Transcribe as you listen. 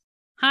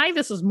Hi,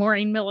 this is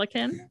Maureen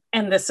Milliken,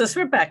 And this is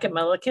Rebecca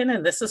Milliken,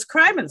 and this is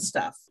Crime and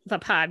Stuff. the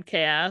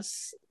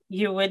podcast.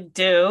 You would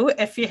do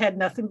if you had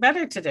nothing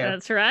better to do.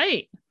 That's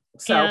right.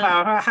 So,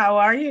 And how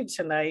are you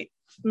tonight?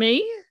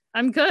 me?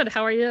 I'm good.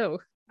 How are you?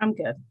 I'm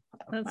good.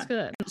 That's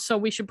good. So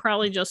we should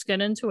probably just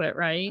get into it,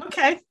 right?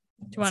 Okay.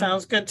 Do you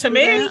Sounds good to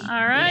me. All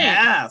right.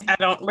 Yeah. I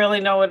don't really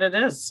know what it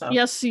is. So.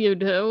 Yes, you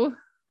do.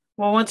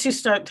 Well, once you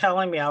start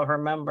telling me, I'll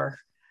remember.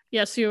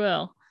 Yes, you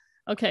will.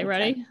 Okay,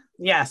 ready?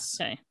 Yes.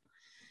 Okay.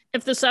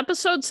 If this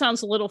episode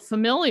sounds a little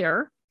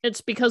familiar,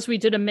 it's because we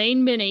did a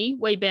main mini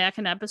way back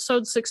in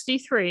episode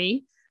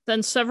 63,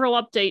 then several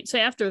updates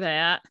after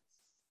that.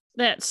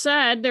 That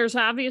said, there's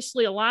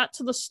obviously a lot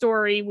to the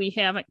story we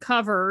haven't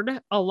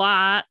covered, a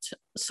lot,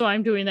 so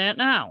I'm doing that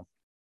now.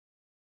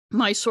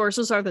 My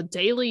sources are the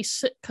Daily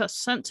Sitka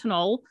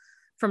Sentinel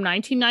from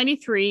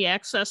 1993,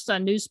 accessed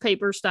on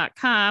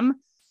newspapers.com,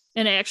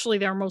 and actually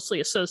they're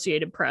mostly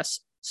Associated Press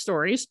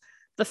stories.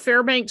 The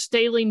Fairbanks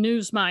Daily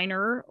News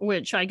Miner,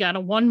 which I got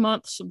a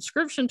 1-month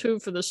subscription to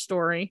for this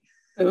story.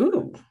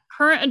 Ooh.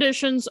 Current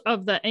editions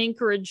of the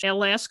Anchorage,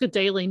 Alaska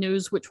Daily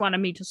News, which wanted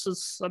me to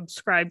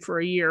subscribe for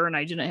a year, and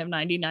I didn't have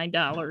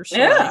 $99. So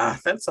yeah,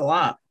 that's a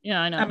lot. Yeah,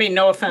 I know. I mean,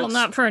 no offense. Well,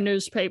 not for a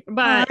newspaper,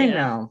 but I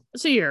know.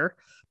 It's a year.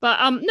 But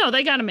no,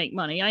 they got to make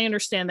money. I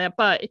understand that.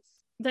 But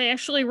they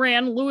actually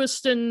ran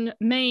Lewiston,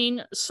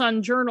 Maine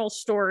Sun Journal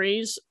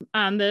stories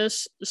on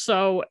this.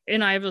 So,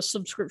 and I have a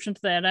subscription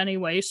to that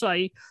anyway. So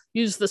I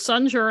use the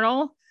Sun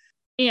Journal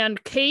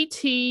and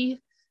KTVF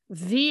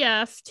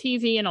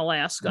TV in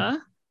Alaska,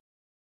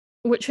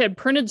 which had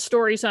printed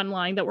stories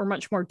online that were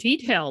much more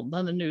detailed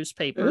than the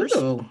newspapers.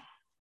 Ooh.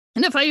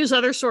 And if I use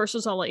other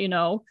sources, I'll let you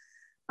know.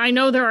 I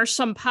know there are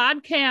some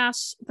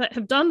podcasts that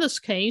have done this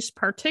case,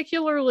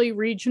 particularly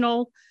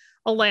regional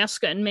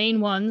Alaska and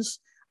Maine ones.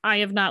 I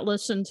have not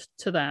listened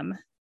to them.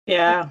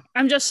 Yeah.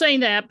 I'm just saying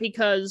that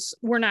because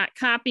we're not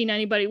copying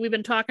anybody. We've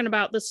been talking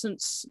about this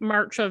since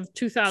March of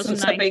 2019.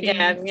 Since I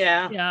began,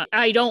 yeah. Yeah.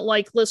 I don't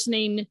like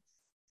listening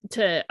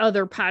to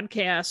other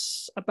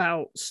podcasts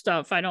about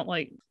stuff I don't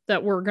like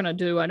that we're going to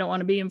do. I don't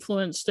want to be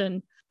influenced,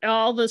 and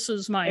all this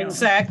is my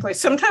Exactly.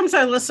 Sometimes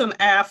I listen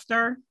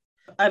after.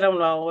 I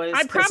don't always.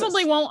 I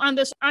probably won't on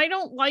this. I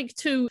don't like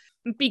to,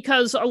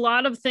 because a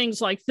lot of things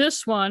like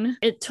this one,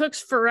 it took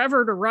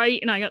forever to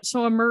write, and I got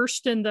so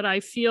immersed in that I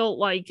feel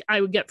like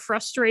I would get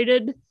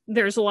frustrated.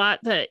 There's a lot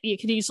that you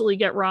could easily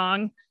get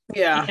wrong.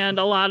 Yeah. And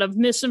a lot of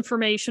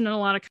misinformation and a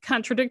lot of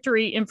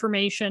contradictory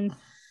information.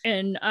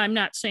 And I'm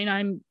not saying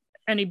I'm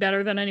any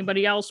better than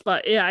anybody else,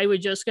 but yeah, I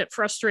would just get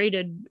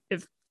frustrated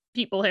if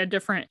people had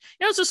different,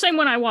 it's the same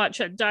when I watch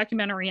a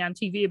documentary on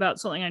TV about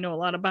something I know a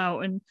lot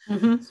about. And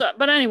so,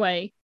 but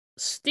anyway,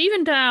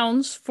 Stephen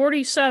Downs,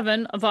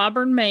 47, of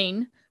Auburn,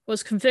 Maine,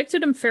 was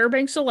convicted in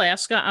Fairbanks,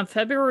 Alaska on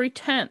February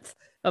 10th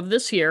of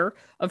this year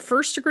of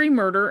first-degree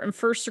murder and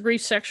first-degree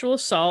sexual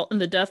assault in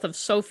the death of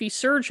Sophie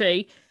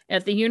Sergei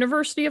at the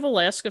University of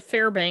Alaska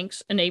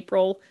Fairbanks in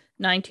April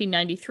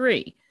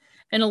 1993.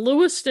 In a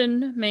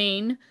Lewiston,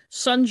 Maine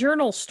Sun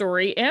Journal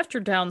story after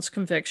Downs'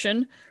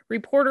 conviction,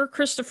 reporter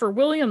Christopher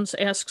Williams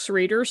asks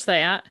readers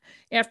that,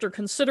 after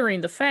considering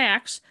the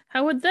facts,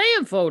 how would they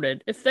have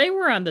voted if they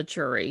were on the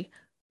jury?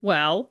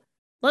 Well,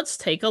 let's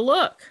take a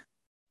look.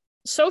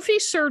 Sophie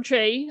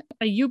Sergei,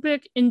 a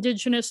Yupik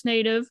indigenous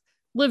native,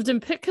 lived in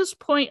Pitkas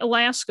Point,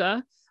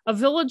 Alaska, a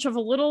village of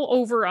a little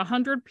over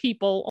 100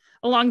 people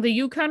along the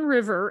Yukon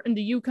River in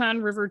the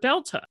Yukon River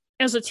Delta.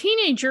 As a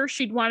teenager,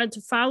 she'd wanted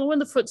to follow in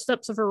the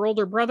footsteps of her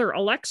older brother,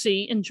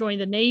 Alexei, and join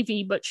the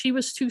Navy, but she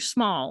was too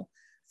small,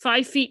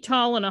 5 feet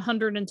tall and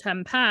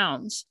 110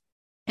 pounds.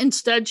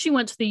 Instead, she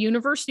went to the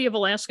University of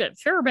Alaska at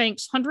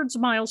Fairbanks, hundreds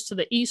of miles to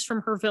the east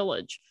from her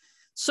village.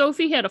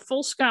 Sophie had a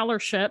full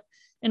scholarship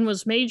and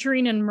was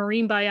majoring in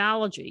marine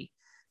biology.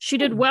 She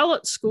did well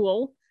at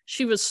school.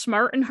 She was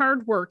smart and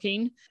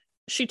hardworking.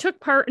 She took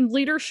part in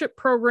leadership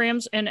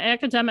programs and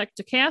academic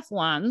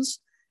decathlons.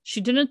 She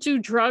didn't do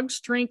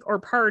drugs, drink, or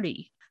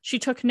party. She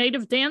took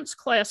native dance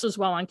classes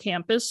while on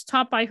campus,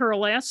 taught by her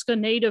Alaska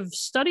Native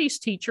Studies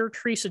teacher,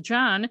 Teresa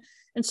John,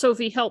 and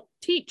Sophie helped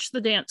teach the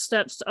dance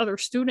steps to other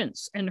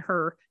students in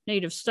her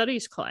Native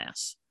Studies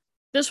class.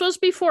 This was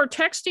before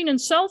texting and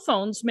cell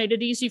phones made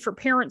it easy for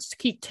parents to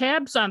keep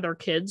tabs on their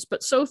kids,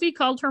 but Sophie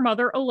called her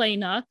mother,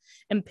 Elena,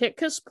 in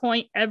Pitkas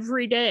Point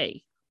every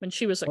day when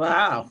she was at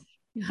college.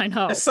 I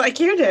know. Just like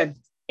you did.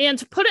 And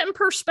to put it in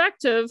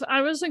perspective,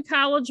 I was in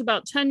college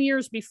about 10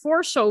 years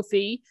before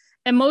Sophie,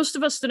 and most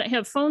of us didn't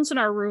have phones in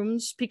our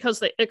rooms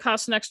because it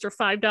cost an extra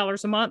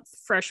 $5 a month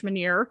freshman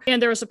year. And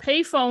there was a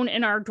payphone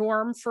in our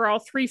dorm for all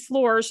 3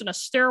 floors and a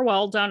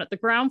stairwell down at the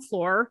ground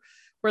floor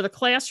where the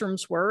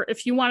classrooms were.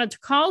 If you wanted to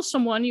call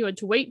someone, you had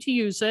to wait to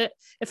use it.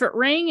 If it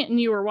rang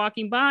and you were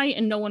walking by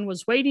and no one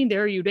was waiting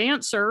there, you'd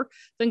answer,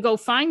 then go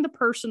find the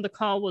person the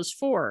call was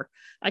for.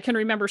 I can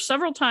remember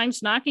several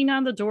times knocking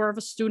on the door of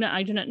a student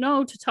I didn't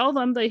know to tell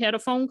them they had a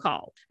phone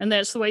call. And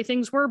that's the way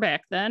things were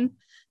back then.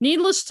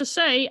 Needless to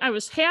say, I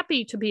was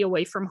happy to be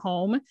away from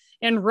home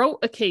and wrote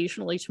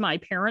occasionally to my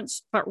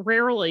parents, but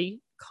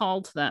rarely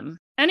called them.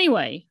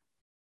 Anyway,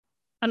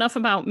 enough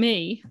about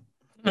me.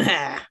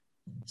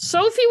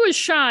 Sophie was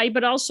shy,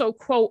 but also,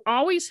 quote,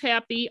 always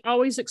happy,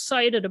 always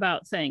excited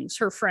about things,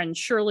 her friend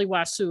Shirley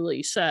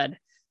Wasuli said.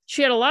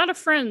 She had a lot of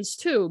friends,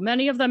 too,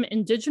 many of them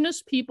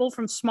indigenous people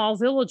from small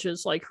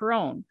villages like her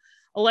own.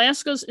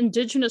 Alaska's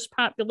indigenous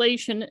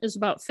population is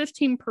about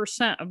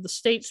 15% of the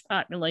state's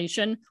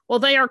population. Well,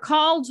 they are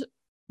called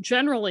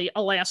generally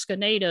Alaska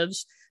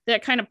Natives.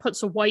 That kind of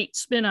puts a white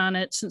spin on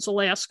it since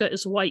Alaska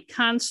is a white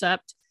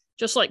concept,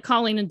 just like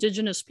calling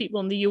indigenous people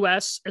in the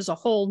U.S. as a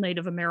whole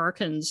Native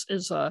Americans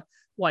is a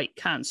white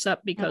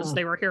concept because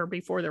they were here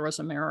before there was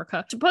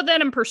America. To put that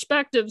in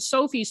perspective,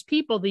 Sophie's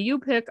people, the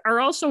Yupik, are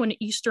also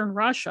in eastern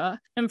Russia.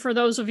 And for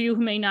those of you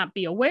who may not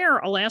be aware,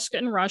 Alaska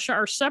and Russia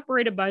are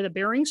separated by the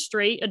Bering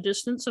Strait, a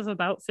distance of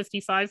about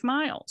 55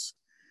 miles.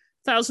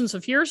 Thousands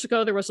of years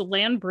ago, there was a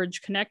land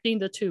bridge connecting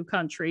the two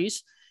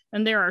countries,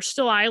 and there are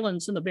still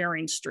islands in the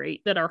Bering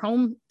Strait that are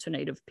home to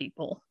Native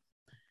people.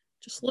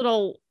 Just a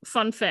little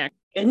fun fact.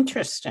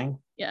 Interesting.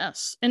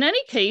 Yes. In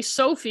any case,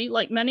 Sophie,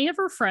 like many of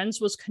her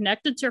friends, was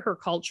connected to her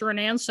culture and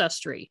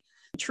ancestry.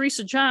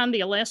 Teresa John,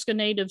 the Alaska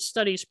Native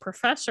Studies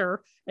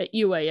professor at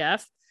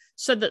UAF,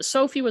 said that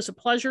Sophie was a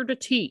pleasure to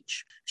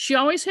teach. She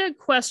always had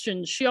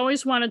questions. She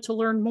always wanted to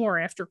learn more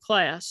after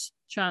class,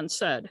 John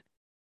said.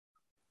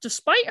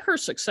 Despite her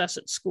success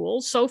at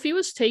school, Sophie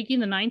was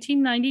taking the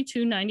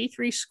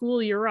 1992-93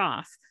 school year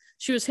off.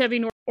 She was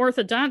having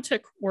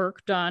orthodontic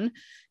work done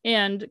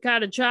and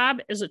got a job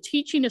as a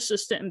teaching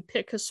assistant in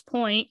Pickus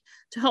Point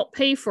to help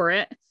pay for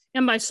it,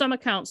 and by some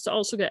accounts to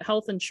also get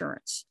health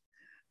insurance.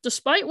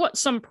 Despite what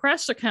some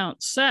press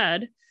accounts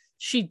said,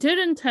 she did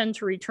intend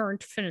to return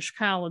to finish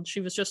college.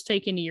 She was just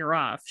taking a year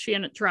off. She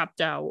hadn't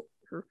dropped out.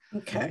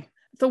 Okay.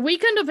 The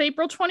weekend of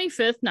April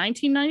 25th,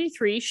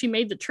 1993, she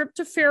made the trip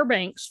to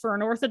Fairbanks for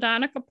an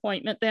orthodontic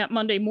appointment that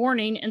Monday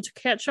morning and to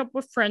catch up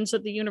with friends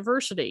at the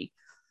university.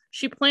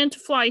 She planned to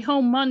fly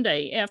home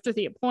Monday after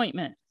the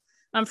appointment.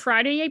 On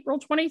Friday, April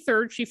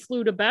 23rd, she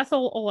flew to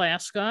Bethel,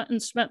 Alaska, and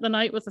spent the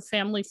night with a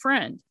family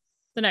friend.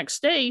 The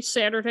next day,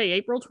 Saturday,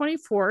 April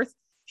 24th,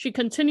 she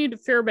continued to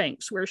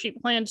Fairbanks, where she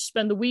planned to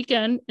spend the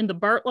weekend in the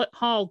Bartlett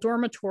Hall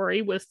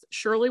dormitory with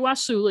Shirley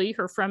Wasuli,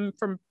 her friend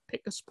from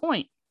Pickus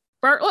Point.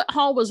 Bartlett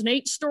Hall was an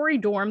 8-story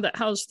dorm that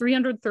housed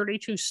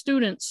 332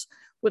 students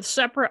with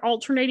separate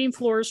alternating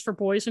floors for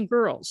boys and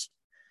girls.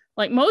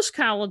 Like most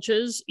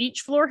colleges,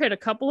 each floor had a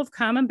couple of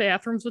common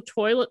bathrooms with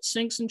toilets,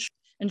 sinks,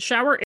 and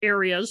shower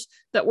areas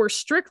that were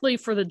strictly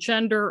for the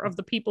gender of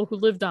the people who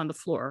lived on the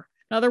floor.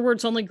 In other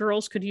words, only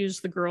girls could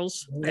use the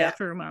girls'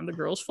 bathroom on the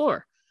girls'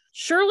 floor.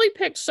 Shirley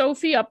picked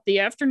Sophie up the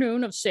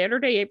afternoon of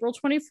Saturday, April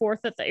 24th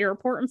at the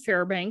airport in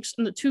Fairbanks,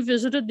 and the two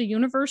visited the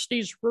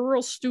university's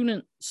Rural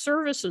Student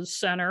Services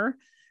Center,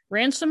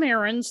 ran some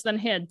errands, then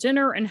had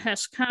dinner in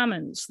Hess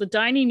Commons, the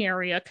dining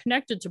area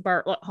connected to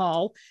Bartlett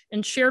Hall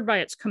and shared by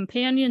its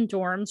companion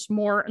dorms,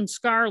 Moore and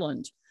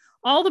Scarland.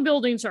 All the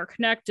buildings are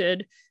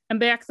connected, and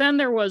back then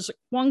there was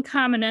one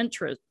common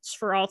entrance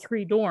for all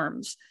 3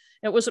 dorms.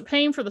 It was a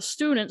pain for the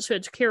students who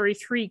had to carry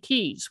 3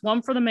 keys,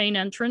 one for the main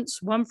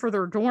entrance, one for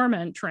their dorm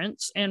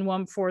entrance, and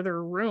one for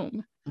their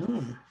room.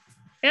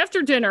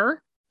 After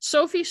dinner,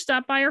 Sophie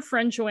stopped by her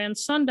friend Joanne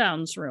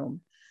Sundown's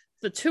room.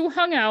 The two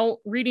hung out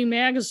reading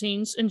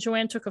magazines, and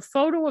Joanne took a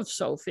photo of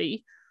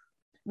Sophie.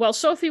 While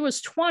Sophie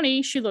was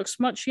 20, she looks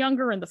much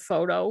younger in the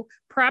photo,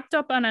 propped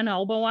up on an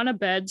elbow on a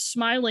bed,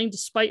 smiling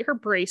despite her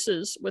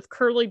braces, with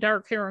curly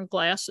dark hair and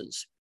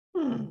glasses.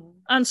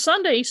 On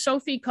Sunday,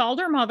 Sophie called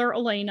her mother,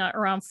 Elena,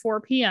 around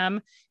 4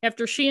 p.m.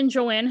 after she and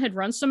Joanne had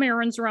run some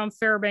errands around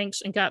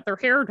Fairbanks and got their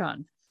hair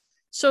done.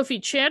 Sophie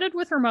chatted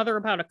with her mother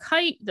about a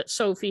kite that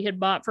Sophie had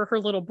bought for her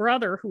little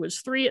brother, who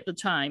was 3 at the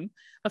time,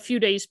 a few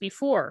days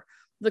before.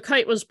 The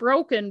kite was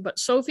broken, but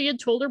Sophie had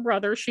told her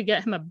brother she'd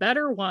get him a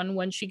better one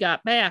when she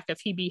got back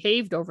if he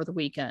behaved over the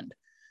weekend.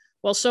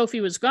 While Sophie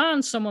was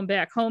gone, someone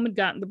back home had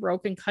gotten the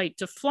broken kite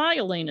to fly,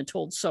 Elena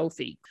told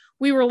Sophie.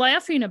 We were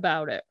laughing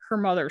about it, her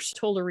mother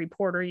told a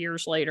reporter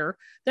years later.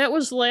 That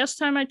was the last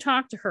time I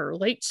talked to her,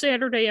 late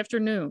Saturday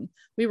afternoon.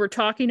 We were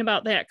talking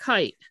about that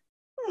kite.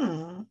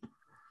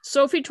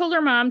 Sophie told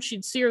her mom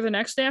she'd see her the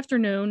next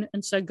afternoon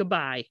and said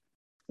goodbye.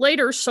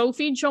 Later,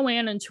 Sophie,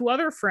 Joanne, and 2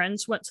 other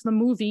friends went to the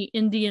movie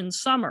Indian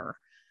Summer.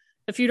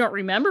 If you don't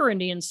remember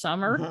Indian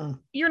Summer,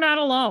 you're not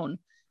alone.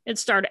 It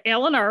starred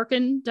Alan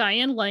Arkin,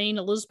 Diane Lane,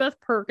 Elizabeth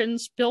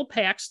Perkins, Bill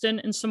Paxton,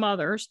 and some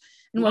others,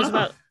 and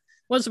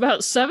was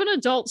about 7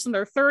 adults in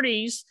their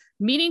 30s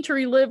meeting to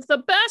relive the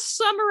best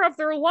summer of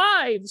their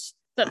lives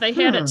that they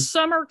had at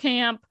summer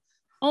camp,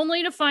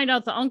 only to find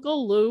out that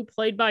Uncle Lou,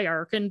 played by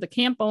Arkin, the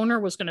camp owner,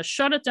 was going to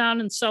shut it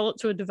down and sell it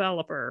to a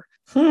developer.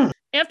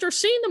 After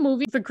seeing the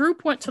movie, the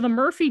group went to the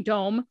Murphy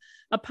Dome,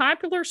 a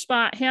popular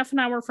spot half an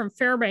hour from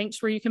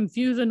Fairbanks where you can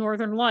view the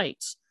Northern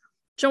Lights.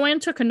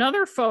 Joanne took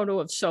another photo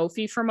of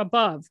Sophie from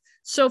above.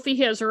 Sophie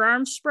has her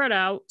arms spread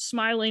out,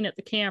 smiling at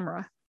the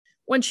camera.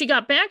 When she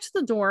got back to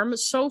the dorm,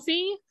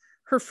 Sophie,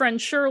 her friend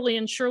Shirley,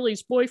 and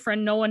Shirley's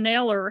boyfriend, Noah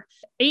Naylor,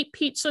 ate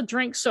pizza,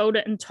 drank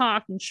soda, and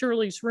talked in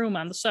Shirley's room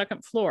on the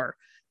 2nd floor.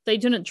 They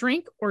didn't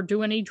drink or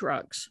do any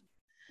drugs.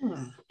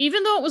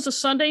 Even though it was a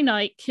Sunday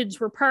night, kids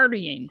were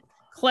partying.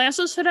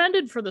 Classes had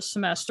ended for the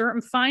semester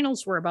and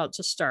finals were about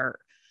to start.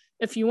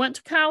 If you went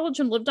to college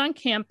and lived on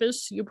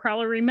campus, you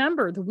probably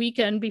remember the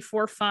weekend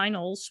before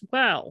finals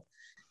well.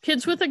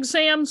 Kids with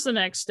exams the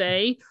next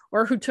day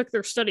or who took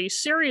their studies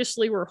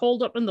seriously were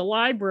holed up in the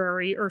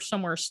library or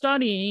somewhere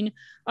studying.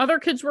 Other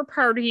kids were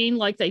partying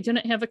like they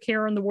didn't have a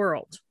care in the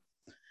world.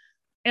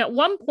 At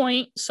one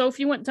point,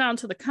 Sophie went down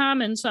to the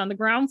Commons on the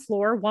ground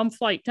floor, one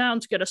flight down,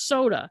 to get a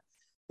soda.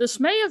 This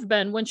may have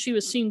been when she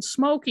was seen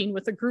smoking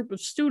with a group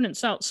of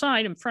students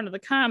outside in front of the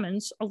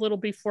Commons a little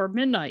before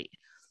midnight.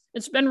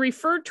 It's been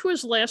referred to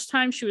as last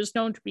time she was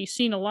known to be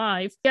seen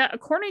alive. Yet,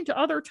 according to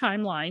other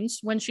timelines,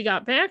 when she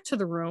got back to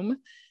the room,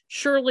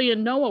 Shirley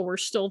and Noah were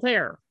still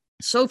there.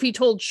 Sophie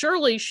told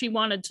Shirley she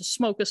wanted to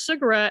smoke a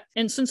cigarette,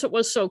 and since it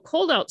was so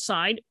cold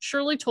outside,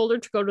 Shirley told her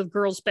to go to the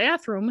girls'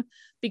 bathroom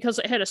because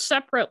it had a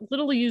separate,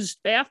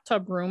 little-used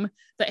bathtub room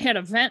that had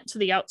a vent to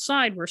the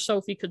outside where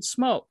Sophie could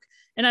smoke.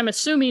 And I'm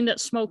assuming that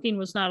smoking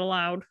was not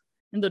allowed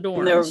in the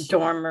dorms. The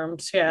dorm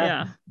rooms,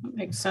 yeah. That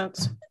makes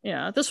sense.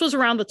 Yeah, this was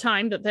around the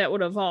time that would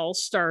have all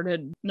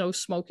started. No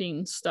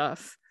smoking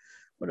stuff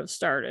would have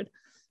started.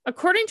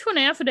 According to an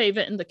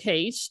affidavit in the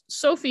case,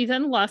 Sophie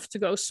then left to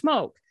go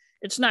smoke.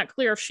 It's not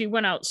clear if she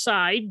went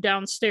outside,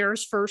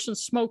 downstairs first and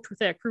smoked with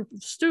that group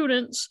of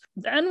students,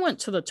 then went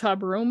to the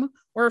tub room,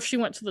 or if she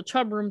went to the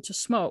tub room to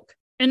smoke.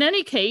 In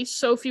any case,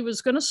 Sophie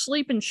was going to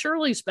sleep in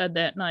Shirley's bed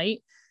that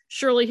night.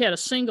 Shirley had a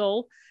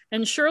single,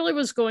 and Shirley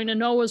was going to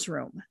Noah's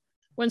room.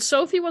 When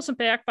Sophie wasn't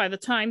back by the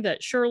time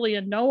that Shirley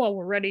and Noah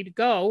were ready to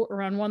go,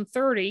 around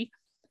 1:30,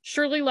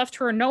 Shirley left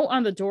her a note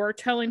on the door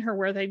telling her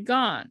where they'd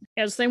gone.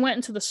 As they went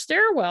into the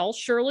stairwell,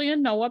 Shirley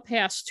and Noah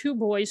passed two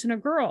boys and a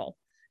girl.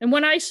 And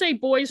when I say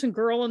boys and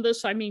girl in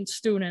this, I mean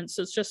students.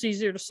 It's just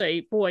easier to say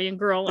boy and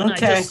girl. And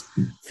okay. I just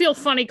feel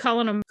funny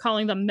calling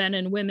them men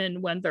and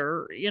women when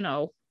they're,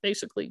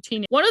 basically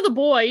teenage. One of the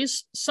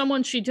boys,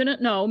 someone she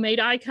didn't know, made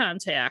eye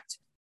contact.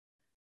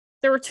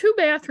 There were two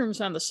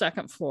bathrooms on the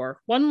second floor,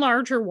 one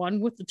larger one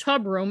with the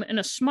tub room and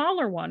a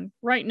smaller one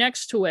right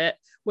next to it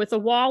with a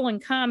wall in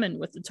common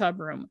with the tub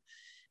room.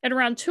 At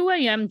around 2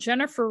 a.m.,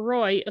 Jennifer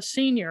Roy, a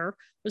senior,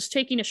 was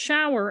taking a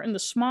shower in the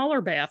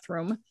smaller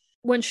bathroom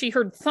when she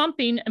heard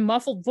thumping and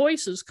muffled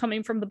voices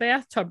coming from the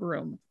bathtub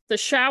room. The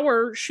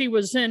shower she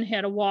was in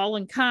had a wall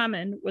in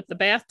common with the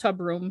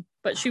bathtub room,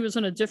 but she was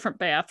in a different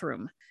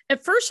bathroom.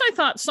 At first, I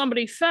thought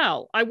somebody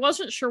fell. I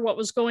wasn't sure what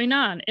was going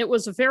on. It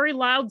was a very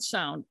loud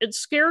sound. It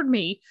scared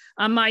me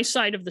on my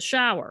side of the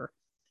shower.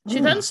 She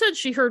then said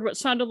she heard what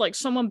sounded like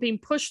someone being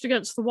pushed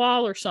against the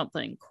wall or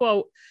something.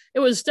 Quote, "It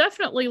was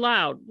definitely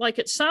loud, like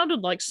it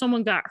sounded like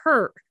someone got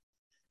hurt."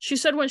 She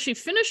said when she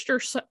finished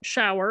her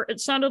shower, it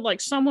sounded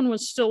like someone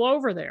was still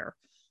over there.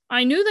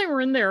 I knew they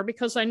were in there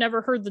because I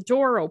never heard the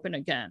door open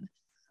again.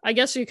 I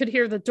guess you could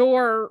hear the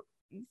door.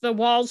 The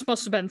walls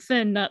must have been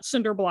thin, not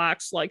cinder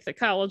blocks like the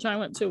college I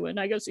went to. And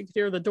I guess you could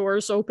hear the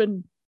doors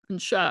open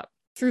and shut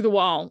through the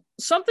wall.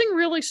 Something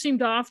really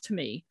seemed off to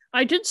me.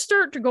 I did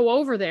start to go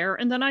over there,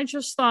 and then I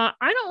just thought,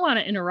 I don't want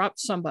to interrupt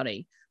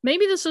somebody.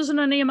 Maybe this isn't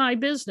any of my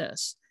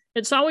business.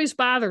 It's always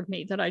bothered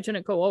me that I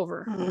didn't go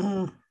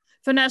over.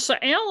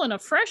 Vanessa Allen, a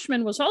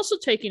freshman, was also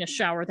taking a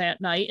shower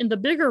that night in the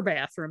bigger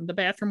bathroom, the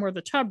bathroom where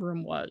the tub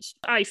room was.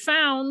 I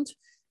found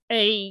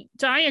a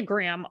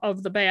diagram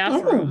of the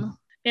bathroom,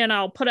 and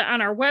I'll put it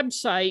on our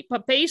website.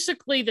 But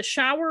basically, the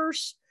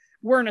showers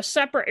were in a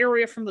separate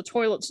area from the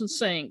toilets and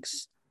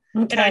sinks.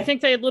 Okay. And I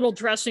think they had little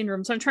dressing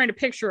rooms. I'm trying to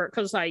picture it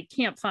because I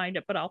can't find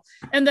it, but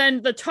and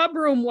then the tub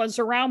room was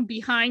around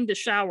behind the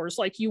showers.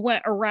 Like you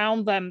went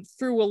around them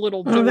through a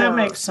little door. Oh, that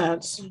makes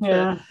sense.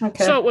 Yeah.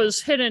 Okay. So it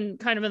was hidden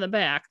kind of in the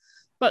back.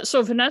 But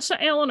so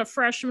Vanessa Allen, a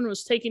freshman,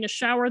 was taking a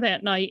shower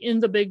that night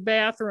in the big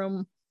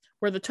bathroom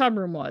where the tub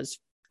room was.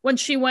 When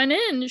she went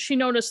in, she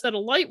noticed that a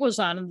light was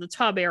on in the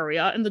tub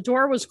area and the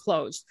door was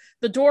closed.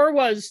 The door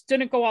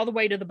didn't go all the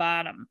way to the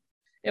bottom.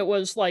 It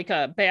was like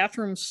a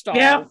bathroom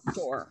stall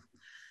door.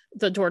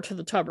 The door to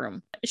the tub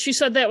room. She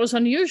said that was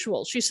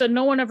unusual. She said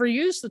no one ever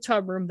used the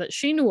tub room that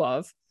she knew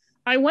of.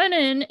 I went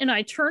in and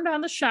I turned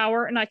on the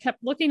shower and I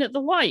kept looking at the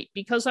light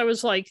because I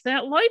was like,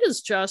 that light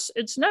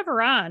it's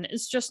never on.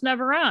 It's just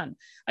never on.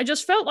 I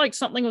just felt like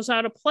something was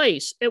out of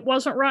place. It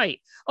wasn't right.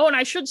 Oh, and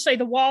I should say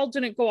the wall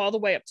didn't go all the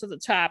way up to the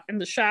top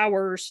and the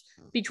showers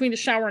between the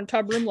shower and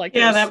tub room.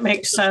 That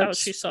makes sense. How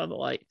she saw the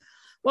light.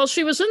 While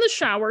she was in the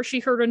shower,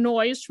 she heard a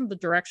noise from the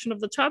direction of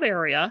the tub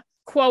area.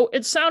 Quote,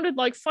 "It sounded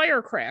like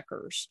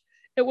firecrackers.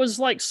 It was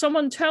like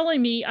someone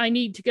telling me I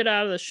need to get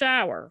out of the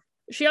shower."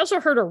 She also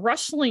heard a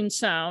rustling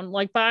sound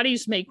like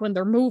bodies make when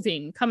they're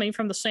moving, coming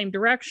from the same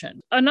direction.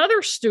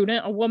 Another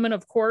student, a woman,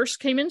 of course,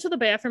 came into the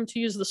bathroom to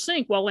use the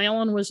sink while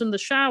Allen was in the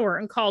shower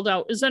and called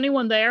out, "Is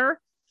anyone there?"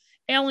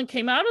 Allen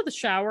came out of the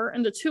shower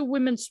and the two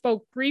women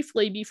spoke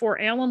briefly before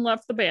Allen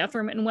left the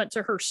bathroom and went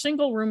to her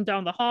single room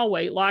down the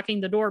hallway, locking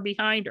the door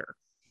behind her.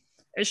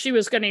 As she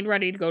was getting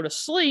ready to go to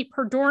sleep,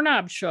 her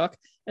doorknob shook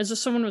as if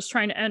someone was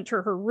trying to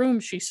enter her room,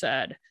 she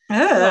said.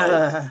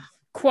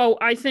 Quote,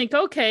 "I think,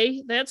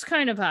 okay, that's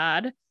kind of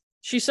odd.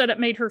 She said it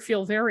made her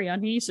feel very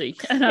uneasy,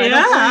 and I don't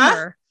Yeah.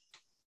 blame her.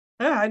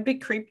 Yeah, I'd be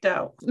creeped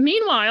out.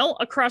 Meanwhile,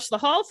 across the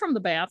hall from the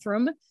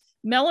bathroom,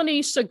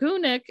 Melanie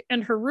Sagunik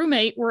and her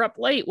roommate were up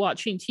late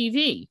watching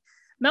TV.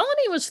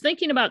 Melanie was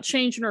thinking about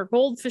changing her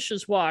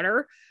goldfish's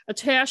water, a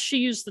task she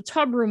used the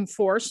tub room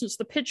for since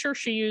the pitcher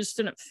she used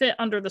didn't fit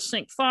under the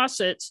sink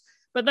faucets,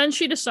 but then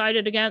she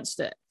decided against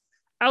it.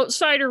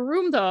 Outside her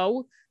room,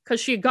 though, because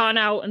she had gone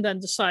out and then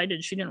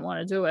decided she didn't want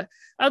to do it.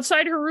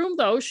 Outside her room,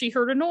 though, she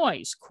heard a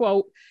noise.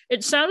 Quote,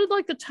 "It sounded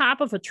like the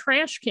top of a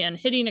trash can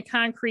hitting a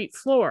concrete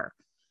floor.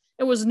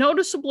 It was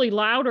noticeably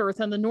louder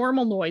than the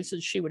normal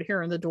noises she would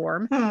hear in the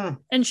dorm.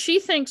 And she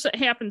thinks it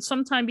happened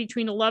sometime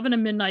between 11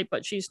 and midnight,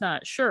 but she's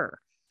not sure.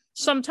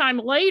 Sometime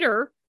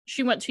later,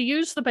 she went to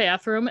use the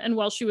bathroom, and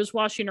while she was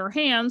washing her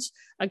hands,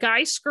 a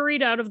guy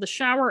scurried out of the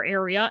shower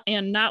area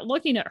and, not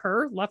looking at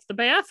her, left the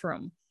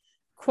bathroom.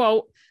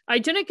 Quote, I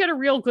didn't get a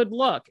real good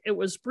look. It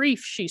was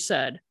brief, she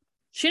said.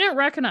 She didn't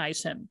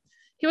recognize him.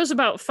 He was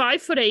about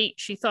 5'8",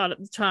 she thought at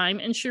the time,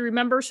 and she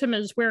remembers him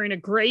as wearing a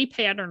gray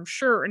patterned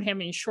shirt and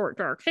having short,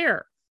 dark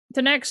hair.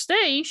 The next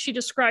day, she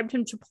described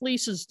him to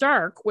police as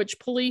dark, which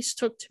police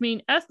took to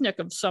mean ethnic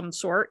of some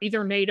sort,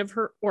 either Native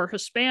or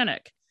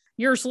Hispanic.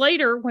 Years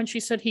later, when she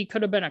said he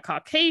could have been a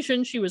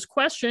Caucasian, she was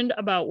questioned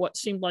about what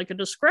seemed like a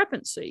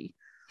discrepancy.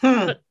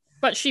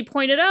 But she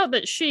pointed out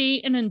that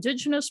she, an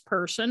indigenous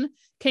person,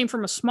 came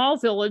from a small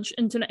village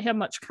and didn't have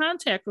much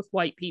contact with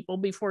white people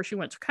before she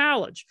went to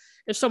college.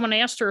 If someone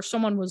asked her if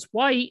someone was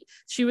white,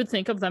 she would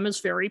think of them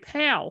as very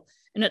pale.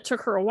 And it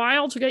took her a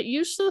while to get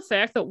used to the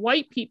fact that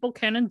white people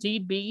can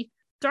indeed be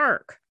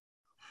dark.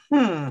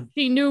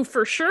 She knew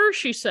for sure,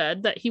 she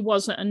said, that he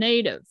wasn't a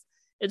native.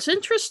 It's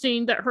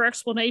interesting that her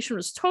explanation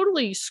was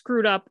totally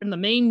screwed up in the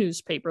main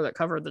newspaper that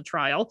covered the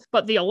trial,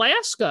 but the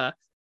Alaska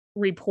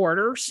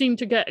reporter seemed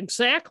to get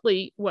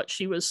exactly what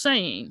she was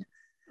saying.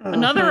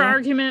 Another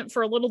argument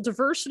for a little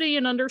diversity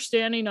and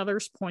understanding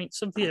others'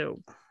 points of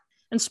view.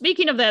 And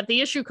speaking of that,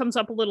 the issue comes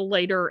up a little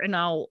later, and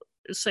I'll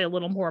say a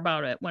little more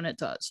about it when it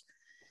does.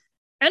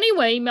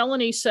 Anyway,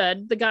 Melanie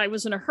said the guy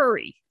was in a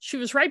hurry. She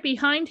was right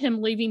behind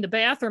him leaving the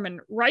bathroom,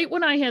 and right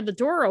when I had the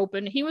door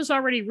open, he was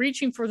already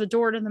reaching for the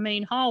door to the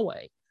main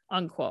hallway,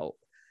 unquote.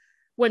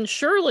 When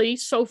Shirley,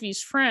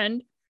 Sophie's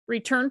friend,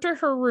 returned to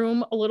her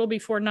room a little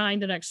before 9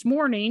 the next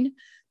morning,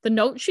 the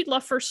note she'd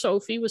left for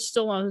Sophie was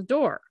still on the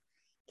door.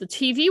 The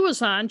TV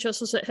was on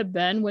just as it had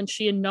been when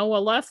she and Noah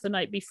left the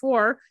night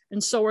before,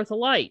 and so were the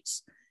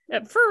lights.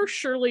 At first,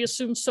 Shirley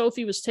assumed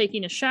Sophie was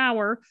taking a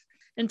shower.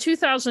 In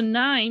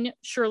 2009,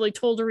 Shirley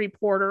told a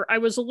reporter, I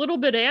was a little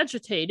bit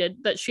agitated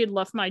that she had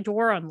left my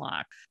door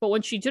unlocked. But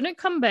when she didn't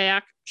come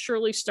back,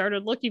 Shirley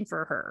started looking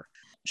for her.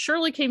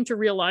 Shirley came to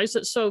realize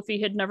that Sophie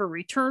had never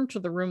returned to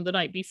the room the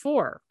night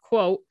before.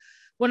 Quote,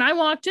 when I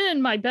walked in,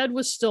 my bed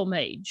was still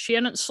made. She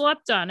hadn't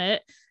slept on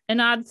it,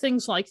 and odd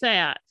things like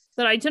that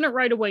I didn't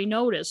right away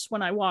notice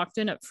when I walked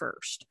in at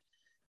first.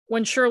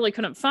 When Shirley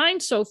couldn't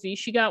find Sophie,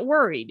 she got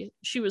worried.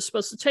 She was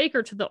supposed to take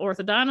her to the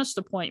orthodontist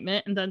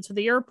appointment and then to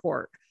the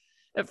airport.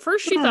 At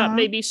first, she thought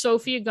maybe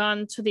Sophie had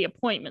gone to the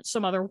appointment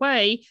some other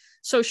way,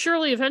 so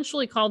Shirley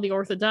eventually called the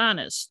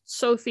orthodontist.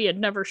 Sophie had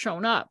never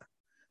shown up.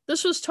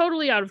 This was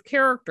totally out of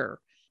character.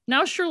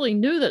 Now Shirley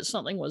knew that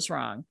something was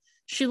wrong.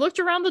 She looked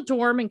around the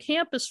dorm and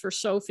campus for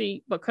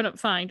Sophie, but couldn't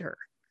find her.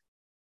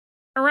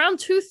 Around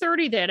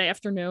 2:30 that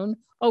afternoon,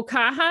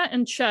 Okaha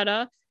and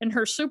Chetta and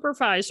her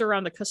supervisor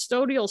on the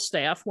custodial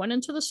staff went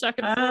into the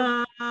second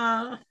floor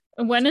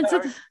and went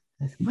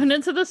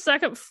into the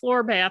second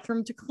floor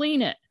bathroom to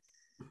clean it.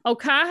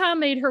 Okaha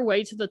made her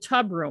way to the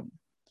tub room.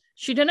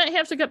 She didn't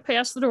have to get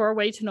past the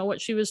doorway to know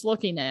what she was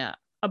looking at,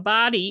 a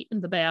body in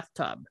the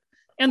bathtub.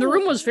 And the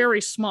room was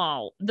very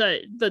small.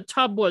 The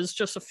tub was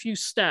just a few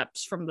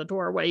steps from the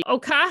doorway.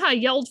 Okaha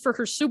yelled for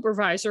her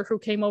supervisor, who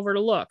came over to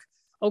look.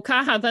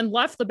 Okaha then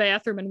left the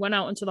bathroom and went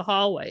out into the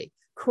hallway.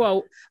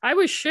 Quote, I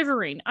was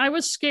shivering. I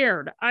was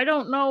scared. I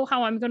don't know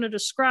how I'm going to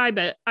describe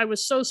it. I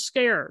was so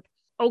scared.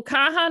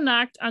 Okaha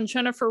knocked on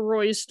Jennifer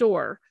Roy's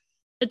door.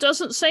 It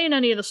doesn't say in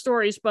any of the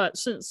stories, but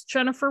since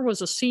Jennifer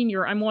was a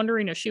senior, I'm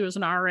wondering if she was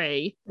an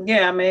RA.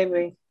 Yeah,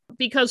 maybe.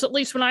 Because at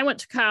least when I went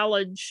to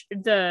college,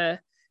 the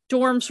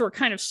dorms were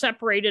kind of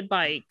separated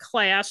by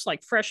class,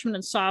 like freshmen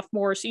and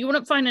sophomores. So you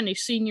wouldn't find any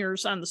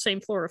seniors on the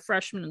same floor of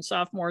freshmen and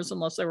sophomores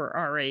unless they were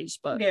RAs,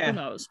 but who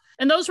knows?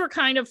 And those were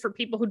kind of, for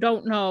people who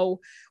don't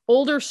know,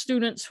 older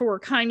students who were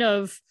kind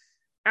of,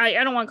 I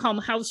don't want to call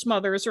them house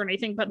mothers or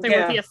anything, but they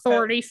were the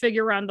authority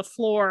figure on the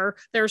floor.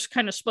 They're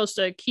kind of supposed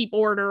to keep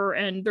order,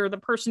 and they're the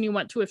person you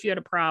went to if you had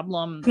a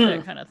problem,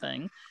 that kind of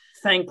thing.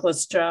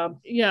 Thankless job.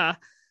 Yeah.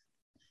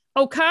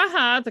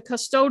 Okaha, the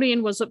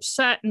custodian, was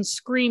upset and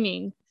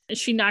screaming as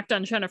she knocked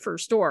on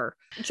Jennifer's door.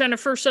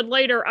 Jennifer said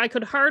later, I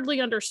could hardly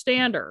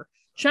understand her.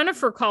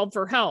 Jennifer called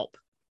for help.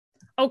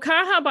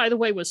 Okaha, by the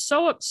way, was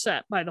so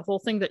upset by the whole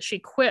thing that she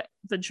quit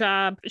the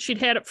job.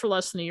 She'd had it for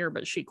less than a year,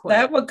 but she quit.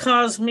 That would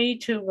cause me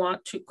to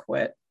want to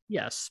quit.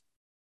 Yes.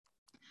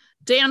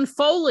 Dan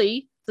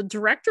Foley, the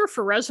director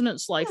for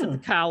residence life at the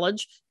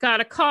college,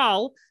 got a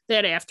call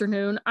that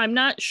afternoon. I'm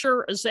not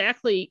sure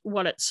exactly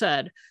what it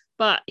said,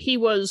 but he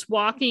was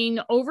walking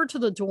over to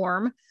the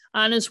dorm.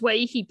 On his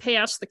way, he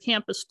passed the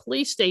campus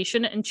police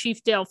station, and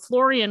Chief Dale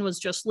Florian was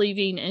just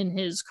leaving in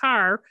his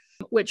car,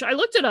 which I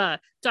looked at a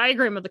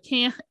diagram of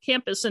the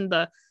campus, and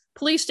the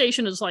police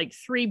station is like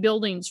 3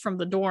 buildings from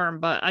the dorm,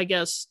 but I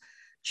guess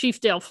Chief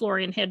Dale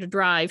Florian had to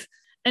drive.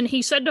 And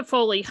he said to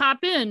Foley,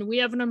 "Hop in, we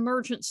have an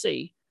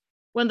emergency."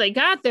 When they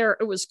got there,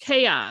 it was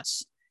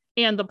chaos.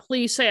 And the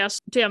police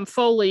asked Dan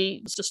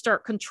Foley to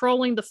start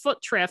controlling the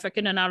foot traffic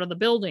in and out of the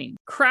building.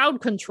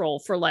 Crowd control,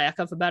 for lack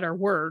of a better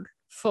word,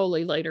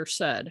 Foley later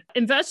said.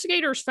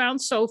 Investigators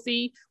found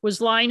Sophie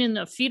was lying in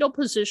a fetal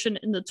position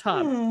in the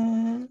tub.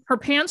 Her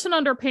pants and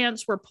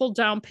underpants were pulled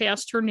down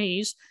past her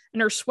knees,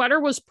 and her sweater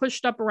was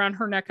pushed up around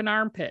her neck and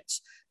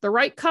armpits. The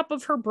right cup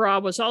of her bra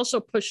was also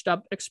pushed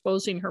up,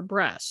 exposing her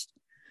breast.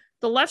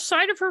 The left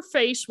side of her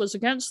face was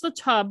against the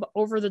tub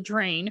over the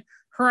drain.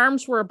 Her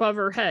arms were above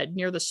her head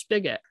near the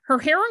spigot. Her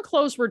hair and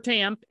clothes were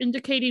damp,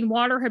 indicating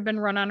water had been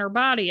run on her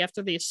body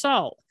after the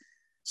assault.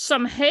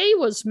 Some hay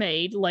was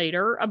made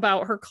later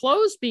about her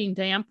clothes being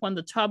damp when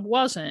the tub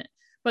wasn't.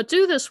 But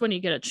do this when you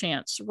get a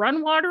chance.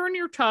 Run water in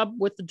your tub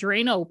with the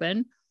drain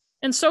open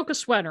and soak a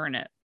sweater in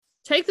it.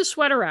 Take the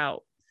sweater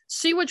out.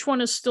 See which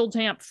one is still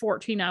damp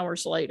 14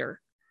 hours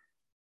later.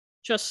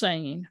 Just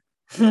saying.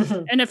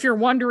 And if you're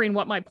wondering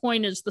what my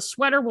point is, the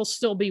sweater will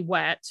still be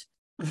wet.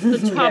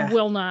 The tub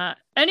will not.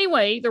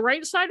 Anyway, the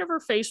right side of her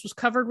face was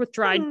covered with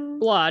dried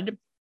blood,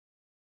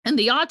 and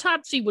the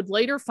autopsy would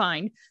later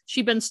find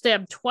she'd been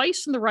stabbed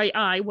twice in the right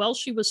eye while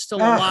she was still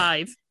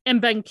alive and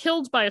been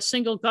killed by a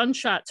single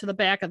gunshot to the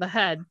back of the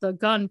head, the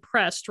gun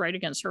pressed right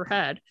against her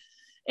head.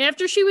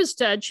 After she was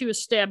dead, she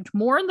was stabbed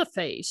more in the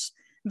face.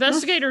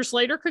 Investigators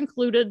later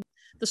concluded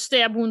the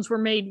stab wounds were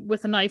made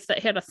with a knife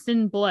that had a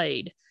thin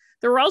blade.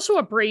 There were also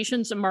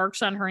abrasions and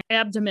marks on her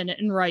abdomen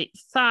and right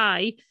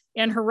thigh,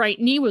 and her right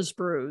knee was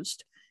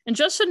bruised. And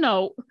just a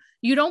note,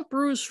 you don't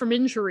bruise from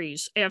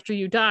injuries after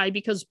you die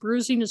because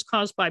bruising is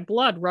caused by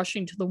blood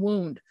rushing to the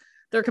wound.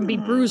 There can be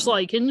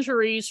bruise-like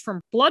injuries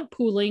from blood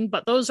pooling,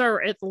 but those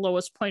are at the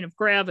lowest point of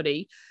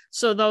gravity.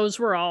 So those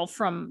were all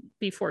from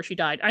before she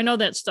died. I know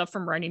that stuff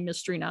from writing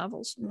mystery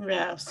novels.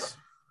 Yes.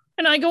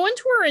 And I go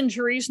into her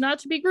injuries, not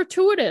to be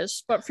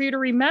gratuitous, but for you to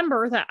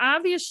remember that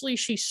obviously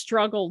she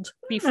struggled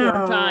before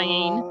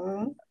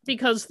dying,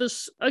 because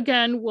this,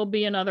 again, will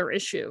be another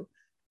issue.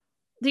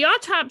 The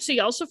autopsy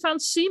also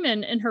found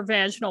semen in her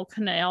vaginal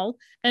canal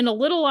and a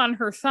little on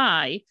her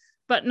thigh,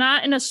 but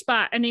not in a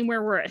spot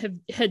anywhere where it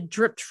had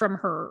dripped from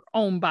her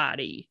own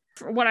body.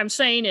 What I'm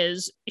saying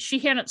is she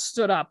hadn't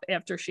stood up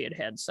after she had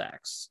had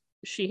sex.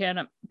 She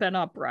hadn't been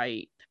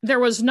upright. There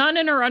was none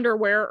in her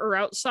underwear or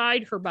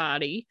outside her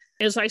body,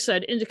 as I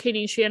said,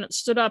 indicating she hadn't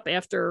stood up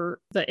after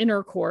the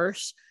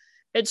intercourse.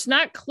 It's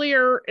not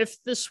clear if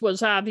this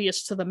was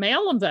obvious to the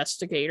male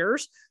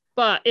investigators,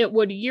 but it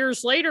would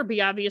years later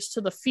be obvious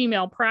to the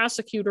female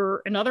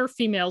prosecutor and other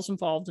females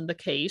involved in the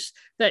case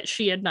that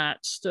she had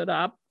not stood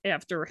up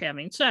after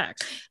having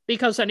sex,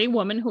 because any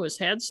woman who has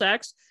had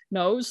sex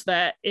knows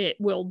that it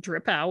will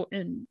drip out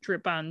and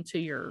drip onto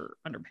your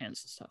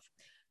underpants and stuff.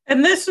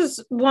 And this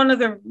is one of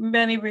the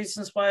many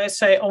reasons why I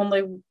say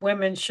only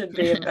women should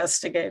be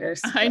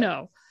investigators. I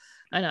know.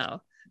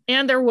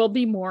 And there will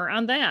be more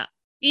on that.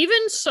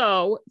 Even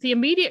so, the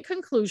immediate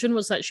conclusion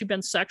was that she'd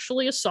been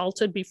sexually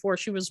assaulted before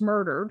she was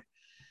murdered.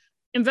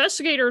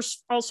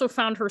 Investigators also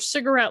found her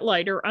cigarette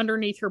lighter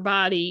underneath her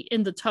body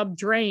in the tub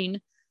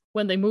drain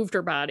when they moved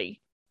her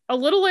body. A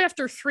little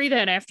after 3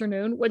 that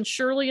afternoon, when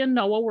Shirley and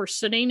Noah were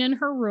sitting in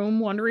her room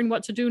wondering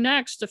what to do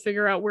next to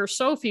figure out where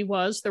Sophie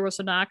was, there was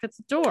a knock at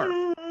the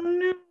door.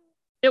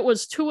 It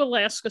was 2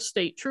 Alaska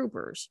State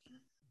Troopers.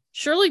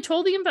 Shirley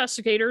told the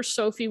investigators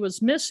Sophie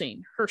was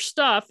missing. Her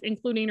stuff,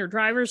 including her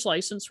driver's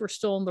license, were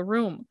still in the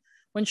room.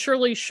 When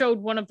Shirley showed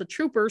one of the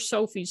troopers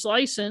Sophie's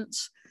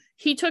license,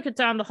 he took it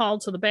down the hall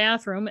to the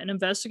bathroom, and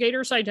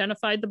investigators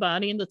identified the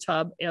body in the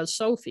tub as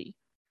Sophie.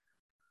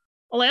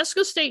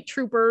 Alaska State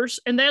Troopers,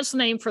 and that's the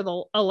name for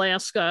the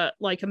Alaska,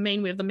 like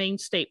we have the Maine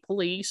State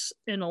Police.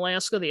 In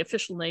Alaska, the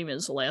official name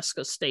is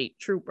Alaska State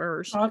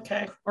Troopers.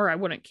 Okay. Or I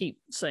wouldn't keep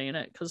saying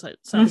it because it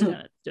sounds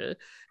kind of...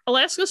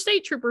 Alaska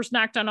State Troopers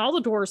knocked on all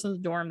the doors in the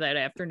dorm that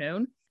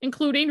afternoon,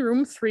 including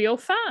room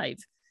 305,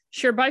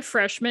 shared by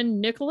freshmen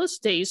Nicholas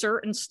Dazer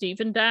and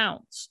Stephen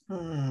Downs.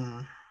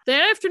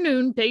 That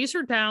afternoon,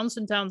 Dazer, Downs,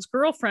 and Downs'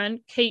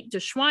 girlfriend, Kate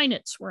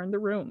DeSchweinitz, were in the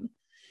room.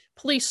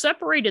 Police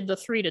separated the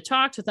 3 to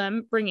talk to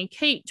them, bringing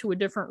Kate to a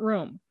different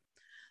room.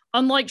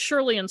 Unlike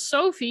Shirley and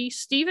Sophie,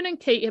 Stephen and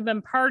Kate had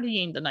been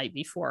partying the night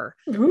before.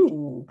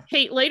 Ooh.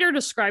 Kate later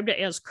described it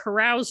as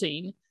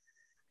carousing.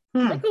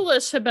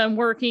 Nicholas had been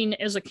working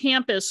as a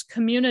campus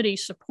community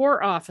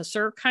support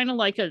officer, kind of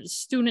like a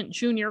student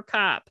junior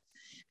cop.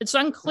 It's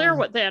unclear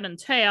what that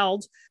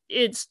entailed.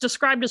 It's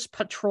described as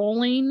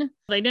patrolling.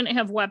 They didn't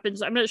have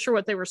weapons. I'm not sure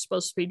what they were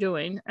supposed to be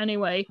doing.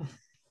 Anyway,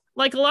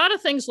 like a lot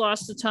of things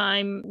lost to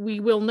time,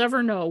 we will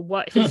never know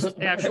what his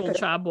actual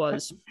job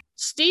was.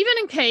 Stephen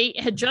and Kate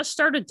had just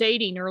started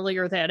dating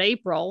earlier that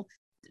April.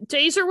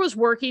 Dazer was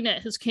working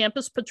at his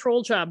campus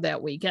patrol job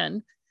that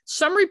weekend.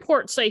 Some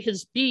reports say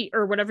his beat,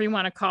 or whatever you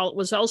want to call it,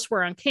 was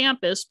elsewhere on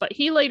campus, but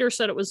he later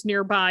said it was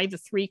nearby the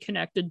 3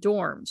 connected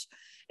dorms.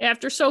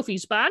 After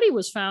Sophie's body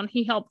was found,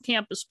 he helped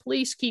campus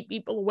police keep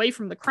people away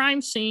from the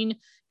crime scene,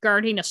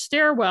 guarding a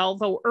stairwell,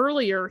 though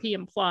earlier he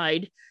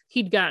implied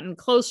he'd gotten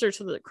closer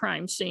to the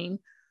crime scene.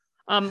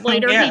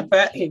 Later, I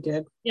bet he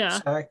did. Yeah.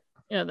 Sorry.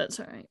 Yeah, that's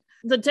all right.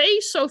 The day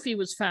Sophie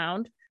was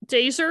found,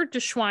 Dazer,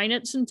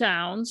 DeSchweinitz, and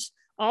Downs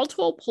all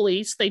told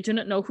police they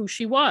didn't know who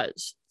she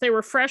was. They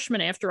were freshmen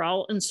after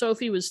all, and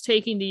Sophie was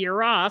taking the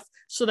year off,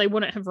 so they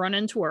wouldn't have run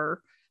into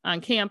her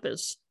on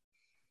campus.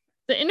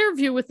 The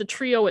interview with the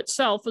trio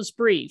itself was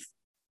brief.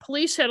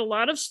 Police had a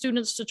lot of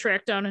students to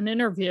track down and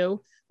interview.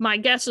 My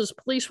guess is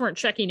police weren't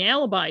checking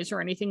alibis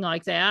or anything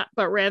like that,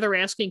 but rather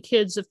asking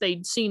kids if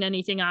they'd seen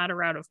anything odd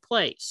or out of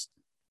place.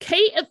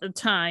 Kate at the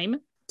time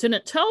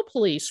didn't tell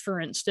police, for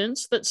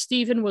instance, that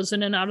Stephen was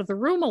in and out of the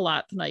room a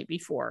lot the night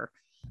before.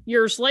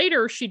 Years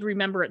later, she'd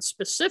remember it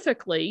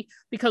specifically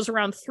because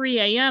around 3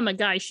 a.m., a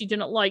guy she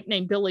didn't like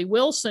named Billy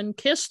Wilson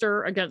kissed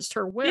her against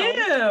her will.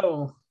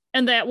 Ew.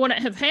 And that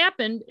wouldn't have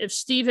happened if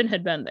Stephen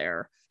had been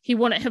there. He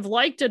wouldn't have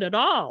liked it at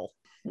all.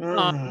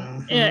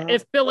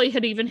 If Billy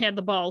had even had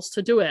the balls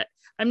to do it.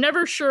 I'm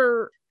never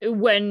sure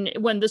when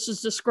this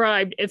is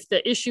described if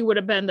the issue would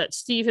have been that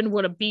Stephen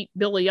would have beat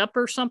Billy up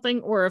or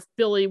something, or if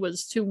Billy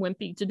was too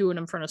wimpy to do it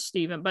in front of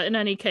Stephen. But in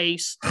any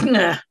case,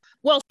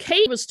 well,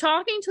 Kate was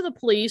talking to the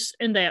police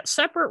in that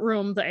separate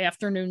room the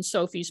afternoon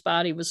Sophie's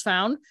body was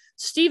found.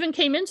 Stephen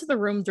came into the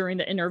room during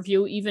the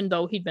interview, even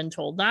though he'd been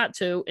told not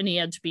to, and he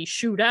had to be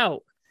shooed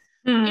out.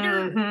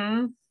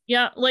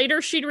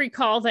 Later she'd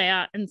recall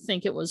that and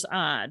think it was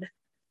odd.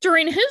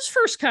 During his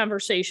first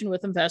conversation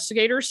with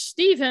investigators,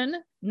 Stephen,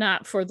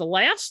 not for the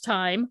last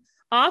time,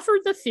 offered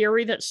the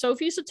theory that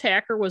Sophie's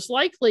attacker was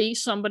likely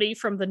somebody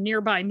from the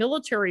nearby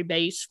military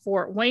base,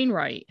 Fort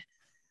Wainwright.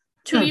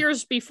 2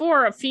 years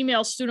before, a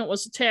female student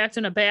was attacked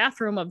in a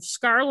bathroom of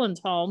Scarland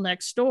Hall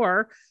next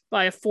door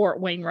by a Fort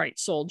Wainwright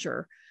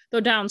soldier. Though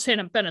Downs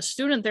hadn't been a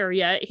student there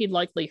yet, he'd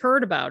likely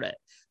heard about it.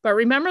 But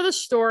remember the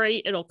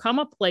story, it'll come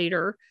up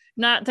later.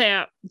 Not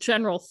that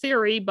general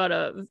theory, but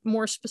a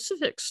more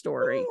specific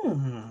story.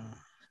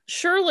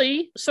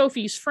 Shirley,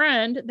 Sophie's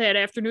friend, that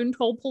afternoon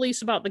told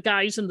police about the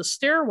guys in the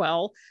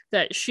stairwell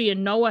that she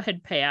and Noah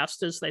had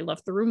passed as they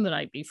left the room the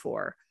night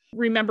before.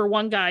 Remember,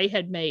 one guy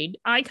had made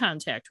eye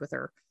contact with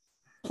her.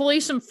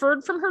 Police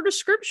inferred from her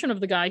description of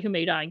the guy who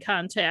made eye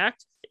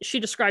contact. She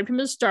described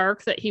him as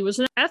dark, that he was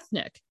an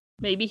ethnic,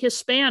 maybe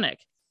Hispanic.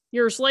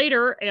 Years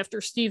later,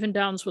 after Stephen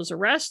Downs was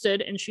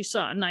arrested and she saw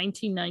a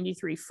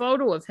 1993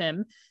 photo of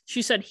him,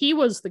 she said he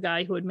was the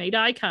guy who had made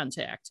eye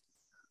contact.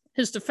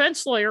 His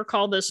defense lawyer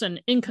called this an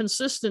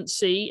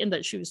inconsistency in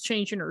that she was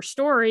changing her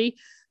story,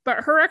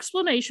 but her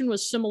explanation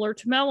was similar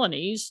to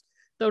Melanie's,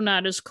 though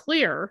not as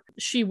clear.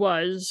 She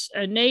was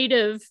a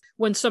native.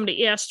 When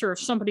somebody asked her if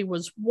somebody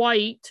was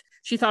white,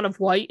 she thought of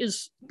white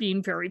as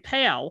being very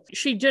pale.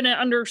 She didn't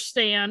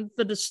understand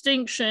the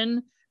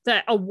distinction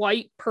that a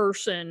white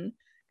person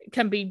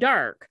can be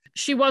dark.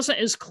 She wasn't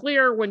as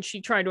clear when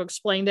she tried to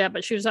explain that,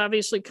 but she was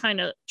obviously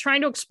kind of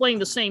trying to explain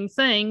the same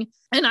thing.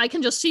 And I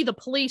can just see the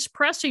police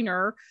pressing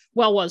her.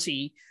 Well, was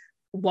he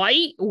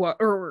white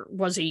or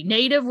was he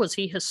native? Was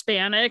he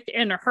Hispanic?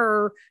 And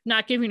her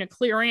not giving a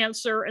clear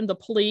answer, and the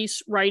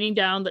police writing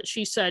down that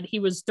she said he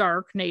was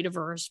dark, native,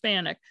 or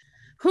Hispanic.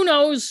 Who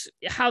knows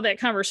how that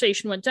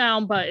conversation went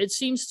down, but it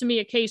seems to me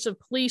a case of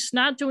police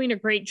not doing a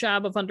great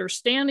job of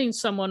understanding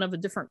someone of a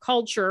different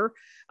culture.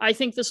 I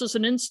think this is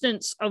an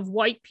instance of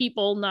white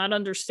people not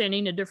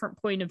understanding a different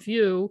point of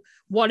view.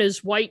 What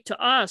is white to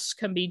us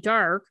can be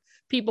dark.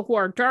 People who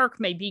are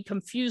dark may be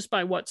confused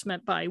by what's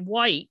meant by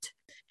white.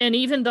 And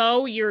even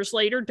though years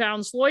later,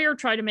 Downs' lawyer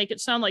tried to make it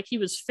sound like he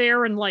was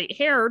fair and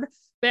light-haired,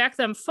 back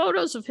then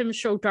photos of him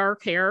show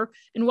dark hair.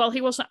 And while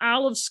he wasn't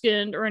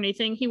olive-skinned or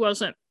anything, he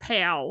wasn't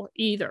pale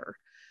either.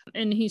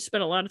 And he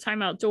spent a lot of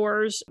time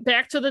outdoors.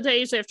 Back to the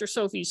days after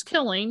Sophie's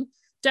killing,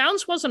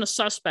 Downs wasn't a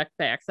suspect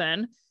back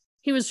then.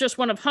 He was just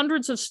one of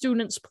hundreds of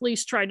students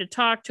police tried to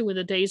talk to in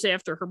the days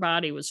after her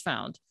body was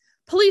found.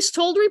 Police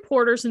told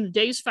reporters in the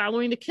days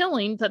following the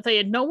killing that they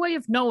had no way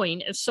of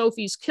knowing if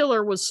Sophie's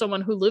killer was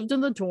someone who lived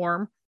in the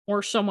dorm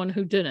or someone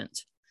who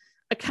didn't.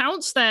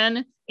 Accounts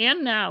then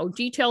and now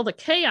detail the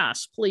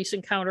chaos police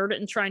encountered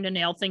in trying to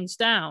nail things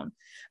down.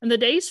 In the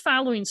days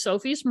following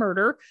Sophie's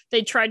murder,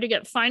 they tried to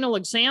get final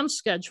exam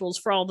schedules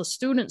for all the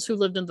students who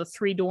lived in the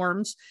 3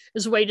 dorms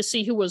as a way to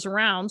see who was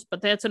around,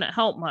 but that didn't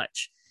help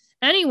much.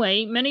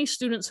 Anyway, many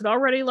students had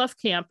already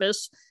left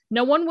campus.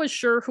 No one was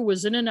sure who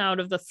was in and out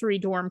of the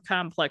 3-dorm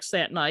complex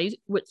that night,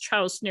 which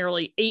housed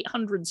nearly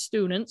 800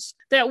 students.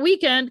 That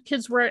weekend,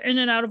 kids were in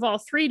and out of all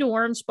 3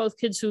 dorms, both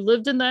kids who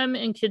lived in them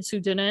and kids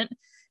who didn't,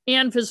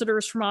 and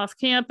visitors from off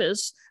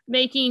campus.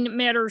 Making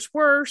matters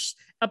worse,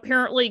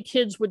 apparently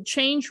kids would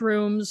change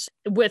rooms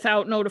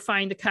without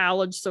notifying the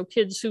college. So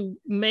kids who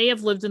may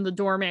have lived in the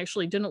dorm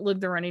actually didn't live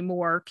there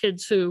anymore.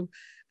 Kids who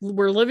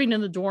were living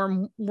in the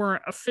dorm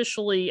weren't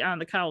officially on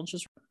the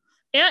college's.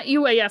 At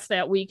UAF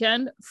that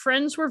weekend,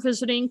 friends were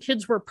visiting,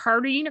 kids were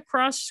partying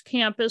across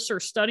campus or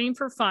studying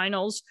for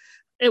finals.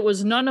 It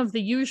was none of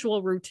the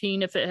usual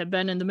routine if it had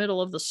been in the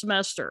middle of the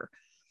semester.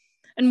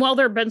 And while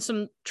there have been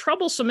some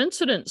troublesome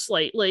incidents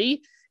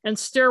lately, and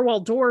stairwell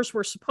doors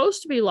were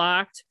supposed to be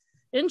locked,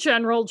 in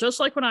general, just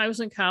like when I was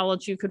in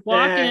college, you could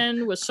walk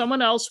in with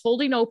someone else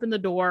holding open the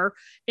door,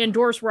 and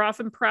doors were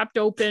often propped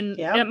open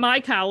at my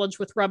college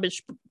with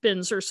rubbish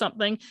bins or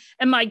something.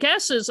 And my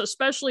guess is,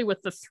 especially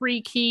with the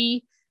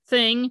 3-key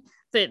thing,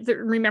 that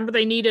remember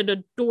they needed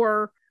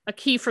a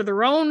key for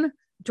their own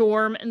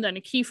dorm and then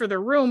a key for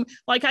their room.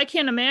 Like, I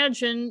can't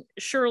imagine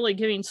Shirley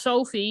giving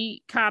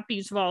Sophie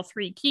copies of all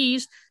 3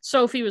 keys.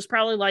 Sophie was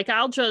probably like,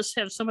 I'll just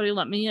have somebody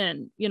let me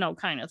in,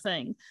 kind of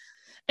thing.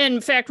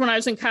 In fact, when I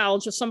was in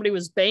college, if somebody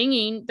was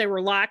banging, they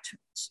were locked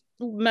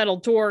metal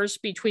doors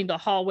between the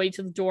hallway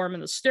to the dorm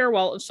and the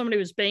stairwell. If somebody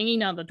was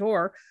banging on the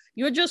door,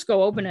 you would just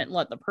go open it and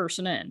let the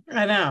person in.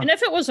 I know. And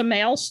if it was a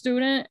male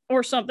student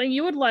or something,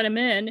 you would let him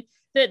in.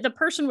 That the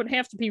person would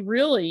have to be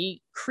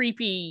really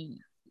creepy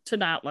to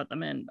not let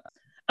them in.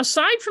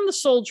 Aside from the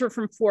soldier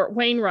from Fort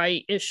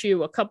Wainwright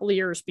issue a couple of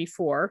years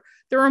before,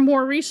 there are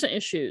more recent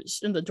issues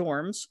in the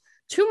dorms.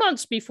 2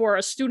 months before,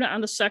 a student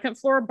on the second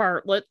floor of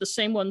Bartlett, the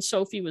same one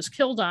Sophie was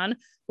killed on,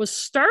 was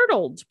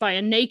startled by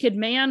a naked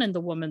man in the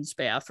women's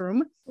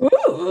bathroom.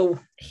 Ooh.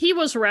 He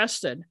was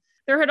arrested.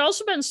 There had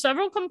also been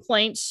several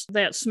complaints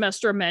that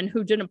semester of men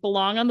who didn't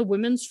belong on the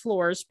women's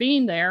floors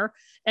being there.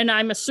 And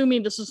I'm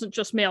assuming this isn't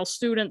just male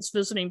students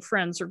visiting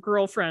friends or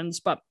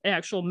girlfriends, but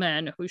actual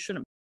men who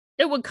shouldn't.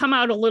 It would come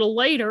out a little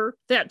later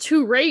that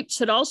 2 rapes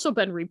had also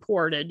been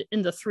reported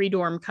in the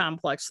 3-dorm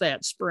complex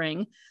that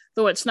spring,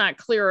 though it's not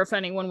clear if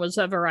anyone was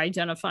ever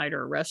identified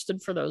or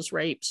arrested for those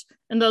rapes.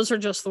 And those are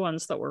just the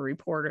ones that were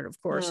reported, of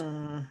course.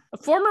 A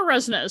former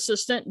resident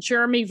assistant,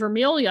 Jeremy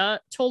Vermiglia,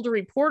 told a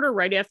reporter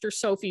right after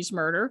Sophie's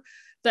murder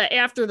that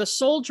after the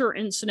soldier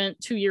incident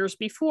 2 years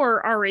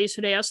before, RAs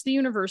had asked the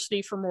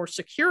university for more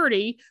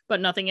security, but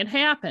nothing had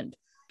happened.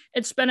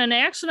 It's been an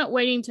accident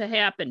waiting to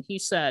happen, he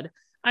said.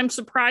 I'm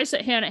surprised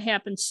it hadn't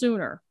happened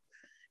sooner.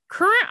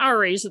 Current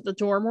RAs at the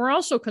dorm were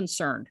also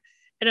concerned.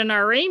 At an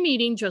RA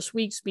meeting just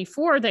weeks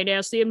before, they'd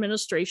asked the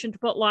administration to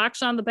put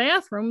locks on the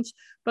bathrooms,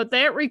 but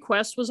that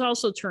request was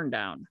also turned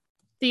down.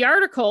 The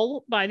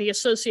article by the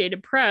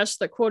Associated Press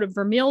that quoted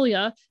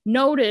Vermiglia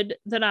noted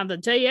that on the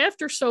day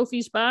after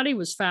Sophie's body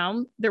was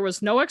found, there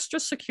was no extra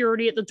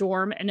security at the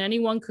dorm and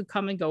anyone could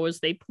come and go as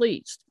they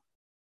pleased.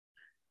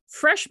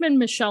 Freshman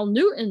Michelle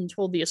Newton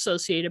told the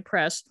Associated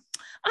Press,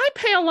 I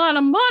pay a lot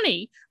of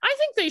money. I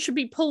think they should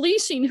be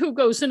policing who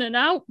goes in and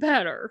out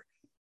better.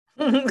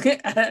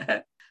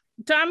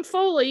 Tom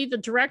Foley, the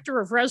director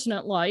of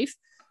Resident Life,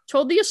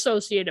 told the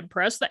Associated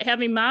Press that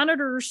having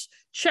monitors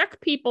check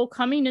people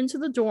coming into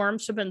the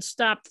dorms had been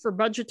stopped for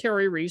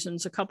budgetary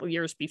reasons a couple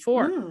years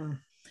before.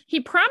 He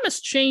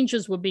promised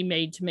changes would be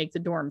made to make the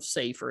dorms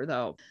safer,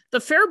 though. The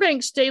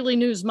Fairbanks Daily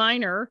News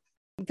Miner,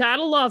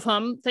 gotta love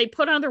them, they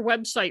put on their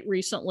website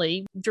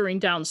recently during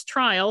Downs'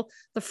 trial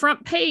the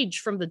front page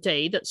from the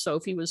day that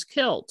Sophie was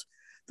killed.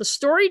 The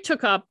story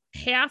took up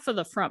half of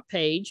the front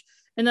page,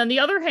 and then the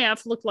other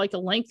half looked like a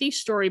lengthy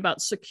story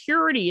about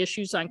security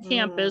issues on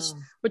campus,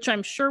 which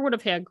I'm sure would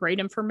have had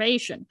great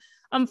information.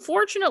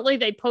 Unfortunately,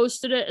 they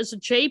posted it as a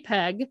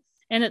JPEG,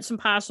 and it's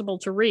impossible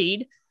to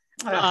read.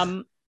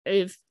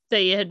 If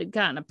they had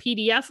gotten a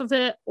PDF of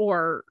it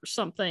or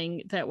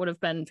something, that would have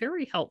been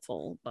very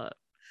helpful, but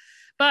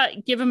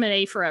give them an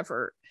A for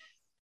effort.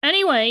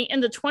 Anyway,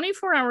 in the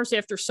 24 hours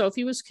after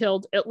Sophie was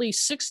killed, at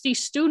least 60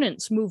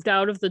 students moved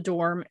out of the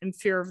dorm in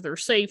fear of their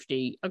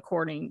safety,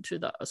 according to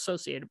the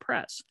Associated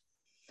Press.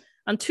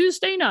 On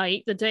Tuesday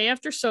night, the day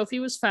after Sophie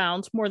was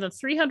found, more than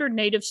 300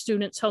 Native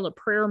students held a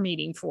prayer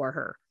meeting for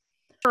her.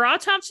 Her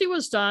autopsy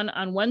was done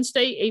on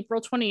Wednesday,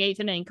 April 28th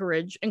in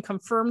Anchorage and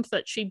confirmed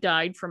that she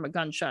died from a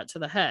gunshot to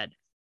the head.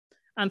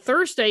 On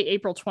Thursday,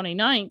 April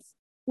 29th,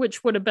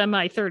 which would have been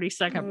my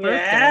 32nd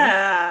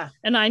birthday.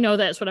 And I know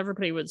that's what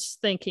everybody was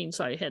thinking,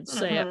 so I had to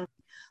say it.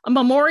 A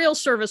memorial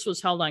service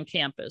was held on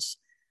campus.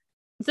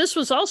 This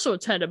was also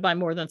attended by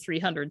more than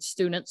 300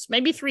 students.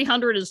 Maybe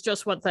 300 is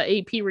just what the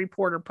AP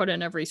reporter put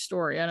in every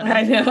story. I don't know.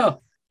 I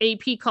know.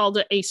 AP called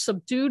it a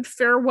subdued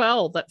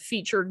farewell that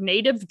featured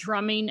native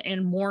drumming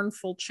and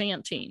mournful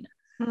chanting.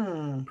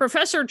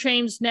 Professor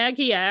James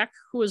Nagiak,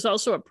 who was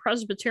also a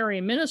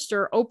Presbyterian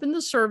minister, opened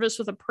the service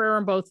with a prayer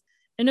in both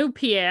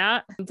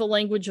Inupiat, the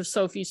language of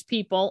Sophie's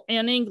people,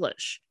 and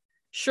English.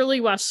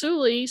 Shirley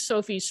Wasuli,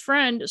 Sophie's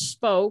friend,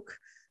 spoke,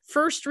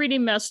 first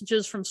reading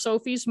messages from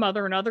Sophie's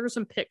mother and others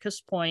in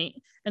Pitkas Point,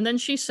 and then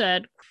she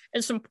said,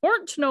 it's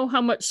important to know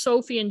how much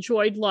Sophie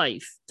enjoyed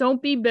life.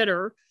 Don't be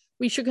bitter.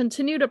 We should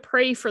continue to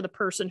pray for the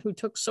person who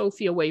took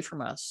Sophie away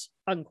from us,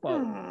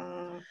 unquote.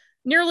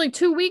 Nearly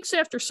 2 weeks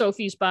after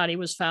Sophie's body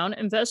was found,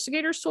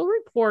 investigators told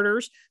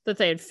reporters that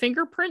they had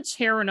fingerprints,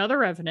 hair, and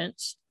other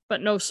evidence,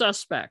 but no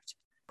suspect.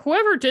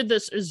 Whoever did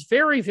this is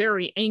very,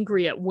 very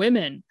angry at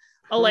women,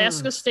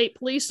 Alaska State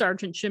Police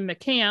Sergeant Jim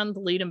McCann, the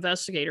lead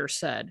investigator,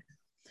 said.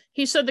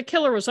 He said the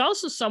killer was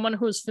also someone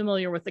who was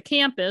familiar with the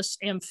campus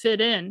and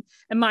fit in.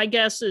 And my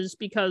guess is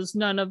because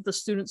none of the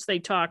students they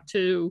talked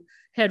to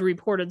had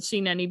reported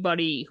seeing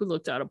anybody who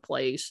looked out of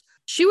place.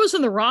 She was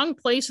in the wrong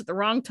place at the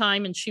wrong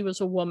time, and she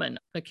was a woman,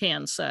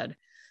 McCann said.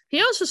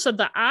 He also said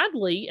that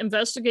oddly,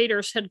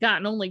 investigators had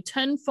gotten only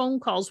 10 phone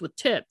calls with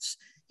tips.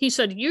 He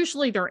said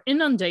usually they're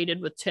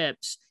inundated with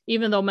tips,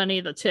 even though many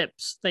of the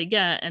tips they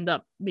get end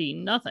up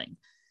being nothing.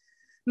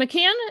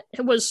 McCann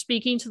was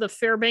speaking to the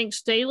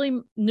Fairbanks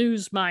Daily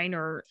News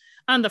Miner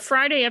on the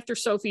Friday after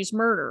Sophie's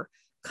murder.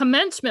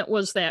 Commencement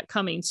was that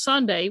coming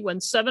Sunday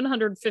when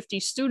 750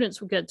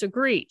 students would get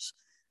degrees.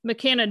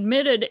 McCann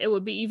admitted it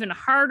would be even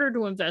harder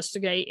to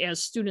investigate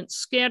as students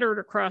scattered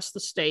across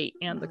the state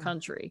and the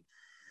country.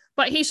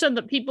 But he said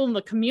that people in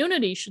the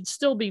community should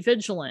still be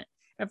vigilant.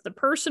 If the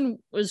person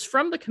was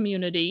from the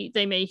community,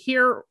 they may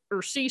hear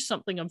or see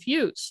something of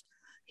use.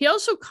 He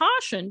also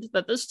cautioned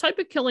that this type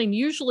of killing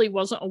usually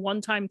wasn't a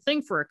one-time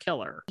thing for a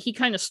killer. He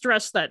kind of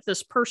stressed that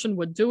this person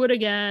would do it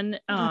again,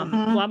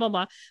 blah, blah,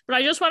 blah. But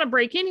I just want to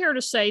break in here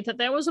to say that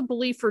that was a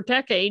belief for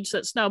decades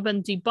that's now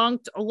been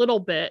debunked a little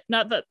bit.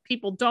 Not that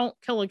people don't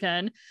kill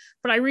again,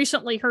 but I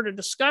recently heard a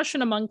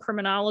discussion among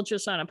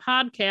criminologists on a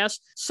podcast.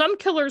 Some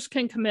killers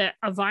can commit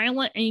a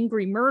violent,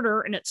 angry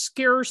murder, and it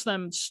scares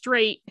them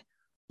straight,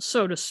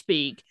 so to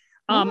speak,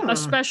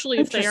 especially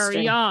if they are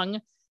young.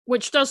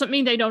 Which doesn't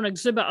mean they don't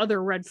exhibit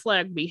other red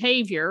flag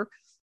behavior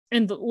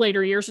in the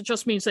later years. It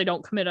just means they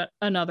don't commit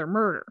another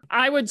murder.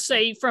 I would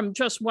say from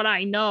just what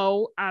I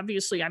know,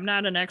 obviously I'm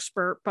not an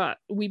expert, but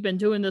we've been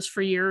doing this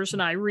for years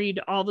and I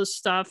read all this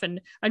stuff and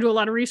I do a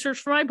lot of research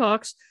for my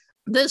books.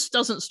 This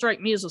doesn't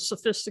strike me as a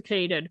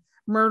sophisticated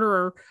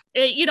murderer.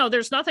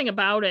 There's nothing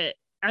about it.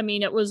 I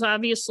mean, it was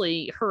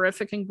obviously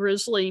horrific and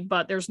grisly,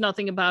 but there's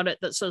nothing about it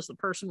that says the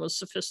person was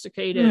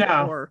sophisticated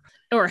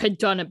or had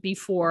done it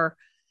before.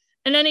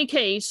 In any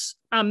case,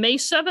 on May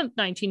 7th,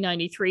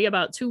 1993,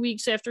 about 2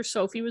 weeks after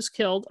Sophie was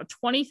killed, a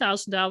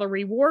 $20,000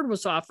 reward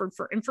was offered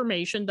for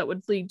information that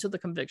would lead to the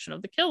conviction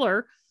of the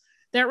killer.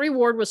 That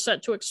reward was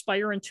set to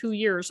expire in 2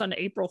 years on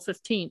April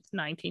 15th,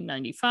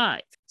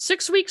 1995.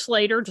 6 weeks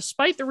later,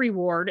 despite the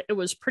reward, it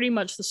was pretty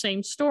much the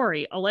same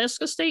story.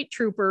 Alaska State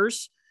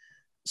Troopers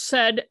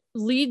said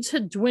leads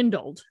had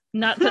dwindled,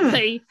 not that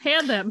they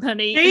had that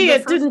many.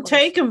 It didn't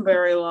take them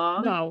very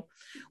long. No.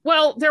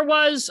 Well, there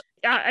was,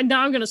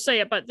 now I'm going to say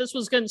it, but this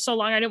was getting so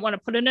long I didn't want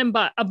to put it in,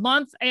 but a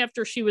month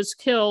after she was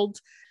killed,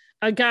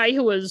 a guy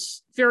who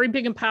was very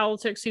big in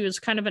politics, he was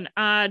kind of an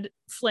odd,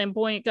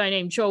 flamboyant guy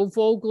named Joe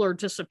Vogler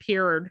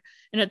disappeared,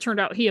 and it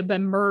turned out he had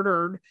been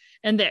murdered,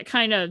 and that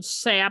kind of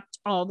sapped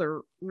all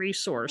their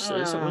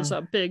resources. It was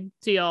a big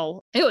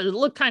deal. It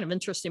looked kind of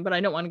interesting, but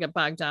I don't want to get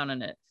bogged down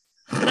in it.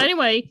 But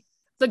anyway,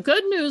 the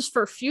good news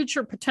for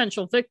future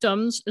potential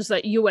victims is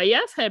that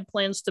UAF had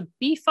plans to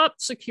beef up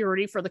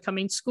security for the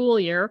coming school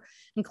year,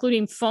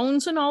 including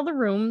phones in all the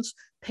rooms,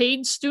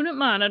 paid student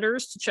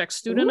monitors to check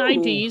student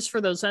IDs for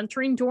those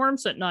entering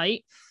dorms at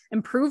night,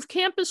 improved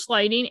campus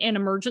lighting, and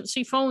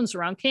emergency phones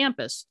around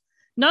campus,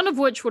 none of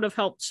which would have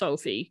helped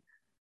Sophie.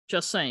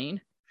 Just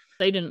saying.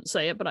 They didn't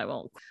say it, but I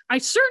won't. I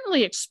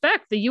certainly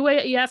expect the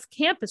UAF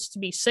campus to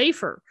be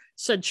safer,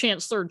 said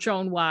Chancellor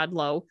Joan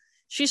Wadlow.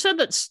 She said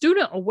that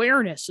student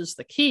awareness is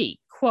the key.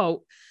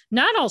 Quote,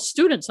 not all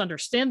students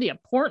understand the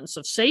importance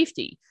of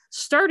safety,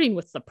 starting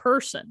with the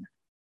person.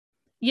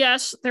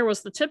 Yes, there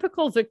was the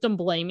typical victim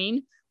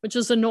blaming, which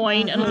is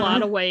annoying in a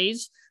lot of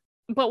ways.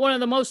 But one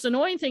of the most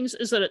annoying things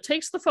is that it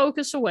takes the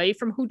focus away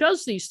from who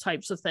does these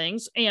types of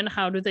things and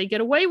how do they get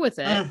away with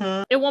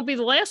it. It won't be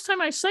the last time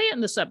I say it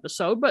in this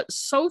episode, but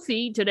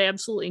Sophie did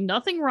absolutely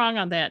nothing wrong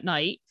on that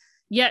night,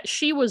 yet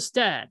she was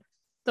dead.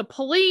 The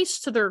police,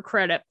 to their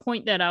credit,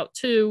 point that out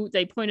too.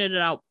 They pointed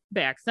it out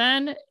back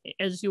then,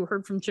 as you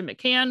heard from Jim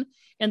McCann,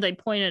 and they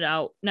point it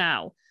out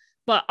now.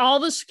 But all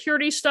the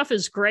security stuff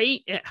is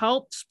great. It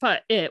helps,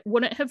 but it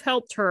wouldn't have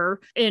helped her.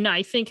 And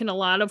I think in a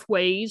lot of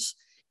ways,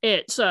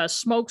 it's a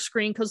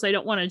smokescreen because they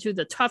don't want to do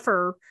the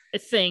tougher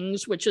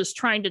things, which is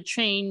trying to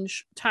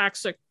change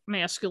toxic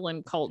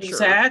masculine culture.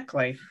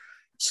 Exactly.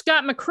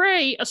 Scott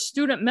McCrae, a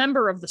student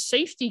member of the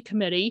safety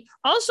committee,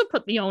 also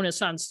put the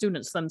onus on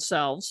students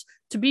themselves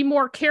to be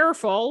more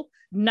careful,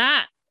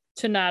 not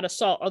to not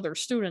assault other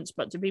students,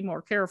 but to be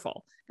more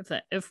careful.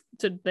 If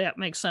did that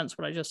make sense,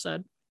 what I just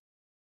said?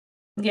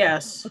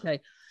 Yes. Okay.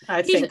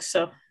 I think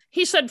so.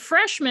 He said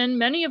freshmen,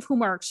 many of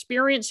whom are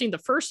experiencing the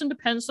first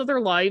independence of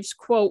their lives,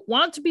 quote,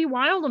 want to be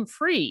wild and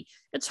free.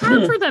 It's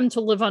hard for them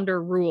to live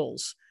under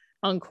rules,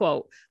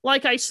 unquote.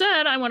 Like I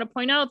said, I want to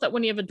point out that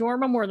when you have a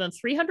dorm of more than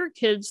 300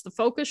 kids, the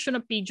focus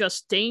shouldn't be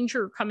just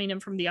danger coming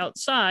in from the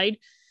outside.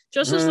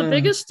 Just as the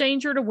biggest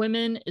danger to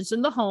women is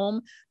in the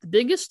home, the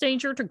biggest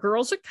danger to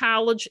girls at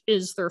college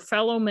is their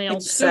fellow male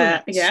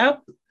students.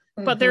 Yep.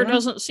 But there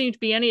doesn't seem to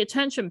be any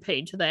attention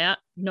paid to that.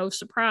 No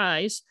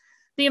surprise.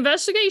 The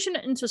investigation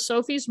into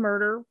Sophie's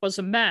murder was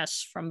a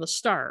mess from the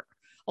start.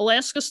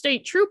 Alaska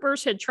State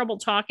Troopers had trouble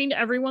talking to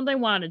everyone they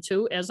wanted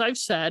to, as I've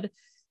said,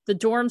 the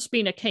dorms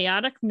being a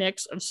chaotic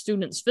mix of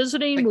students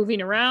visiting,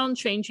 moving around,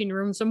 changing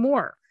rooms, and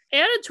more.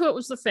 Added to it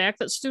was the fact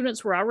that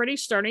students were already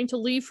starting to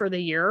leave for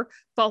the year,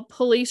 but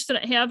police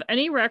didn't have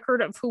any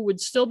record of who would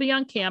still be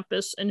on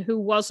campus and who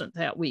wasn't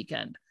that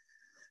weekend.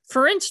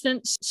 For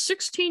instance,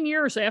 16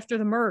 years after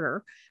the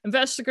murder,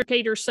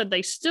 investigators said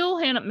they still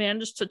hadn't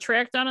managed to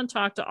track down and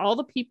talk to all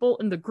the people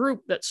in the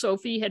group that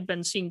Sophie had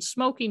been seen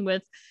smoking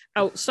with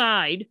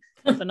outside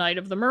the night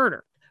of the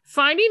murder.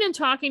 Finding and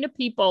talking to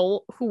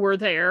people who were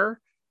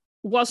there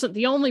wasn't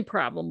the only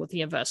problem with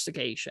the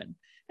investigation.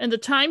 And the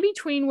time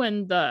between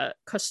when the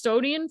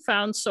custodian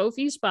found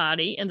Sophie's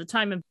body and the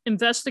time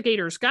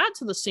investigators got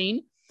to the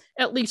scene,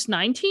 at least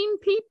 19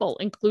 people,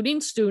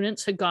 including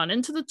students, had gone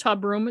into the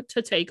tub room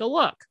to take a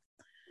look.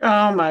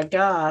 Oh my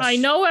gosh. I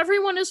know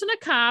everyone isn't a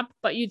cop,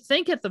 but you'd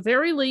think at the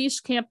very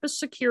least campus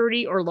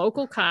security or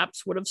local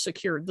cops would have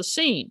secured the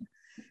scene.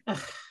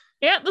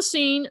 At the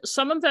scene,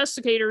 some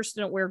investigators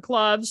didn't wear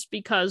gloves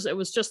because it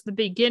was just the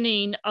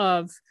beginning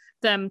of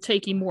them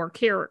taking more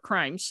care at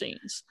crime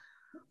scenes.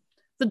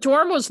 The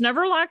dorm was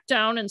never locked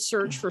down and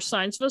searched for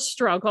signs of a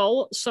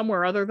struggle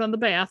somewhere other than the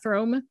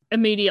bathroom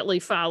immediately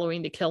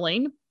following the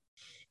killing.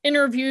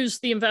 Interviews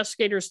the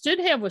investigators did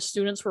have with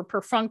students were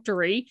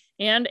perfunctory,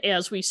 and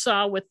as we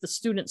saw with the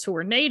students who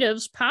were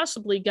natives,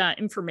 possibly got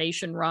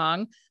information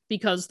wrong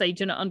because they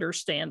didn't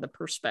understand the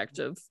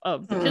perspective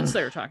of the kids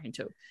they were talking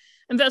to.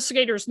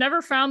 Investigators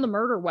never found the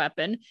murder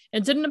weapon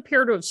and didn't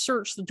appear to have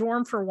searched the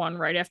dorm for one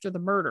right after the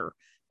murder.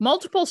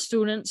 Multiple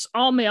students,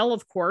 all male,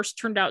 of course,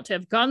 turned out to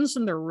have guns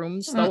in their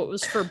rooms, though it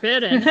was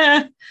forbidden.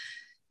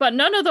 But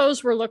none of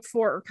those were looked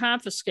for or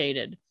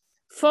confiscated.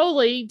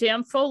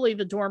 Dan Foley,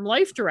 the dorm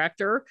life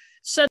director,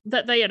 said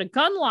that they had a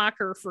gun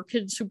locker for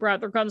kids who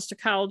brought their guns to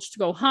college to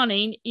go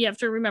hunting. You have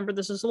to remember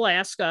this is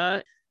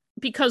Alaska,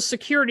 because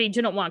security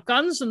didn't want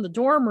guns in the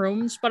dorm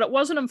rooms, but it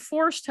wasn't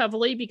enforced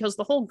heavily because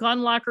the whole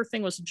gun locker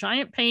thing was a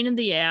giant pain in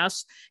the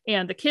ass,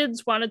 and the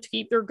kids wanted to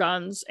keep their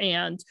guns.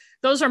 And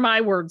those are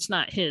my words,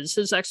 not his.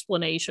 His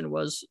explanation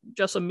was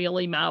just a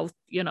mealy mouth,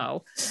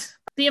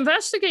 The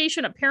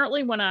investigation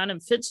apparently went on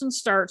in fits and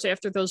starts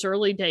after those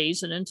early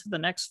days and into the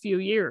next few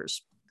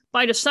years.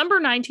 By December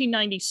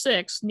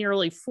 1996,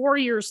 nearly 4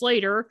 years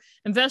later,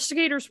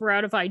 investigators were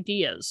out of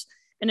ideas,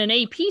 and an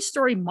AP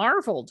story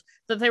marveled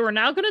that they were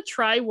now going to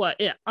try what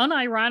it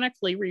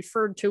unironically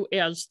referred to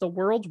as the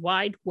World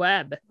Wide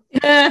Web.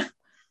 When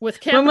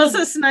was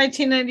this,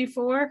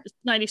 1994?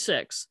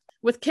 96.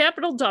 With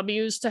capital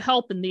W's to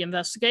help in the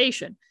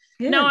investigation.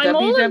 Yeah, now,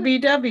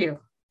 WWW.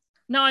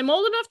 Now, I'm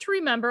old enough to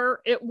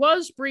remember it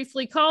was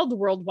briefly called the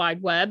World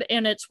Wide Web,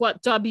 and it's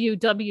what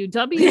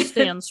WWW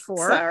stands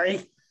for.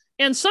 Sorry.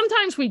 And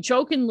sometimes we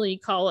jokingly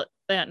call it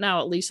that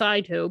now, at least I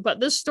do, but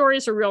this story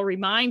is a real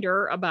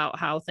reminder about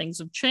how things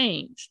have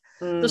changed.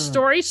 The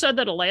story said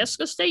that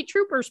Alaska State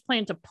Troopers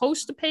plan to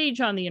post a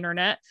page on the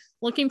internet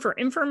looking for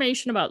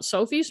information about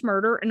Sophie's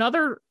murder and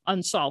other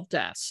unsolved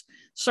deaths.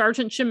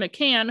 Sergeant Jim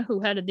McCann, who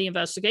headed the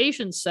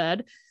investigation,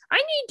 said, "I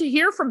need to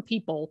hear from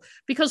people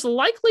because the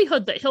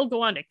likelihood that he'll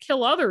go on to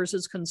kill others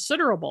is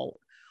considerable."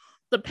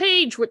 The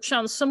page, which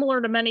sounds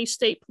similar to many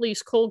state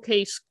police cold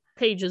case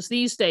pages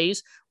these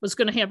days, was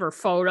going to have her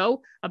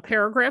photo, a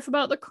paragraph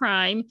about the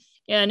crime,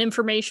 and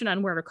information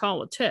on where to call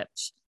with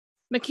tips.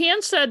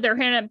 McCann said there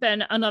hadn't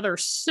been another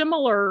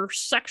similar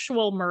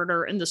sexual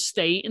murder in the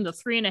state in the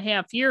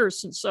 3.5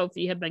 years since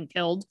Sophie had been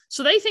killed,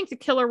 so they think the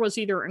killer was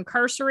either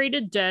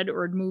incarcerated, dead,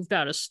 or had moved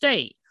out of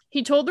state.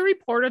 He told the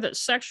reporter that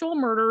sexual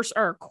murders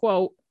are,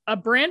 quote, a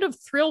brand of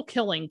thrill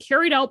killing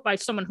carried out by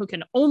someone who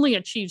can only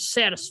achieve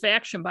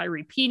satisfaction by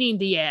repeating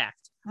the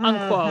act.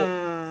 Unquote.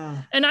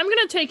 And I'm going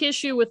to take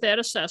issue with that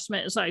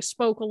assessment, as I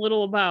spoke a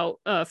little about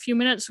a few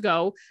minutes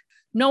ago.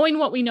 Knowing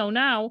what we know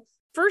now,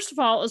 first of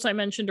all, as I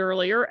mentioned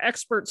earlier,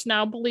 experts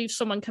now believe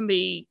someone can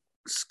be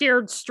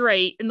scared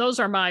straight, and those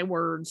are my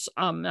words,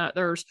 not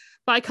theirs,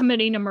 by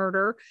committing a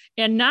murder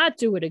and not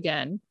do it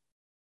again.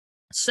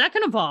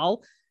 Second of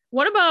all,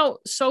 what about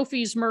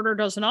Sophie's murder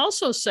doesn't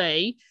also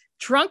say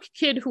drunk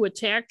kid who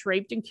attacked,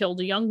 raped, and killed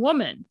a young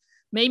woman?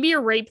 Maybe a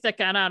rape that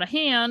got out of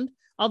hand,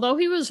 although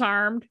he was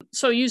armed,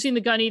 so using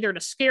the gun either to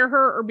scare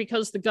her or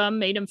because the gun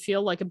made him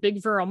feel like a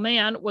big virile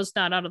man was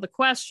not out of the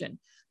question.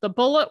 The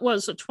bullet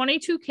was a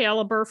 .22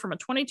 caliber from a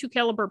 .22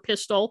 caliber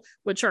pistol,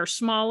 which are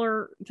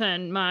smaller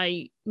than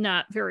my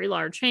not very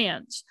large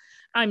hands.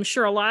 I'm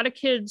sure a lot of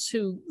kids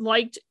who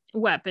liked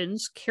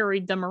weapons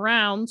carried them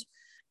around.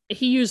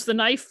 He used the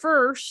knife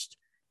first.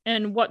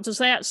 And what does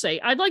that say?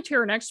 I'd like to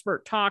hear an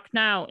expert talk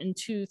now in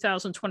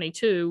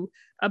 2022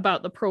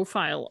 about the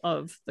profile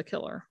of the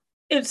killer.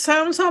 It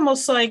sounds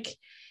almost like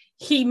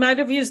he might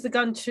have used the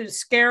gun to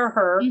scare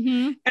her,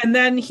 and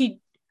then he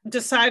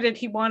decided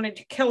he wanted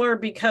to kill her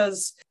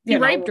because he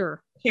raped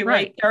her. He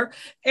raped her,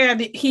 and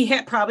he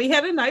probably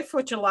had a knife,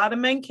 which a lot of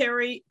men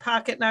carry,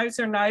 pocket knives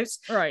or knives.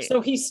 Right.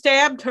 So he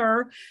stabbed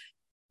her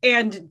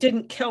and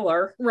didn't kill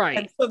her. Right.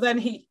 And so then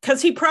he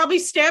probably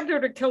stabbed her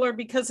to kill her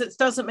because it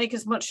doesn't make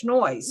as much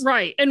noise.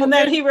 Right. And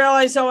then he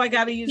realized, I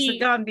got to use the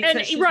gun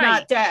because she's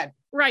not dead.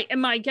 Right. And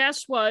my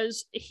guess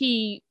was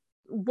he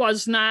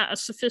was not a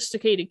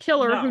sophisticated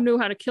killer who knew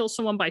how to kill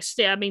someone by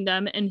stabbing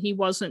them, and he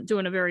wasn't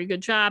doing a very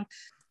good job.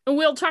 And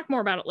we'll talk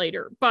more about it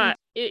later. But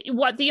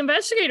what the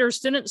investigators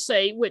didn't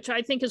say, which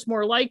I think is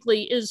more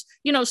likely, is,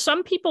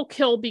 some people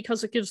kill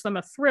because it gives them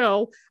a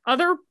thrill.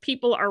 Other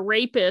people are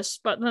rapists,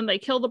 but then they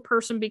kill the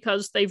person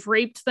because they've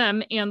raped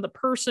them and the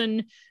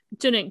person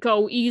didn't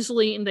go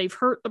easily and they've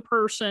hurt the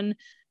person.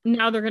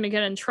 Now they're going to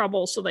get in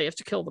trouble, so they have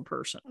to kill the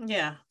person.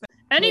 Yeah.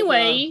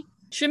 Anyway,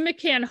 Jim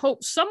McCann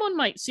hoped someone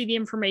might see the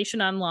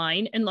information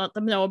online and let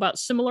them know about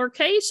similar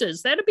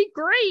cases. That'd be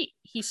great,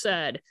 he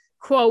said.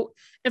 Quote,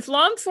 if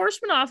law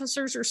enforcement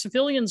officers or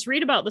civilians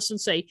read about this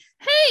and say,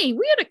 hey,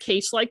 we had a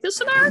case like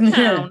this in our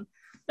town.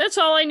 That's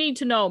all I need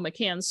to know,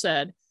 McCann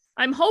said.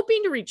 I'm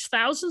hoping to reach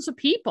thousands of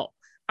people.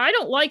 I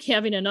don't like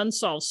having an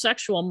unsolved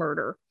sexual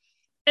murder.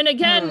 And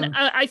again,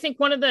 I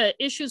think one of the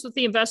issues with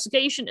the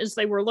investigation is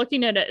they were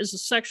looking at it as a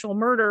sexual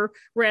murder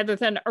rather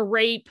than a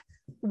rape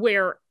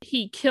where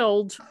he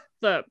killed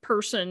the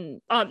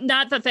person.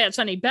 Not that that's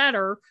any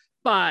better,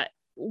 but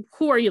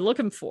who are you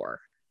looking for?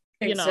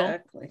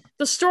 Exactly.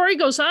 The story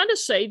goes on to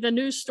say, the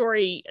news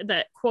story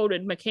that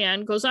quoted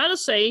McCann goes on to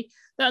say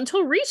that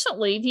until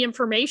recently, the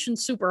information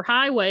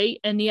superhighway,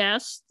 and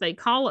yes, they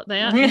call it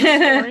that,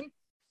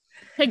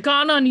 had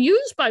gone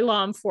unused by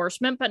law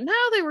enforcement, but now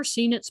they were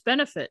seeing its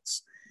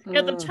benefits.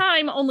 At the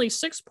time, only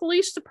 6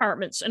 police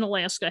departments in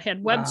Alaska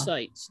had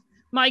websites.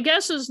 My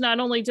guess is not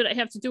only did it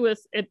have to do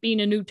with it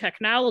being a new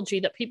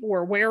technology that people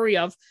were wary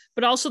of,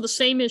 but also the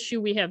same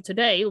issue we have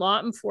today. Law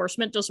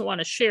enforcement doesn't want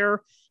to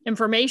share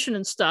information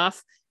and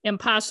stuff and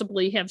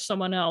possibly have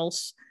someone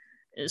else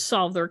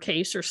solve their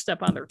case or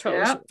step on their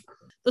toes. Yep.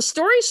 The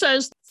story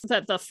says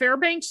that the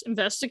Fairbanks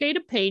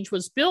investigative page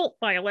was built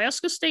by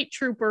Alaska State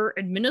Trooper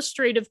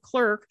Administrative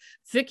Clerk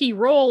Vicki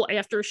Roll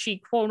after she,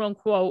 quote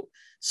unquote,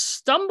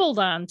 stumbled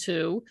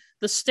onto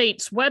the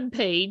state's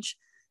webpage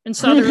and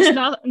saw there's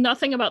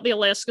nothing about the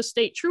Alaska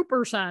State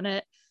Troopers on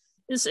it.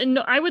 And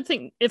I would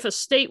think if the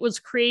state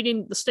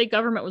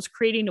government was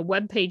creating a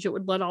webpage, it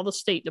would let all the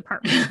state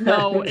departments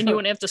know, and you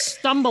wouldn't have to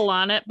stumble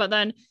on it. But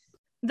then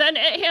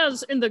it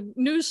has in the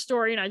news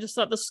story, and I just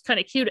thought this is kind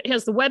of cute. It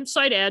has the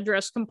website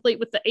address complete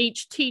with the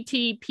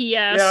https :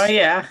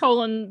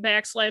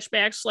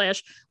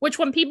 which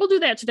when people do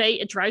that today,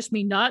 it drives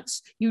me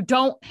nuts. You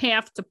don't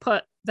have to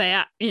put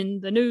that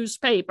in the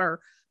newspaper.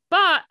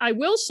 But I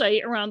will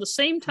say around the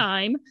same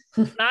time,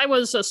 when I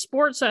was a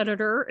sports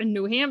editor in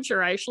New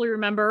Hampshire, I actually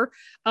remember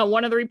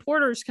one of the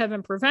reporters,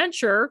 Kevin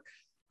Preventure,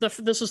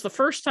 this is the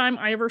first time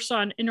I ever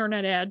saw an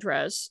internet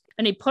address.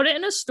 And he put it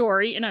in a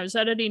story and I was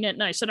editing it.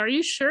 And I said, are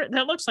you sure?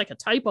 That looks like a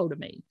typo to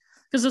me.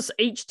 Because it's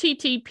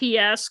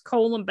https :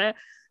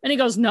 and he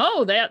goes,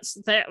 no, that's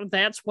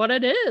what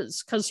it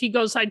is. Because he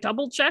goes, I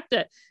double checked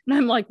it. And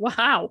I'm like,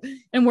 wow.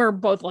 And we're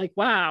both like,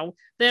 wow,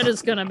 that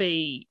is going to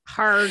be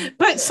hard.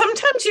 But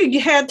sometimes you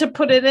had to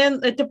put it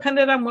in. It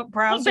depended on what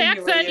browser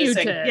you were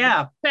using. You did.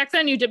 Yeah. Back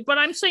then you did. But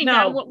I'm saying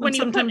now when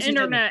you put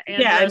internet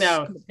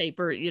address in the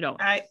paper, you don't.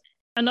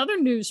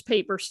 Another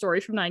newspaper story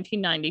from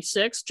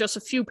 1996, just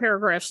a few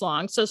paragraphs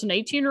long, says an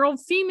 18-year-old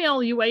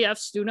female UAF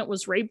student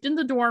was raped in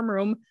the dorm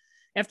room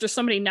after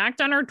somebody knocked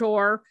on her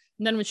door.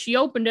 And then when she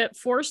opened it,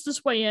 forced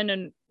his way in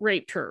and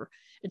raped her.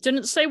 It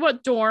didn't say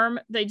what dorm.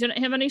 They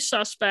didn't have any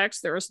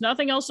suspects. There was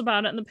nothing else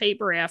about it in the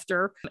paper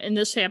after. And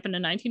this happened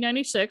in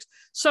 1996.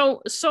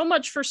 So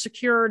much for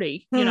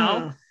security, you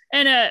know.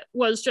 And it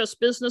was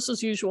just business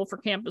as usual for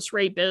campus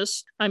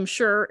rapists. I'm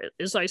sure,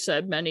 as I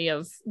said, many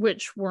of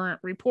which weren't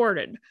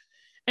reported.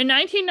 In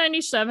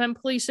 1997,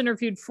 police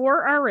interviewed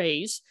 4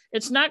 RAs.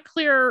 It's not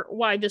clear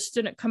why this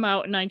didn't come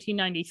out in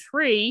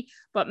 1993,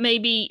 but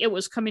maybe it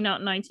was coming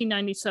out in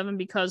 1997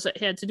 because it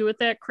had to do with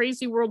that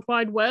crazy World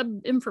Wide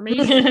Web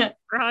information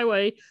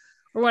highway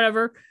or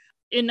whatever.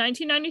 In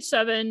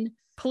 1997,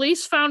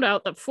 police found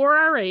out that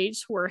 4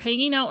 RAs who were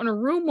hanging out in a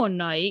room one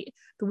night,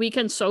 the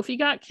weekend Sophie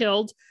got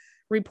killed,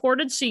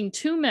 reported seeing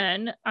 2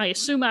 men, I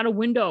assume out a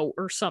window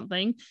or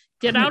something,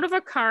 get out of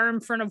a car in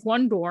front of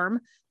one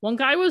dorm. One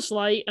guy was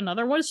light,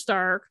 another was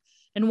dark,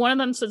 and one of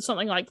them said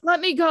something like, let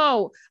me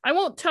go. I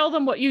won't tell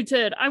them what you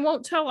did. I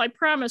won't tell, I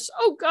promise.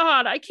 Oh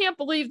God, I can't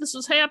believe this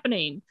is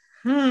happening.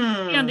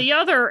 And the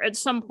other at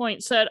some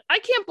point said, I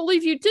can't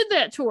believe you did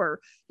that to her.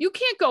 You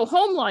can't go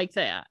home like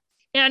that.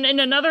 And in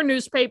another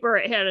newspaper,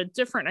 it had a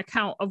different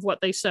account of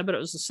what they said, but it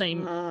was the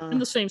same, in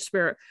the same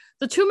spirit.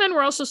 The 2 men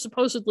were also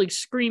supposedly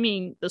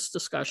screaming this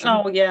discussion.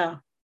 Oh, yeah.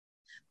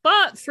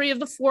 But 3 of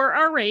the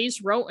 4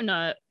 RAs wrote in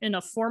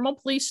a formal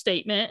police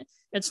statement.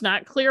 It's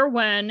not clear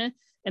when,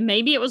 and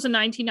maybe it was in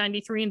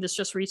 1993 and this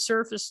just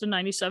resurfaced in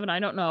 97, I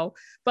don't know,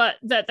 but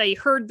that they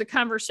heard the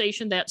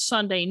conversation that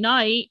Sunday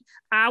night,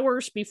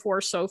 hours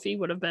before Sophie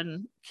would have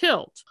been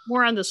killed.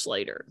 More on this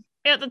later.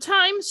 At the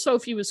time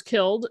Sophie was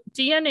killed,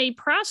 DNA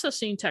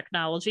processing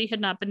technology had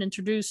not been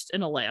introduced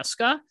in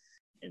Alaska,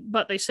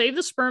 but they saved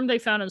the sperm they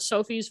found in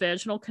Sophie's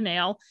vaginal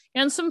canal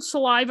and some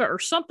saliva or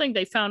something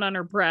they found on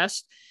her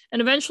breast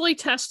and eventually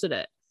tested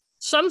it.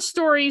 Some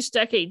stories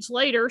decades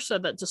later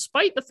said that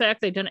despite the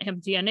fact they didn't have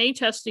DNA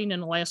testing in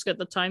Alaska at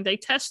the time, they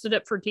tested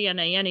it for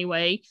DNA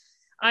anyway.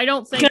 I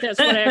don't think that's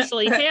what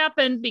actually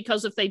happened,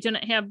 because if they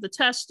didn't have the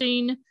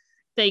testing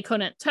they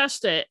couldn't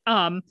test it.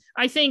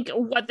 I think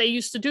what they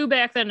used to do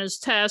back then is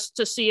test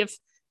to see if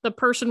the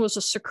person was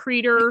a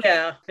secretor.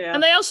 Yeah.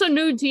 And they also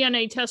knew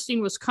DNA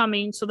testing was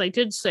coming, so they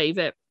did save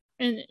it.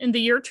 In the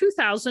year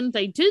 2000,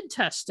 they did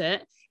test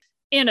it,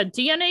 and a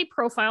DNA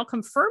profile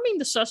confirming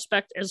the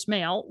suspect as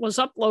male was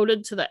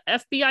uploaded to the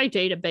FBI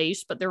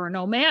database, but there were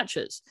no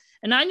matches.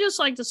 And I'd just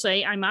like to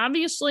say, I'm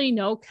obviously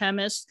no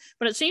chemist,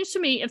 but it seems to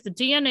me if the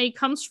DNA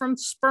comes from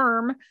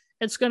sperm,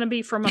 it's going to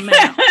be from a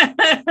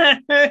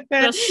male.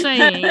 Just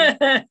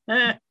saying.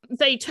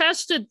 They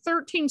tested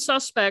 13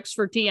 suspects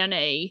for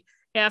DNA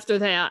after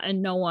that,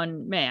 and no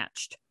one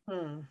matched.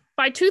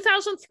 By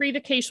 2003,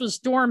 the case was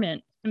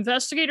dormant.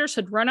 Investigators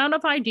had run out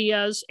of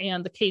ideas,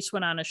 and the case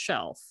went on a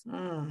shelf.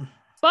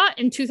 But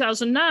in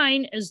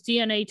 2009, as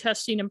DNA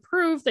testing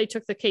improved, they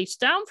took the case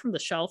down from the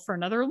shelf for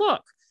another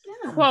look.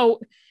 Yeah.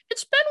 Quote,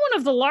 "It's been one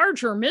of the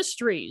larger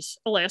mysteries,"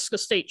 Alaska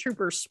State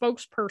Troopers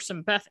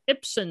spokesperson Beth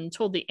Ipson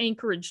told the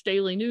Anchorage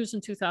Daily News in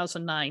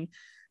 2009.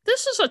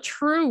 "This is a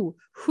true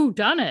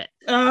whodunit."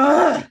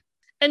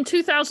 In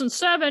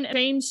 2007,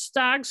 James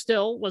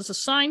Stogsdill was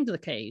assigned the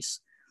case.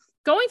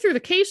 Going through the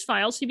case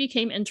files, he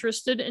became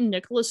interested in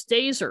Nicholas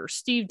Dazer,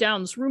 Steve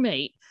Downs'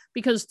 roommate,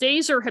 because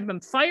Dazer had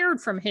been fired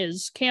from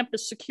his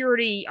campus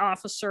security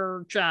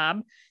officer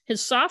job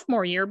his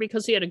sophomore year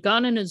because he had a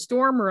gun in his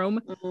dorm room,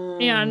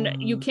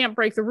 and you can't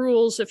break the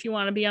rules if you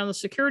want to be on the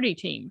security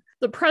team.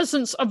 The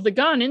presence of the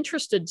gun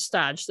interested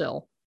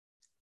Stogsdill.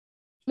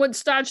 When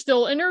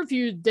Stogsdill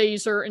interviewed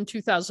Dazer in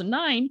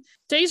 2009,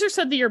 Dazer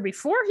said the year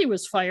before he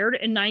was fired,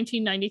 in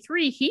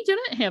 1993, he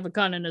didn't have a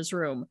gun in his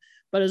room,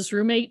 but his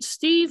roommate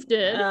Steve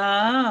did.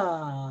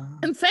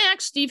 In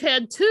fact, Steve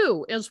had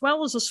two, as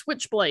well as a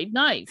switchblade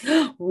knife.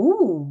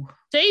 Ooh.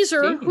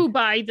 Dazer, Steve, who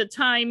by the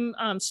time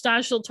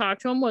Stogsdill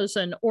talked to him was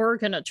an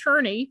Oregon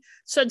attorney,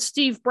 said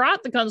Steve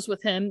brought the guns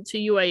with him to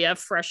UAF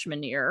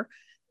freshman year.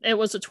 It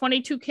was a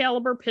 .22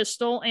 caliber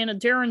pistol and a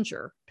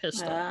Derringer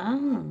pistol.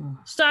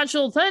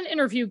 Stogsdill then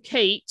interviewed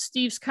Kate,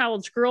 Steve's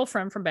college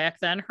girlfriend from back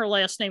then. Her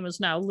last name was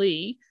now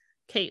Lee.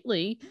 Kate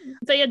Lee.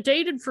 They had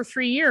dated for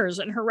 3 years,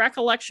 and her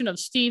recollection of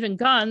Steve and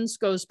guns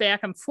goes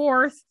back and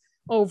forth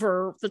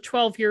over the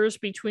 12 years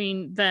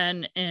between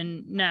then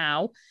and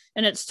now,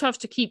 and it's tough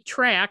to keep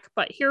track,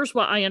 but here's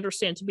what I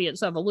understand to be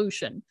its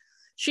evolution.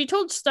 She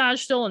told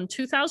Stogsdill in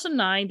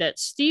 2009 that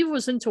Steve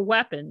was into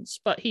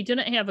weapons, but he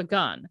didn't have a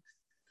gun.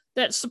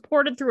 That's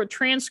supported through a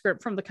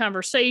transcript from the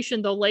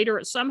conversation, though later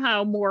it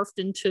somehow morphed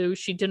into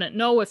she didn't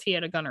know if he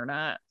had a gun or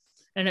not,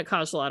 and it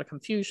caused a lot of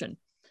confusion.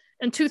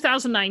 In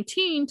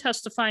 2019,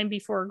 testifying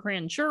before a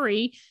grand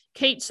jury,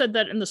 Kate said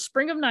that in the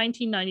spring of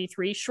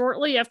 1993,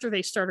 shortly after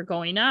they started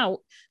going out,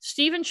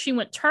 Steve and she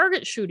went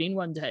target shooting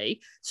one day,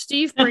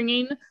 Steve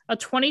bringing a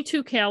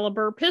 .22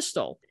 caliber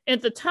pistol.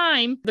 At the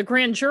time, the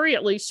grand jury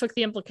at least took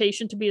the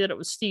implication to be that it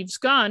was Steve's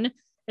gun.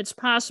 It's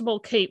possible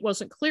Kate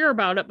wasn't clear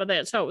about it, but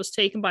that's how it was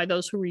taken by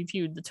those who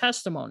reviewed the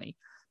testimony.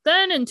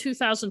 Then in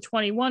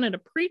 2021, at a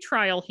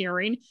pretrial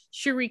hearing,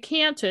 she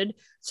recanted,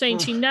 saying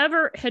she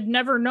had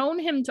never known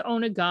him to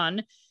own a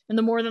gun in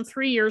the more than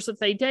 3 years that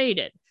they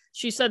dated.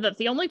 She said that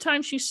the only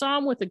time she saw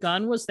him with a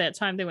gun was that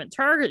time they went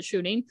target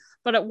shooting,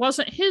 but it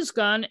wasn't his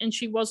gun, and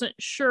she wasn't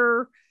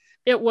sure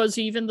it was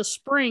even the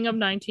spring of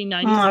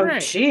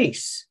 1993. Oh,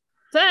 jeez.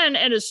 Then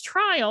at his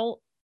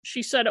trial,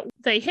 she said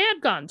they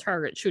had gone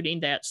target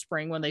shooting that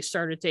spring when they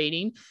started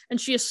dating, and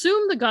she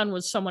assumed the gun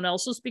was someone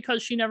else's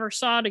because she never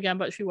saw it again,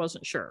 but she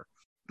wasn't sure.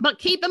 But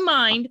keep in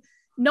mind,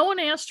 no one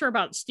asked her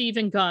about Steve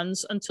and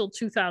guns until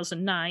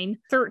 2009,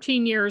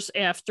 13 years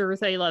after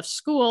they left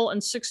school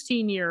and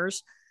 16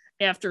 years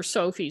after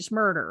Sophie's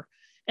murder.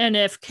 And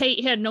if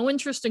Kate had no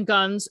interest in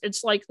guns,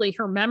 it's likely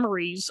her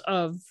memories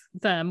of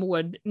them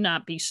would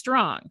not be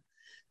strong.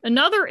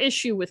 Another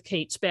issue with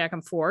Kate's back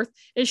and forth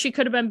is she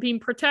could have been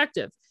being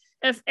protective.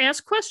 If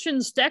asked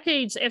questions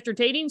decades after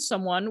dating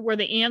someone where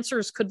the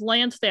answers could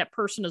land that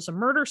person as a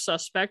murder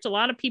suspect, a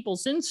lot of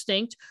people's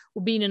instinct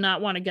will be to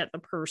not want to get the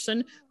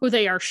person who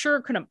they are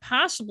sure couldn't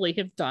possibly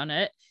have done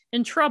it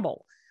in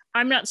trouble.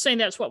 I'm not saying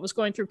that's what was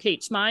going through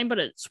Kate's mind, but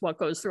it's what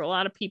goes through a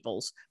lot of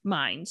people's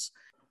minds.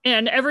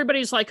 And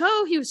everybody's like,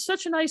 oh, he was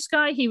such a nice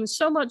guy. He was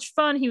so much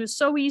fun. He was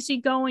so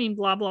easygoing,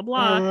 blah, blah,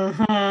 blah.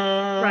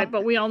 Right,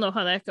 but we all know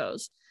how that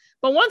goes.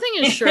 But one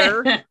thing is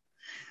sure,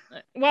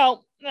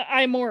 well,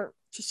 I'm more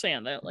to say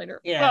on that later.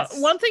 Yes.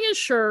 But one thing is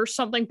sure,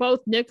 something both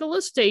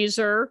Nicholas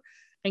Dazer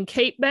and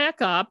Kate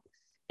back up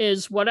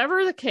is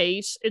whatever the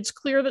case, it's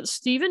clear that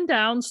Stephen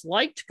Downs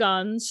liked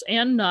guns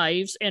and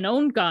knives and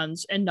owned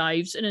guns and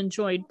knives and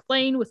enjoyed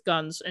playing with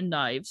guns and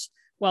knives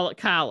while at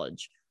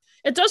college.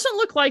 It doesn't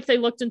look like they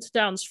looked into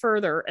Downs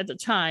further at the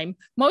time,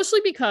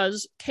 mostly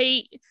because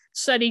Kate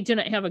said he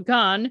didn't have a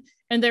gun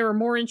and they were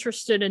more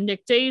interested in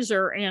Nick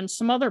Dazer and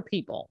some other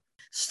people.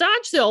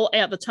 Stogsdill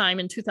at the time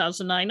in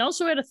 2009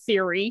 also had a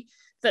theory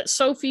that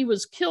Sophie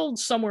was killed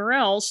somewhere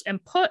else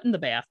and put in the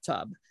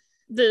bathtub.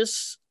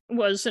 This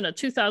was in a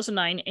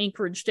 2009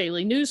 Anchorage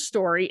Daily News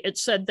story. It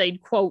said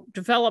they'd, quote,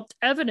 developed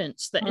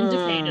evidence that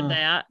indicated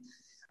that.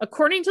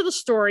 According to the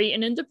story,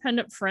 an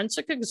independent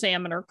forensic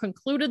examiner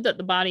concluded that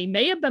the body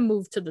may have been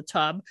moved to the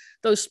tub,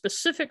 though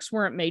specifics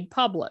weren't made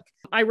public.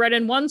 I read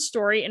in one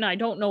story, and I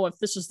don't know if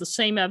this is the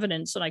same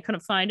evidence, and I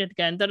couldn't find it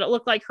again, that it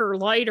looked like her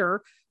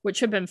lighter, which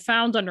had been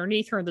found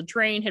underneath her in the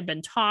drain, had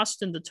been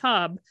tossed in the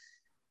tub.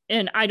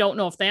 And I don't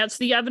know if that's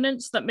the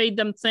evidence that made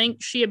them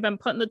think she had been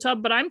put in the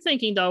tub. But I'm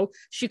thinking, though,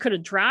 she could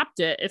have dropped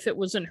it if it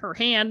was in her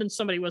hand and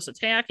somebody was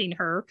attacking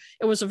her.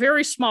 It was a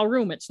very small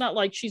room. It's not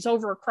like she's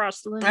over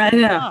across the room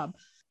in the tub.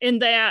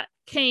 And that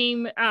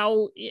came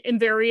out in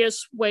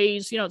various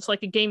ways. You know, it's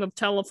like a game of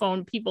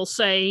telephone. People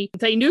say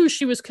they knew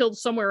she was killed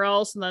somewhere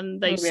else. And then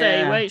they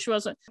say, wait, she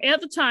wasn't.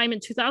 At the time in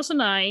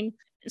 2009,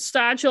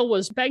 Stogel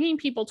was begging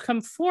people to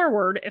come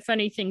forward if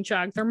anything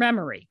jogged their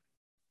memory.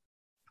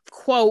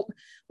 Quote,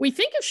 we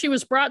think if she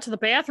was brought to the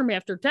bathroom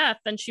after death,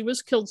 then she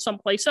was killed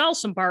someplace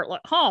else in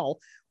Bartlett Hall,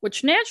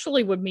 which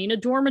naturally would mean a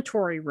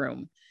dormitory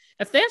room.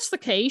 If that's the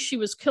case, she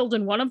was killed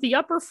in one of the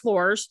upper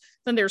floors,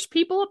 then there's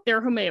people up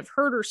there who may have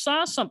heard or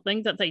saw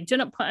something that they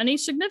didn't put any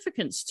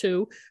significance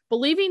to,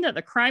 believing that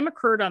the crime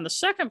occurred on the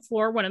second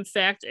floor when in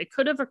fact it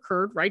could have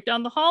occurred right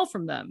down the hall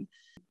from them.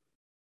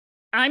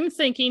 I'm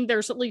thinking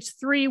there's at least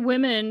 3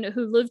 women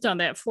who lived on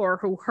that floor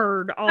who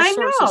heard all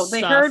sorts of stuff.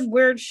 They heard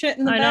weird shit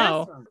in the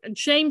bathroom.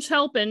 James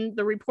Halpin,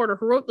 the reporter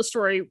who wrote the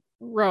story,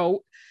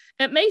 wrote,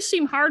 it may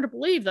seem hard to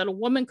believe that a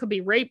woman could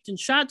be raped and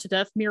shot to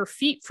death mere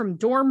feet from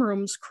dorm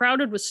rooms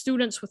crowded with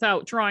students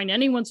without drawing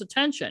anyone's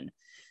attention.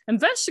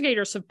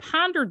 Investigators have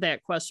pondered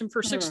that question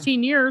for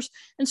 16 years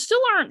and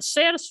still aren't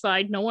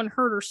satisfied no one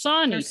heard or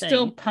saw anything. They're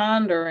still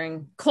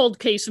pondering. Cold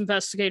case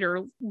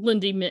investigator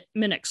Lindy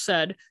Minnick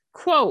said,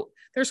 quote,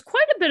 there's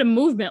quite a bit of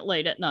movement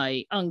late at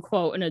night,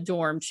 unquote, in a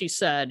dorm, she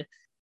said.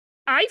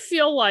 I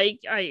feel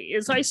like,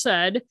 as I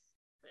said,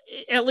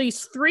 at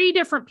least 3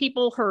 different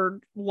people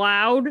heard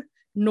loud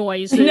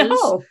noises.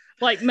 No.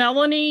 Like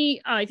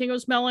Melanie, I think it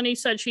was Melanie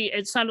said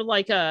it sounded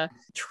like a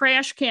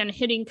trash can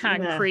hitting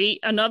concrete.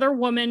 Yeah. Another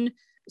woman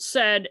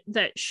said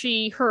that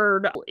she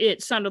heard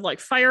it sounded like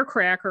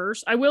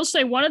firecrackers. I will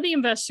say one of the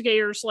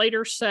investigators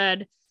later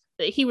said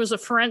that he was a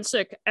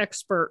forensic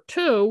expert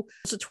too.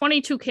 It's a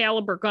 .22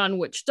 caliber gun,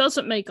 which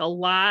doesn't make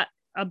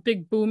a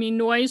big booming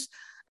noise.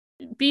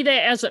 Be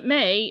that as it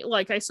may,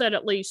 like I said,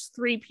 at least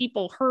 3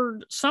 people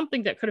heard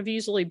something that could have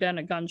easily been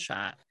a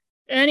gunshot.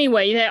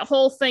 Anyway, that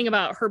whole thing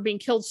about her being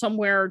killed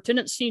somewhere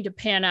didn't seem to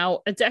pan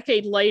out. A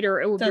decade later,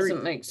 it would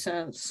doesn't make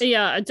sense.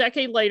 Yeah, a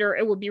decade later,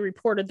 it would be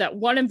reported that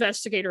one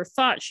investigator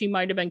thought she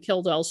might have been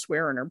killed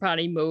elsewhere and her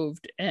body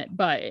moved.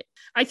 But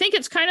I think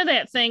it's kind of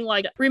that thing.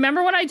 Like,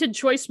 remember when I did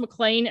Joyce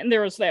McLean and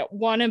there was that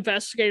one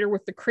investigator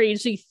with the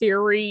crazy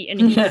theory and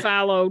he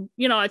followed?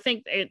 You know, I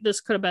think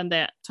this could have been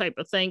that type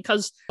of thing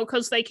because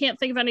they can't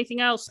think of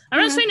anything else. I'm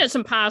not saying it's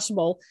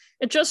impossible.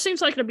 It just seems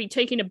like it'd be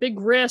taking a big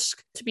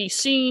risk to be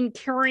seen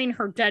carrying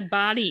her dead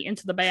body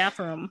into the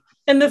bathroom.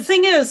 And the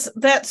thing is,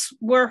 that's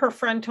where her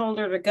friend told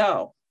her to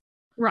go.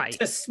 Right.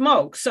 To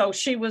smoke. So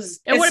she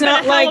was... It would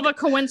have been a hell of a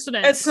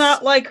coincidence. It's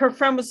not like her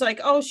friend was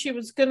like, oh, she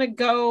was going to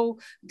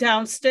go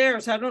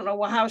downstairs. I don't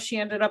know how she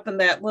ended up in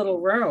that little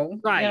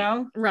room. Right. You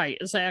know? Right,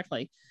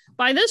 exactly.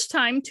 By this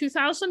time,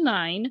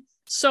 2009,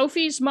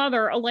 Sophie's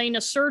mother, Elena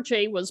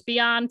Sergei, was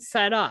beyond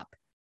fed up.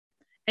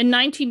 In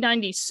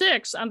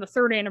 1996, on the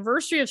 3rd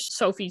anniversary of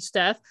Sophie's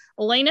death,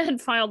 Elena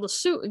had filed a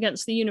suit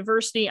against the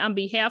university on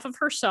behalf of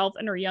herself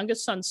and her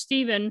youngest son,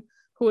 Stephen,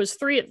 who was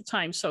 3 at the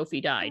time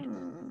Sophie died.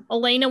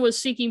 Elena was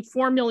seeking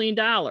 $4 million.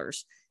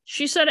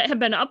 She said it had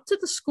been up to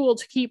the school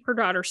to keep her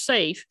daughter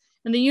safe,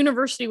 and the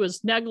university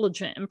was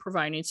negligent in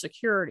providing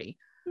security.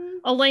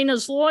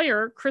 Elena's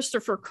lawyer,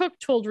 Christopher Cook,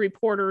 told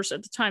reporters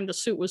at the time the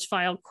suit was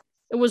filed,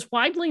 it was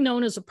widely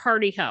known as a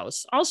party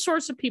house. All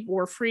sorts of people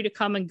were free to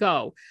come and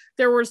go.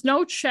 There was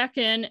no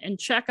check-in and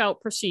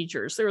check-out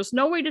procedures. There was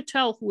no way to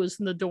tell who was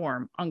in the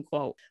dorm,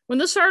 unquote. When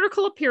this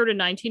article appeared in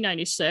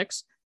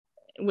 1996,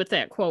 with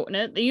that quote in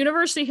it, the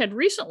university had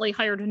recently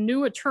hired a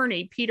new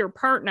attorney, Peter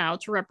Partnow,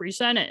 to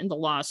represent it in the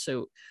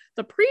lawsuit.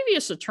 The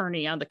previous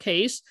attorney on the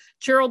case,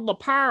 Gerald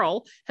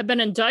Laparle, had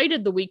been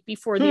indicted the week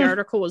before the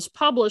article was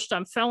published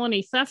on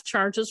felony theft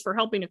charges for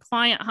helping a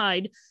client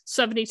hide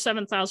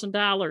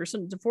 $77,000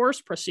 in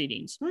divorce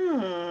proceedings.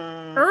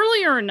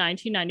 Earlier in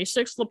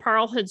 1996,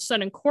 Laparle had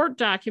said in court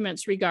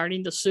documents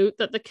regarding the suit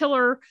that the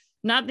killer,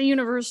 not the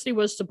university,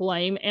 was to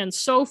blame, and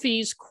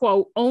Sophie's,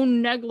 quote,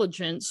 own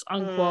negligence,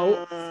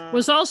 unquote,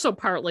 was also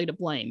partly to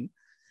blame.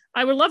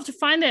 I would love to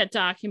find that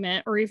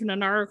document or even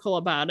an article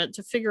about it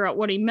to figure out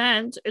what he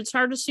meant. It's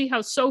hard to see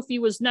how Sophie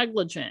was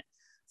negligent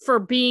for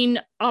being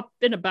up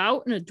and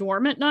about in a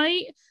dorm at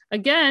night.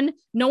 Again,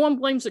 no one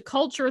blames a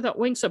culture that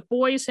winks at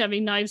boys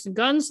having knives and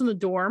guns in the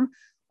dorm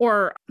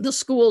or the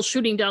school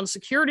shooting down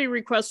security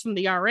requests from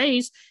the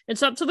RAs.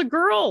 It's up to the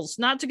girls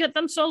not to get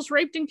themselves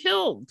raped and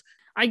killed.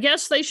 I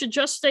guess they should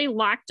just stay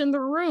locked in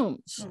their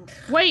rooms.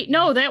 Wait,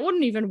 no, that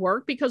wouldn't even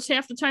work because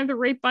half the time they're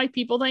raped by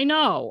people they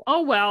know.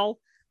 Oh, well,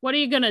 what are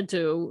you going to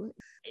do?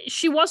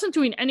 She wasn't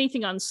doing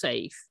anything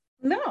unsafe.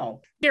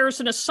 No.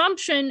 There's an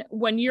assumption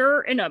when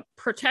you're in a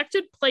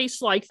protected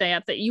place like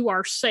that you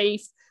are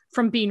safe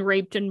from being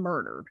raped and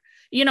murdered.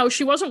 You know,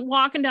 she wasn't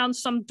walking down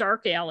some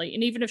dark alley,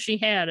 and even if she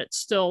had, it's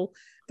still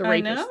the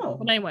rapist.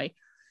 But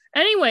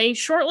anyway,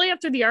 shortly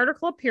after the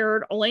article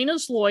appeared,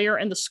 Elena's lawyer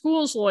and the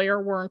school's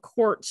lawyer were in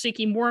court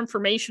seeking more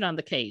information on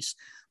the case.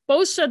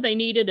 Both said they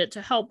needed it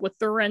to help with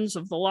their ends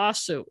of the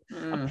lawsuit.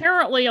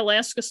 Apparently,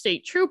 Alaska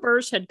State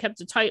Troopers had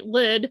kept a tight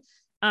lid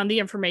on the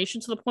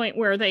information to the point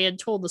where they had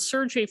told the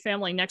Sergei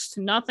family next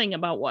to nothing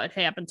about what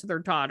happened to their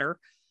daughter,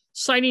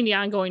 citing the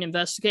ongoing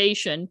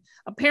investigation.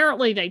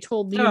 Apparently, they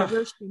told the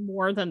university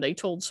more than they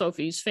told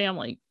Sophie's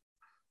family.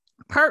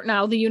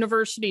 Partnow, the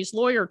university's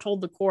lawyer,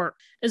 told the court,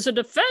 as a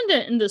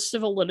defendant in this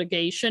civil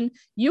litigation,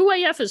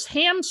 UAF is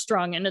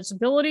hamstrung in its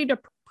ability to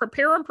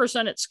prepare and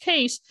present its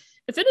case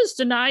if it is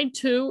denied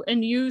to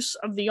and use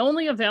of the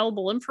only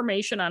available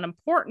information on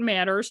important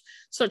matters,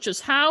 such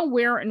as how,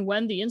 where, and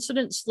when the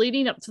incidents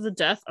leading up to the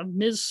death of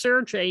Ms.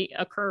 Sergei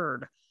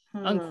occurred,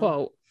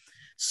 unquote.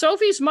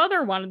 Sophie's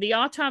mother wanted the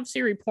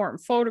autopsy report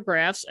and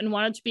photographs and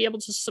wanted to be able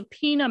to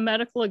subpoena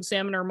medical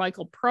examiner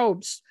Michael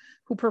Probst,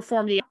 who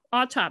performed the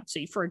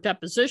autopsy, for a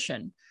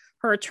deposition.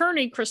 Her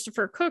attorney,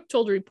 Christopher Cook,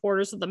 told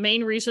reporters that the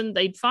main reason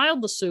they'd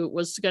filed the suit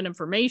was to get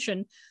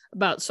information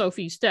about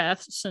Sophie's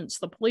death, since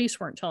the police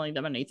weren't telling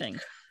them anything.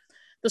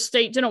 The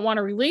state didn't want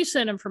to release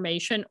that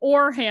information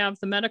or have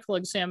the medical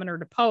examiner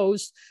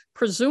deposed,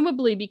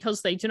 presumably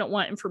because they didn't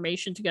want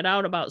information to get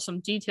out about some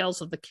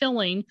details of the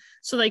killing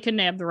so they could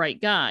nab the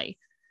right guy.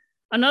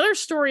 Another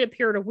story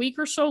appeared a week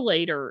or so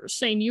later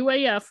saying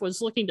UAF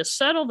was looking to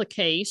settle the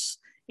case,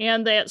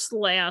 and that's the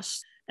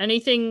last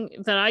anything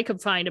that I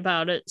could find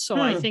about it. So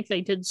I think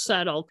they did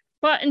settle.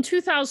 But in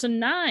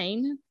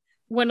 2009,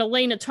 when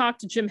Elena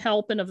talked to Jim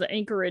Halpin of the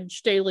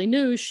Anchorage Daily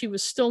News, she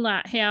was still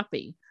not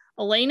happy.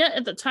 Elena,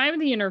 at the time of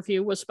the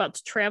interview, was about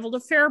to travel to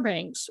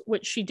Fairbanks,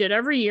 which she did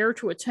every year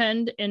to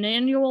attend an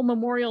annual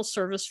memorial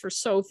service for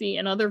Sophie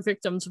and other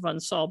victims of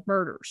unsolved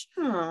murders.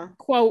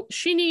 Quote,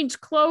 she needs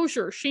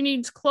closure. She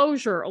needs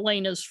closure,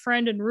 Elena's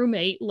friend and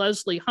roommate,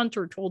 Leslie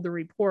Hunter, told the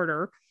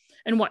reporter,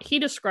 in what he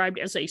described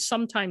as a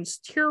sometimes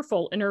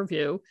tearful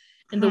interview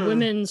in the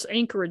women's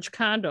Anchorage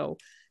condo.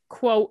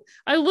 Quote,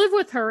 I live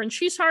with her and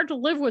she's hard to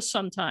live with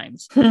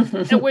sometimes.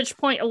 At which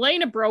point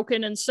Elena broke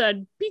in and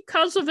said,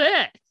 because of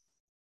it.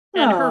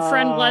 And her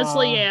friend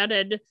Leslie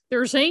added,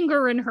 there's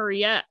anger in her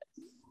yet.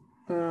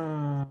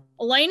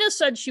 Elena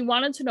said she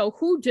wanted to know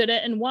who did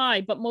it and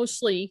why, but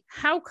mostly,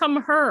 how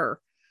come her?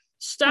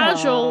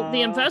 Stagel,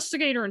 the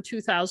investigator in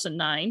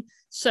 2009,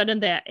 said in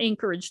that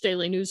Anchorage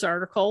Daily News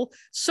article,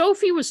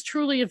 Sophie was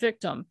truly a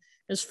victim.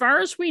 As far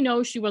as we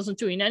know, she wasn't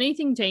doing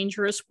anything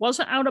dangerous,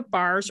 wasn't out at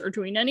bars, or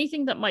doing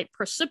anything that might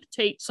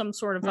precipitate some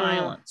sort of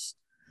violence.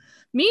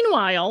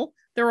 Meanwhile,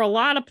 there are a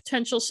lot of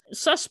potential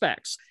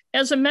suspects.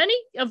 As in many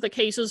of the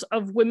cases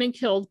of women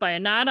killed by a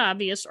not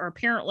obvious or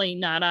apparently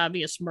not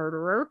obvious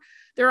murderer,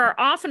 there are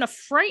often a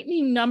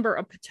frightening number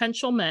of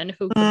potential men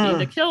who could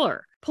be the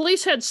killer.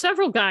 Police had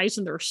several guys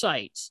in their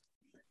sights.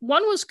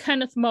 One was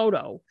Kenneth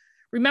Moto.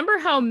 Remember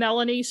how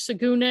Melanie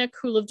Segunik,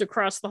 who lived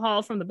across the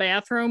hall from the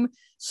bathroom,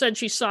 said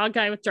she saw a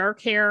guy with dark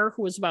hair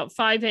who was about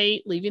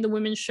 5'8", leaving the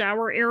women's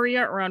shower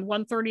area around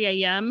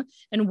 1:30 a.m.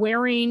 and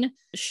wearing,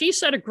 she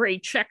said, a gray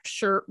checked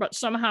shirt, but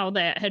somehow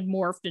that had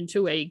morphed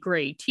into a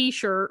gray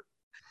t-shirt.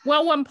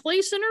 Well, when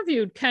police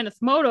interviewed Kenneth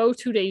Moto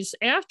 2 days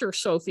after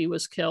Sophie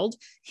was killed,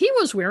 he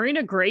was wearing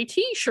a gray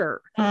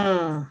t-shirt.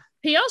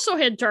 He also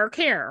had dark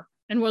hair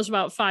and was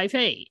about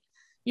 5'8".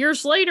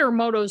 Years later,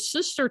 Moto's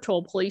sister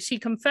told police he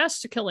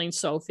confessed to killing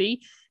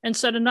Sophie and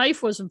said a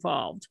knife was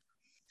involved.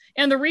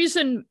 And the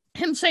reason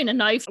him saying a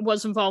knife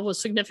was involved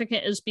was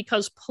significant is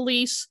because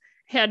police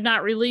had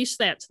not released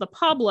that to the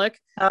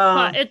public.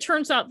 But it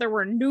turns out there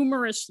were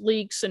numerous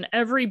leaks and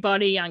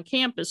everybody on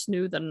campus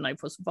knew that a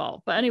knife was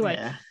involved. But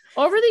anyway,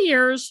 over the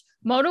years,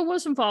 Moto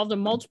was involved in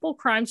multiple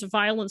crimes of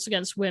violence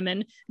against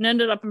women and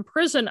ended up in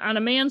prison on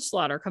a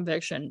manslaughter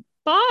conviction.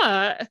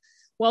 But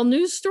well,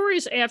 news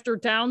stories after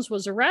Downs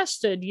was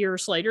arrested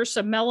years later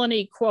said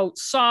Melanie, quote,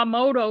 saw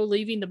Moto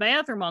leaving the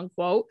bathroom,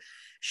 unquote.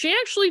 She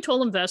actually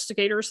told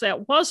investigators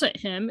that wasn't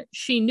him.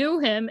 She knew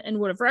him and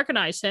would have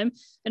recognized him.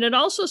 And it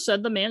also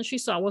said the man she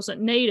saw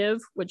wasn't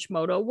native, which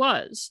Moto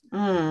was.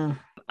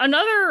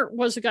 Another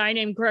was a guy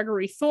named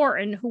Gregory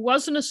Thornton, who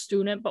wasn't a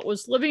student, but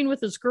was living with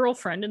his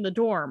girlfriend in the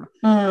dorm.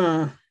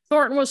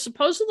 Thornton was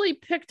supposedly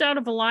picked out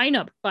of a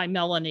lineup by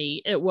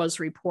Melanie, it was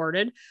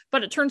reported,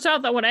 but it turns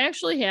out that what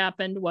actually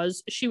happened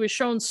was she was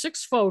shown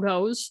 6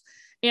 photos,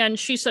 and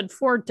she said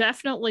 4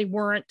 definitely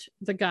weren't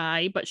the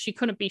guy, but she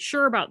couldn't be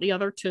sure about the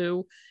other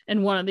 2,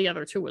 and one of the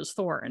other 2 was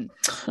Thornton.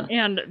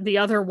 And the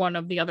other one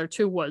of the other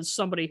 2 was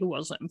somebody who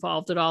wasn't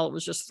involved at all. It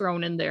was just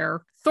thrown in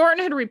there.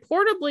 Thornton had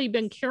reportedly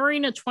been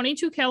carrying a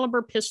 .22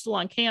 caliber pistol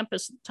on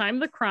campus at the time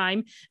of the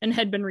crime and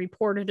had been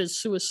reported as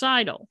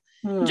suicidal.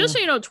 Just so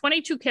you know,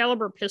 .22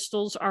 caliber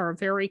pistols are a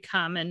very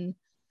common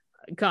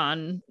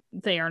gun.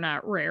 They are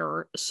not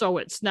rare. So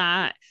it's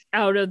not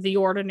out of the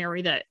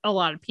ordinary that a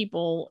lot of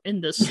people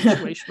in this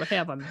situation would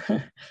have them.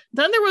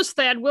 Then there was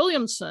Thad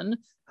Williamson,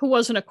 who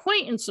was an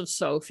acquaintance of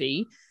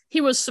Sophie. He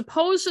was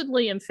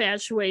supposedly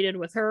infatuated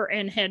with her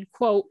and had,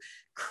 quote,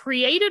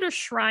 created a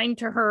shrine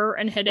to her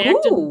and had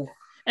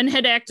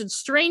acted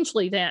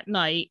strangely that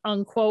night,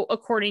 unquote,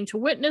 according to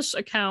witness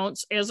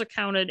accounts as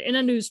accounted in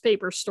a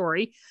newspaper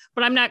story.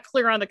 But I'm not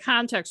clear on the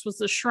context. Was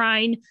the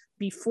shrine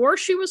before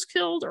she was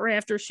killed or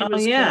after she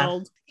was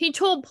killed? He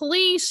told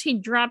police he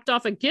dropped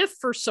off a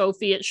gift for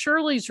Sophie at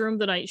Shirley's room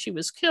the night she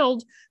was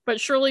killed, but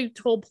Shirley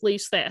told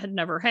police that had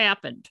never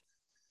happened.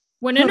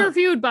 When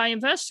interviewed by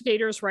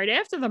investigators right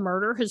after the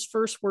murder, his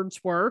first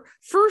words were,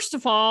 "First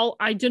of all,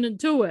 I didn't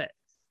do it."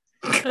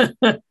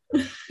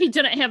 He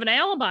didn't have an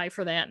alibi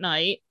for that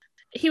night.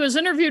 He was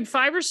interviewed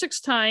 5 or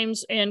 6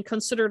 times and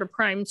considered a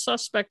prime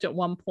suspect at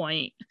one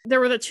point. There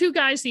were the 2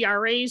 guys the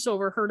RAs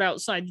overheard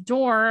outside the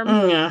dorm.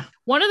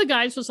 One of the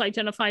guys was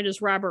identified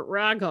as Robert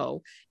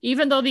Rago.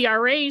 Even though the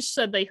RAs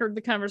said they heard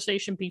the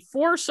conversation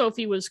before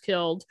Sophie was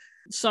killed,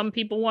 some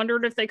people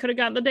wondered if they could have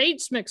gotten the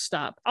dates mixed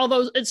up.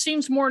 Although it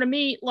seems more to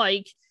me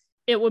like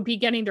it would be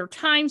getting their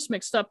times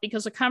mixed up,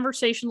 because a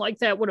conversation like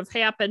that would have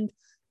happened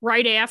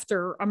right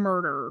after a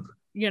murder,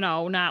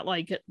 not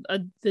like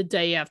the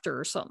day after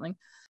or something.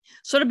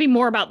 So it'd be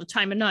more about the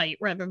time of night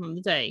rather than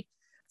the day.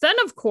 Then,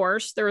 of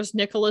course, there is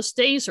Nicholas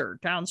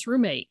Dazer, Dawn's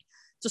roommate.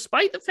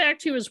 Despite the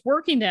fact he was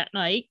working that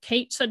night,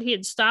 Kate said he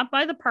had stopped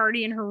by the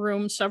party in her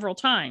room several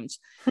times.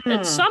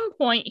 At some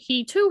point,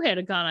 he too had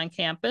a gun on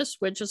campus,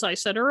 which, as I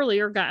said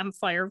earlier, got him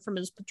fired from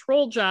his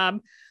patrol job,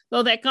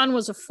 though that gun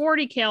was a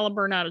 .40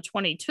 caliber, not a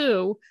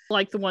 .22,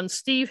 like the one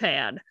Steve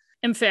had.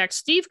 In fact,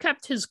 Steve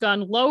kept his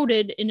gun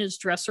loaded in his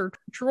dresser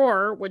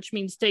drawer, which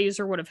means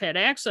Dazer would have had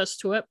access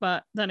to it,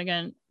 but then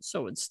again,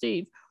 so would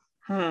Steve.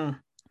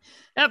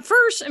 At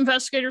first,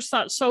 investigators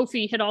thought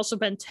Sophie had also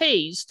been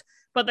tased,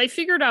 but they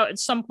figured out at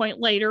some point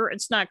later,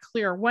 it's not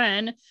clear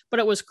when, but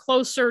it was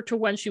closer to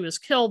when she was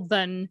killed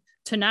than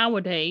to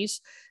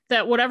nowadays,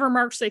 that whatever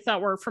marks they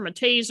thought were from a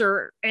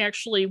taser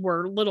actually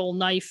were little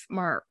knife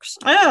marks.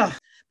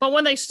 But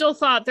when they still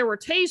thought there were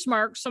tase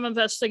marks, some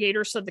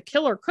investigators said the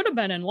killer could have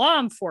been in law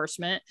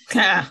enforcement.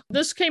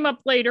 This came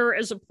up later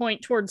as a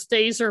point towards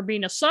Dazer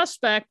being a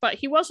suspect, but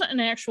he wasn't an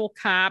actual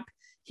cop.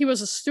 He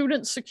was a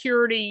student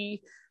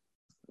security,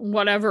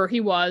 whatever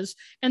he was,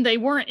 and they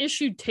weren't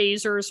issued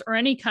tasers or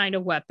any kind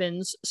of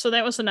weapons, so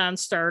that was a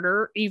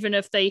non-starter, even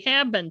if they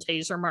had been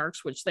taser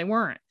marks, which they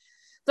weren't.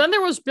 Then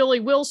there was Billy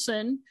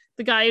Wilson,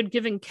 the guy who'd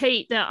given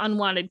Kate that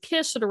unwanted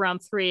kiss at around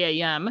 3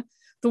 a.m.,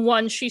 the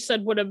one she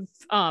said would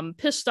have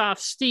pissed off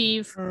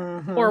Steve,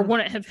 or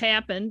wouldn't have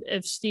happened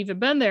if Steve had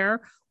been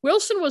there.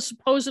 Wilson was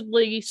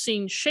supposedly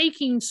seen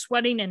shaking,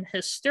 sweating, and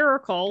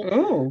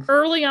hysterical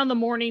early on the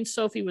morning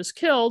Sophie was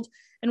killed,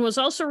 and was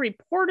also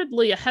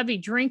reportedly a heavy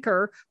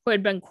drinker who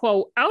had been,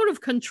 quote, out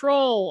of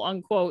control,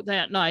 unquote,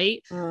 that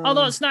night.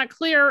 Although it's not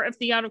clear if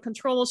the out of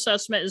control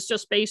assessment is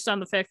just based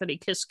on the fact that he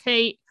kissed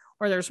Kate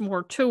or there's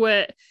more to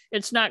it.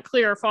 It's not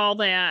clear if all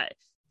that,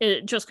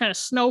 it just kind of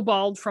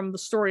snowballed from the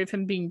story of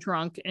him being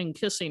drunk and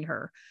kissing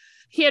her.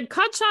 He had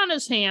cuts on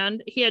his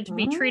hand he had to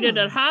be treated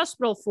at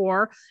hospital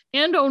for,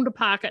 and owned a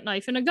pocket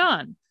knife and a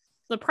gun.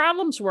 The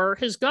problems were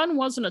his gun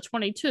wasn't a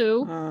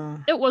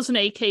 .22. It was an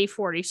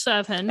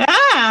AK-47.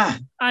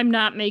 I'm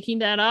not making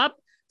that up.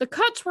 The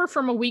cuts were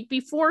from a week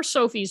before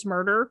Sophie's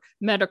murder,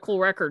 medical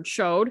records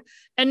showed.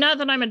 And not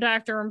that I'm a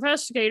doctor or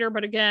investigator,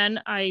 but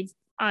again,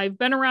 I've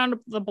been around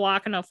the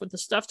block enough with the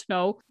stuff to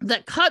know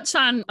that cuts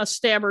on a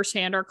stabber's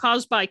hand are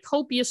caused by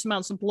copious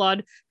amounts of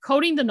blood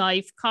coating the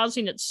knife,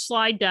 causing it to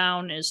slide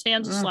down, his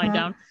hands to slide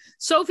down.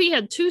 Sophie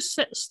had 2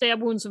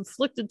 stab wounds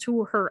inflicted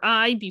to her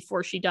eye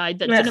before she died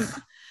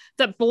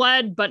that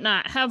bled, but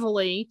not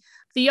heavily.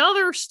 The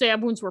other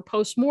stab wounds were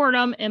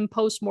post-mortem, and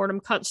post-mortem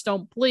cuts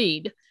don't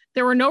bleed.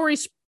 There were no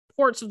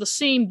reports of the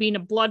scene being a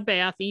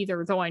bloodbath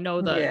either, though I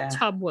know the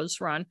tub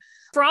was run.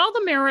 For all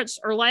the merits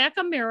or lack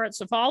of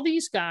merits of all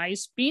these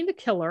guys being the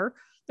killer,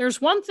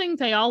 there's one thing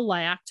they all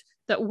lacked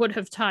that would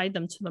have tied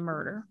them to the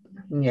murder.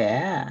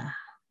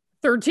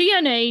 Their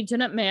DNA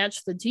didn't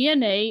match the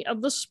DNA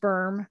of the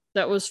sperm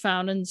that was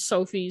found in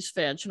Sophie's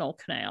vaginal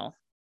canal.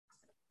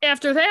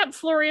 After that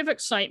flurry of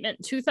excitement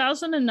in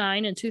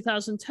 2009 and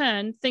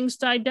 2010, things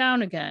died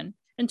down again.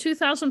 In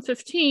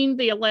 2015,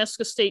 the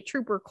Alaska State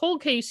Trooper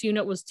Cold Case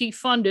Unit was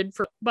defunded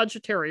for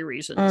budgetary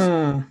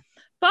reasons.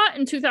 But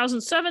in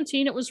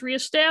 2017, it was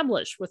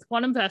reestablished with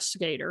one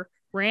investigator,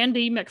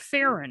 Randy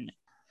McFerrin.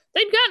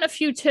 They'd gotten a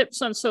few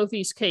tips on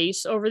Sophie's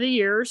case over the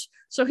years,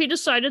 so he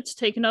decided to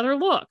take another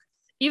look.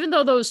 Even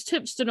though those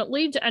tips didn't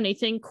lead to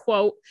anything,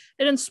 quote,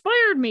 it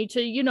inspired me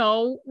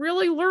to,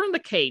 really learn the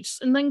case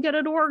and then get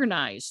it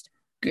organized.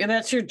 Yeah,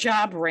 that's your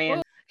job, Rand.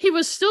 Well, he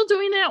was still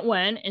doing that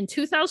when, in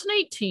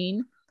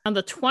 2018, on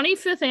the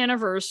 25th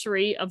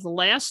anniversary of the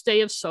last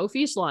day of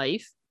Sophie's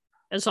life,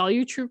 as all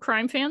you true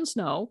crime fans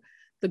know,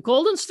 the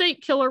Golden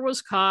State Killer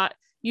was caught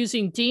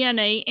using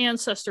DNA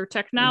ancestor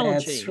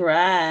technology. That's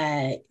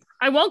right.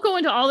 I won't go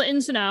into all the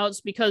ins and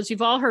outs because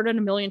you've all heard it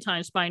a million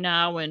times by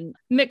now. And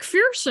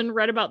McPherson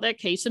read about that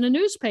case in a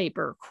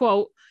newspaper.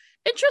 Quote,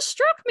 it just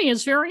struck me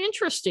as very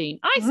interesting.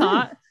 I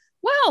thought, the DNA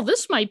well,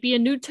 this might be a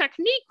new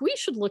technique we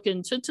should look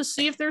into to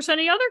see if there's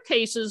any other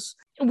cases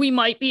we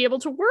might be able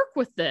to work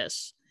with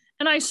this.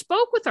 And I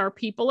spoke with our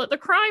people at the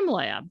crime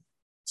lab.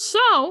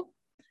 So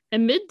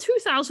in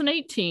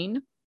mid-2018,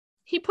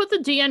 he put the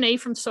DNA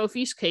from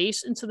Sophie's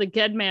case into the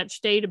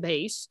GEDmatch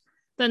database,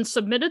 then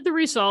submitted the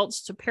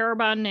results to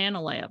Parabon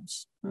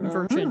Nanolabs in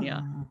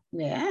Virginia.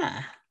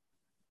 Yeah.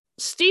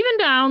 Stephen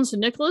Downs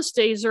and Nicholas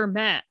Dazer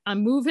met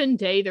on move-in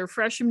day their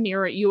freshman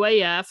year at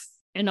UAF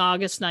in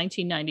August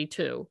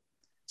 1992.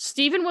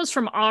 Stephen was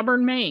from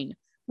Auburn, Maine,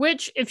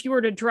 which, if you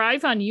were to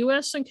drive on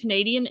U.S. and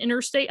Canadian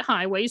interstate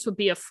highways, would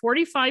be a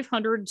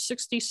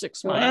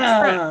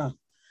 4,566-mile trip.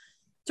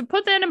 To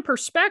put that in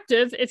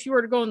perspective, if you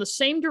were to go in the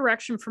same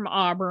direction from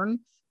Auburn,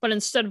 but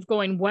instead of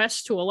going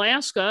west to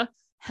Alaska,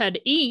 head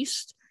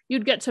east,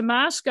 you'd get to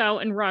Moscow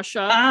in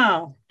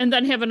Russia, and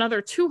then have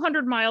another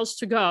 200 miles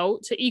to go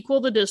to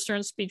equal the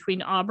distance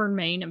between Auburn,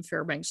 Maine, and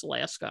Fairbanks,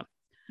 Alaska.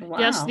 Wow.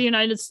 Yes, the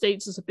United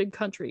States is a big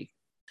country.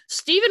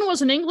 Stephen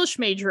was an English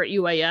major at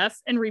UAF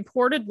and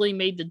reportedly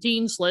made the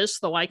dean's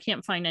list, though I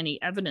can't find any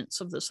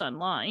evidence of this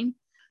online.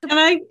 Can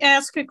I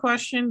ask a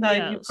question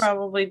that you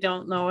probably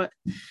don't know it?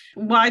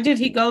 Why did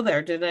he go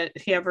there?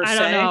 He ever say? I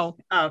don't know.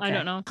 Oh, okay. I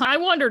don't know. I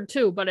wondered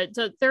too, but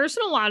there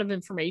isn't a lot of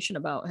information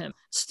about him.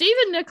 Steve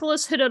and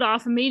Nicholas hit it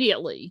off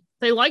immediately.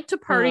 They liked to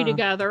party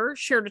together,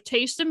 shared a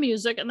taste in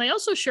music, and they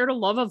also shared a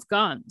love of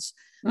guns.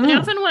 They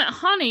often went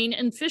hunting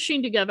and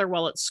fishing together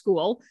while at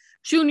school.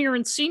 Junior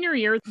and senior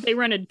year, they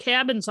rented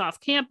cabins off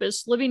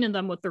campus, living in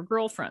them with their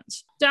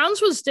girlfriends. Downs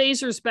was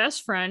Dazer's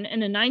best friend,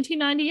 and in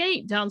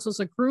 1998, Downs was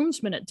a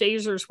groomsman at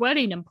Dazer's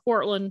wedding in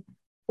Portland,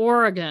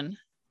 Oregon.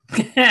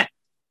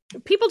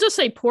 People just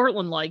say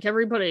Portland like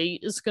everybody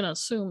is going to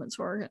assume it's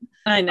Oregon.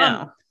 I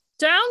know.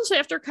 Downs,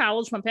 after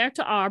college, went back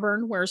to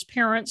Auburn, where his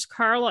parents,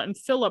 Carla and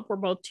Philip, were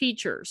both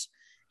teachers.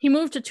 He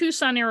moved to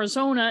Tucson,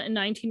 Arizona in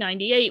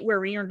 1998,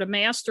 where he earned a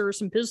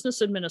master's in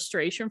business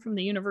administration from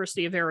the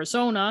University of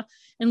Arizona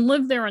and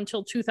lived there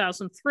until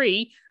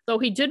 2003, though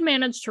he did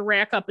manage to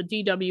rack up a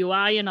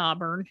DWI in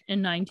Auburn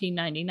in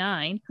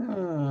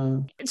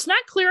 1999. It's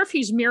not clear if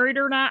he's married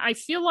or not. I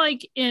feel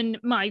like in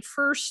my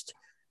first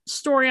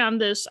story on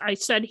this, I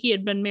said he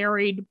had been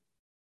married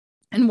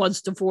and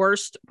was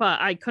divorced,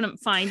 but I couldn't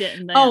find it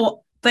in that.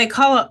 They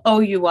call it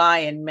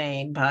OUI in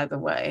Maine, by the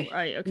way.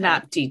 Right, okay.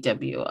 Not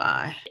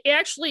DWI.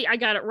 Actually, I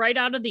got it right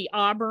out of the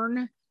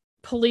Auburn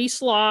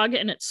police log,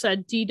 and it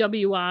said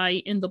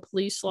DWI in the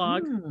police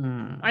log.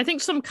 I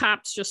think some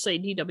cops just say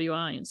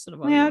DWI instead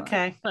of OUI. Yeah,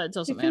 okay. But it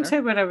doesn't matter. You can say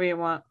whatever you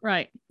want.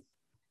 Right.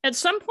 At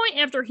some point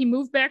after he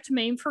moved back to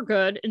Maine for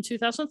good in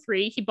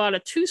 2003, he bought a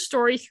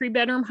 2-story,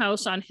 3-bedroom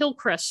house on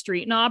Hillcrest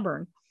Street in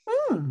Auburn,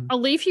 a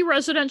leafy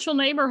residential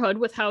neighborhood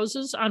with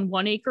houses on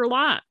 1-acre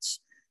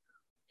lots.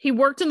 He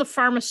worked in the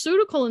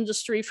pharmaceutical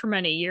industry for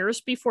many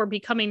years before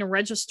becoming a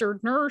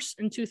registered nurse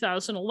in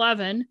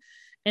 2011,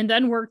 and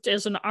then worked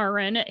as an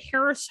RN at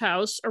Harris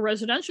House, a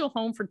residential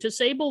home for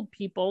disabled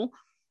people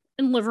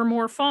in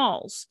Livermore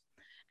Falls.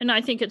 And I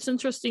think it's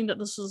interesting that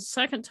this is the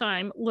second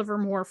time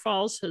Livermore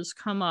Falls has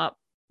come up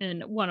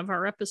in one of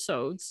our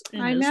episodes, in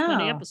as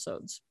many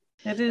episodes.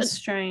 It is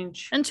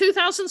strange. In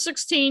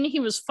 2016, he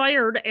was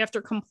fired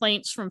after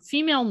complaints from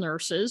female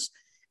nurses.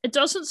 It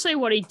doesn't say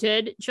what he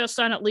did, just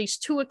on at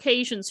least 2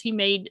 occasions he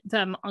made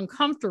them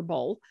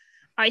uncomfortable.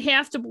 I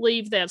have to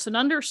believe that's an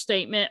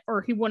understatement,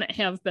 or he wouldn't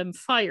have been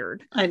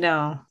fired. I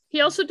know.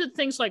 He also did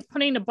things like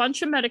putting a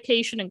bunch of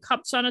medication in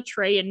cups on a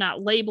tray and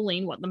not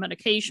labeling what the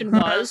medication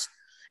was,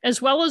 as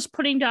well as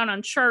putting down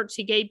on charts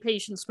he gave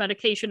patients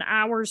medication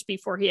hours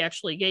before he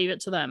actually gave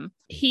it to them.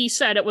 He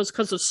said it was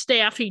because of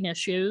staffing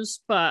issues,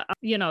 but,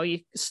 you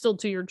still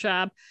do your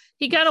job.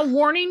 He got a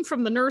warning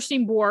from the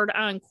nursing board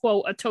on,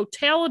 quote, a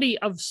totality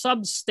of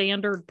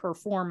substandard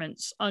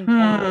performance,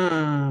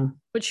 unquote,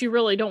 which you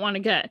really don't want to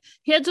get.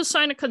 He had to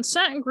sign a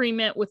consent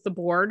agreement with the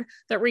board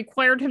that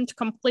required him to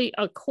complete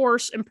a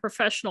course in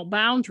professional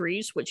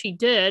boundaries, which he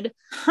did.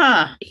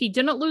 He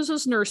didn't lose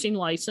his nursing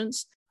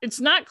license. It's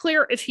not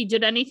clear if he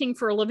did anything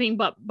for a living,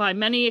 but by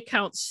many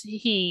accounts,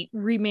 he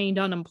remained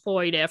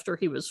unemployed after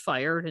he was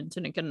fired and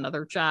didn't get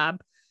another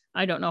job.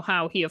 I don't know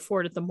how he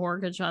afforded the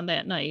mortgage on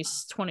that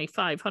nice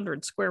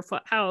 2,500 square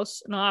foot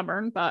house in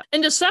Auburn. But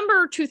in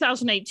December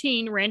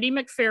 2018, Randy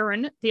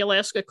McFerrin, the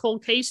Alaska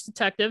cold case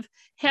detective,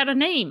 had a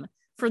name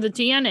for the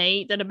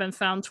DNA that had been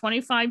found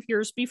 25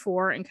 years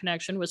before in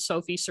connection with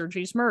Sophie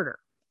Sergey's murder.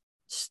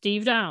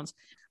 Steve Downs.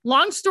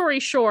 Long story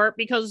short,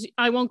 because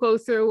I won't go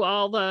through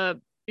all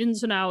the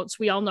ins and outs,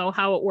 we all know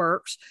how it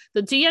works.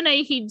 The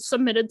DNA he'd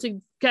submitted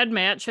to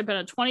GEDmatch had been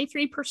a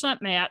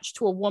 23% match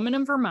to a woman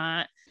in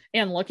Vermont.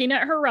 And looking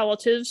at her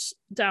relatives,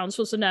 Downs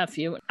was a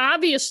nephew.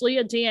 Obviously,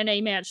 a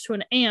DNA match to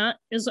an aunt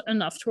isn't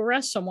enough to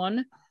arrest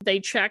someone.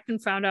 They checked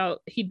and found out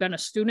he'd been a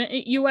student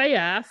at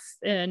UAF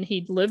and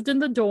he'd lived in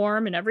the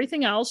dorm and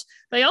everything else.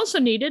 They also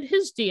needed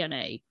his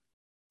DNA.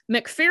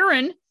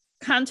 McFerrin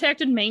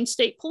contacted Maine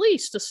State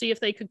Police to see if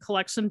they could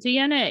collect some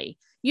DNA.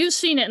 You've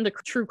seen it in the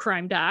true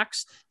crime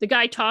docs. The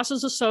guy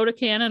tosses a soda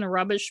can in a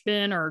rubbish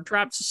bin or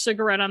drops a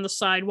cigarette on the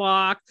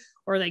sidewalk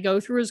or they go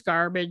through his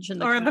garbage.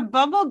 And or the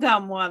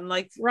bubblegum one,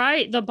 like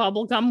right, the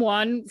bubblegum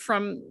one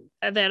from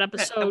that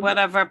episode,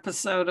 whatever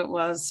episode it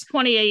was,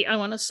 28, I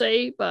want to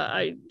say, but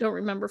I don't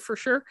remember for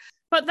sure.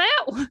 But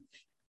that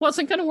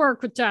wasn't going to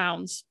work with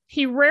Downs.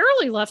 He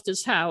rarely left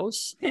his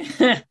house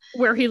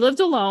where he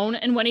lived alone.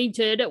 And when he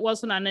did, it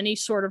wasn't on any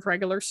sort of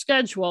regular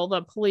schedule.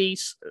 The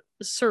police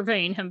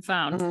surveying him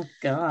found. Oh,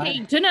 God. He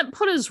didn't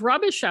put his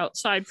rubbish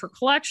outside for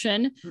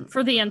collection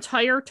for the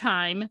entire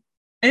time.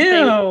 Ew. He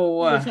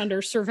was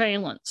under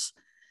surveillance.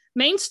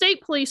 Maine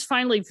State Police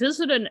finally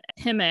visited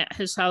him at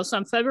his house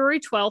on February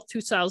 12,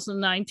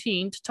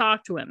 2019 to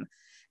talk to him.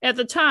 At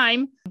the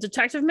time,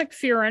 Detective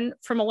McPherson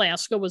from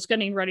Alaska was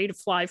getting ready to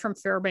fly from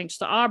Fairbanks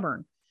to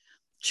Auburn.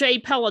 Jay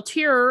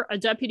Pelletier, a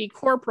deputy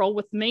corporal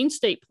with Maine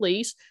State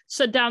Police,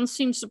 said Downs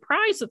seemed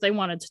surprised that they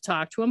wanted to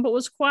talk to him, but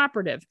was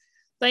cooperative.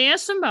 They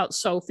asked him about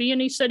Sophie,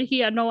 and he said he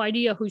had no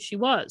idea who she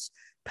was.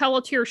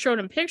 Pelletier showed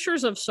him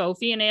pictures of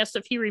Sophie and asked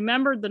if he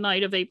remembered the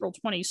night of April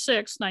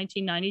 26,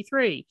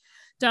 1993.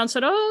 Downs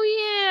said,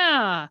 "Oh,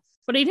 yeah,"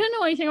 but he didn't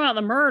know anything about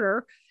the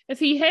murder. If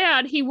he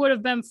had, he would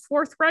have been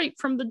forthright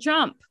from the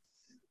jump.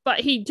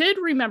 But he did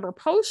remember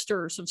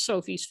posters of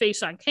Sophie's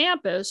face on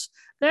campus.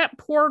 That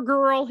poor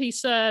girl, he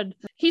said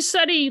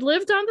he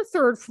lived on the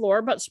 3rd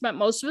floor, but spent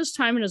most of his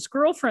time in his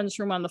girlfriend's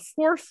room on the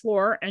 4th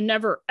floor and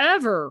never,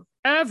 ever,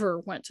 ever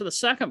went to the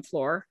 2nd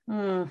floor.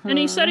 Mm-hmm. And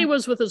he said he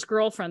was with his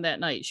girlfriend that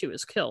night she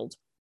was killed.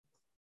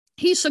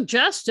 He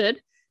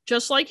suggested,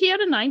 just like he had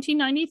in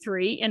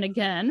 1993, and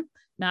again,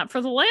 not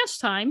for the last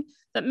time,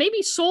 that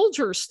maybe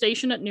soldiers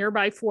stationed at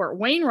nearby Fort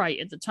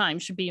Wainwright at the time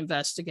should be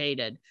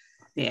investigated.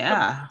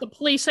 Yeah. The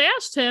police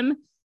asked him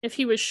if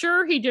he was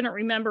sure he didn't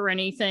remember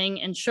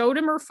anything and showed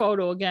him her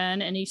photo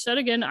again. And he said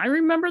again, "I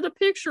remember the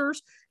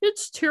pictures.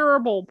 It's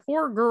terrible.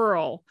 Poor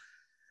girl."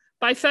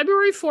 By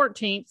February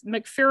 14th,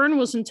 McPherson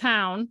was in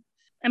town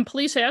and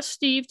police asked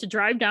Steve to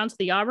drive down to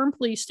the Auburn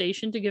police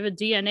station to give a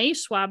DNA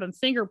swab and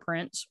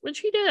fingerprints,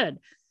 which he did.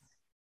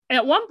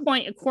 At one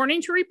point,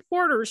 according to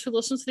reporters who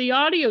listened to the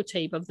audio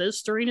tape of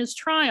this during his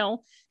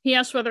trial, he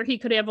asked whether he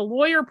could have a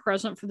lawyer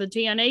present for the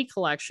DNA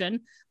collection,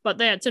 but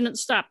that didn't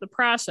stop the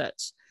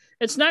process.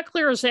 It's not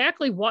clear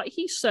exactly what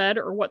he said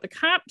or what the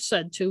cop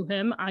said to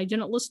him. I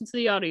didn't listen to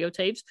the audio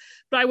tapes,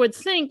 but I would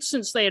think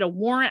since they had a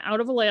warrant out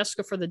of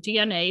Alaska for the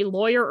DNA,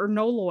 lawyer or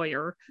no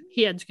lawyer,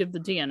 he had to give the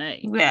DNA.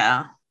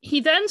 Yeah.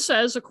 He then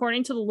says,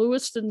 according to the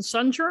Lewiston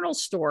Sun-Journal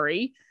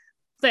story,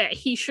 that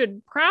he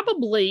should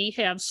probably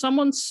have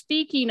someone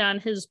speaking on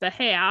his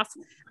behalf,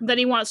 that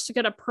he wants to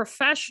get a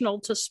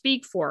professional to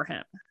speak for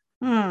him.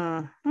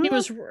 He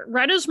was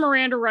read his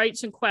Miranda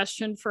rights and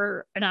questioned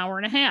for an hour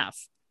and a half.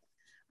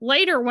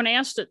 Later, when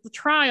asked at the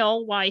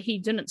trial why he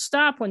didn't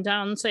stop when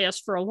Downs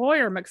asked for a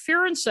lawyer,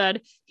 McPherson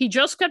said he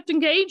just kept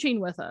engaging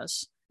with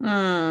us.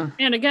 And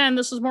again,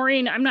 this is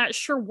Maureen. I'm not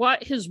sure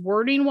what his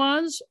wording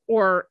was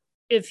or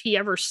if he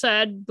ever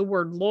said the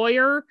word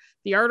lawyer.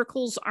 The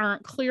articles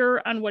aren't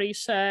clear on what he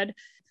said.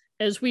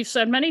 As we've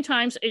said many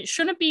times, it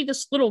shouldn't be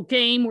this little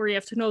game where you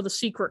have to know the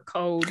secret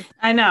code.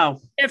 I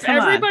know. If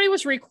everybody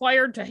was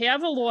required to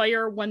have a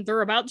lawyer when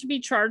they're about to be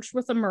charged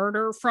with a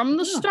murder from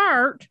the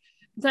start,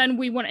 then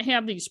we wouldn't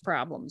have these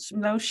problems.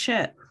 No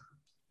shit.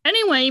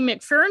 Anyway,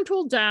 McPherson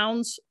told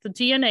Downs the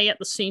DNA at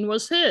the scene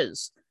was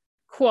his.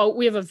 Quote,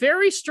 "We have a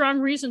very strong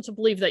reason to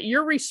believe that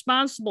you're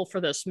responsible for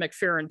this,"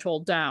 McPherson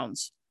told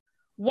Downs.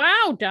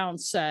 "Wow,"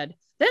 Downs said.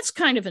 "That's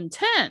kind of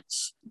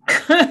intense."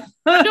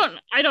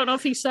 I don't know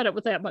if he said it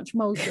with that much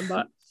emotion,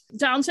 but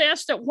Downs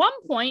asked at one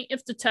point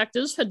if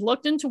detectives had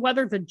looked into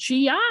whether the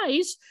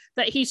GIs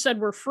that he said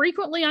were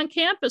frequently on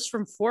campus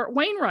from Fort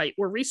Wainwright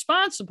were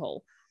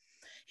responsible.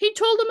 He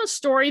told him a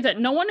story that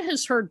no one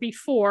has heard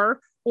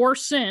before or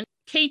since.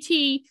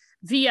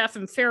 KTVF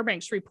in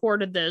Fairbanks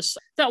reported this,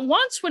 that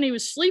once when he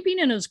was sleeping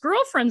in his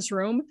girlfriend's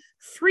room,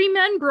 3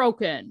 men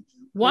broke in.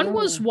 One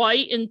was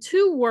white and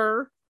 2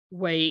 were,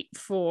 wait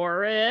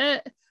for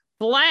it,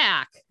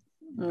 black.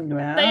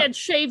 Yeah. They had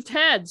shaved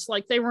heads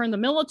like they were in the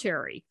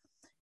military.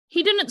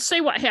 He didn't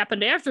say what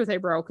happened after they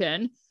broke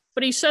in,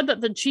 but he said that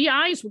the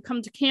GIs would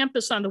come to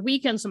campus on the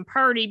weekends and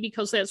party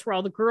because that's where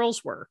all the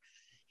girls were.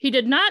 He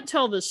did not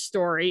tell this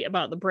story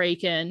about the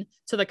break-in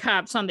to the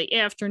cops on the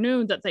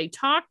afternoon that they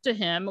talked to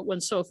him when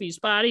Sophie's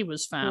body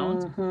was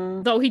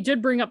found. Though he did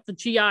bring up the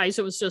GIs,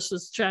 it was just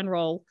as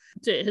general.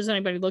 Has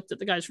anybody looked at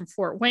the guys from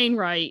Fort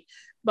Wainwright?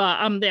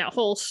 But that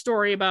whole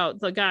story about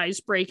the guys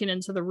breaking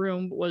into the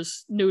room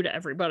was new to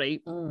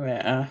everybody.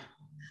 Yeah.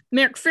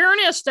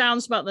 McPherson asked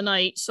Downs about the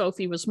night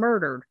Sophie was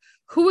murdered.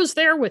 "Who was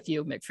there with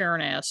you?"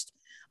 McPherson asked.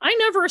 "I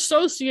never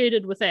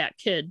associated with that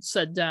kid,"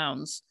 said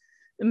Downs.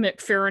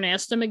 McPherson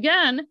asked him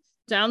again.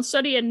 Downs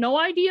said he had no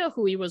idea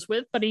who he was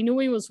with, but he knew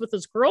he was with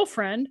his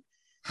girlfriend.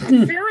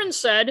 McPherson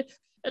said,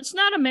 "It's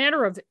not a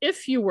matter of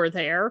if you were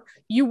there.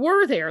 You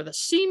were there. The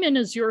semen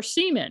is your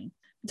semen."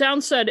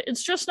 Downs said,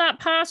 "It's just not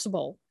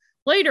possible.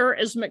 Later,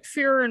 as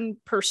McPherson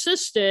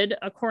persisted,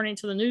 according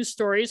to the news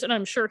stories, and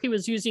I'm sure he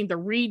was using the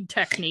Reed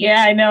technique.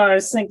 Yeah, I know. I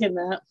was thinking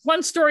that.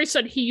 One story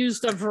said he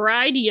used a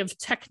variety of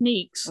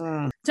techniques.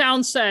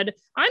 Downs said,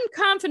 I'm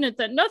confident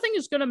that nothing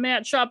is going to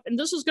match up, and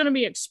this is going to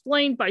be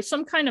explained by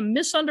some kind of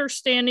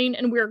misunderstanding,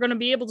 and we are going to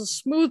be able to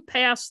smooth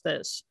past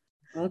this.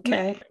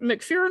 Okay.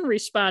 McPherson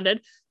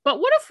responded, but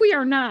what if we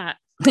are not?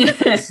 What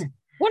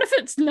if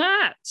it's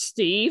not,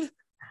 Steve?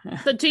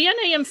 The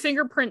DNA and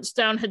fingerprints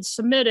Downs had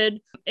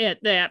submitted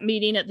at that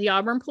meeting at the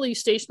Auburn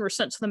police station were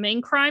sent to the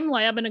main crime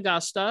lab in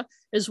Augusta,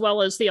 as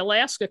well as the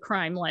Alaska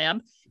crime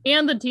lab,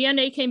 and the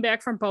DNA came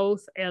back from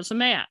both as a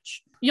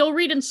match. You'll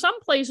read in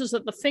some places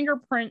that the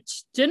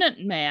fingerprints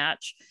didn't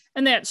match,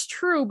 and that's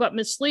true, but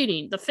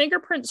misleading. The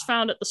fingerprints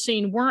found at the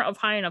scene weren't of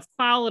high enough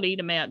quality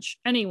to match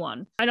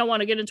anyone. I don't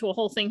want to get into a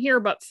whole thing here,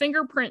 but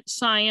fingerprint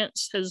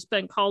science has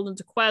been called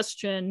into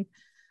question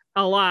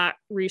a lot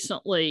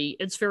recently.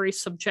 It's very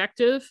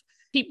subjective.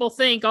 People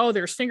think, oh,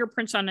 there's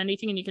fingerprints on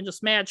anything and you can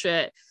just match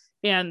it,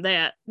 and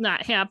that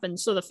not happen.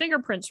 So the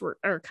fingerprints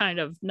are kind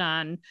of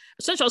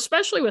non-essential,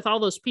 especially with all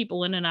those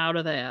people in and out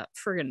of that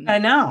friggin' I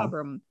know.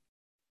 cover.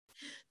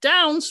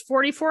 Downs,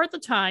 44 at the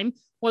time,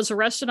 was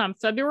arrested on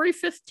February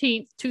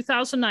 15th,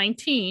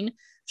 2019,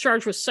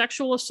 charged with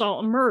sexual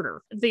assault and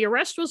murder. The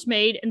arrest was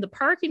made in the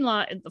parking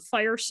lot at the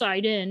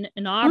Fireside Inn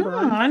in Auburn.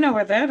 I know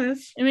where that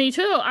is. Me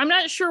too. I'm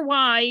not sure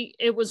why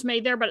it was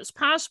made there, but it's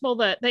possible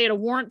that they had a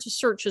warrant to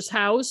search his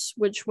house,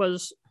 which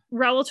was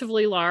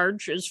relatively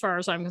large as far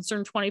as I'm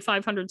concerned,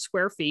 2,500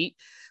 square feet.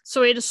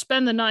 So he had to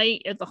spend the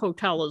night at the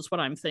hotel is what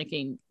I'm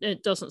thinking.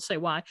 It doesn't say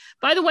why.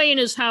 By the way, in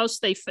his house,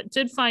 they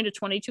did find a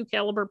 .22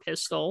 caliber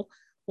pistol.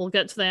 We'll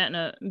get to that in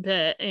a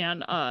bit,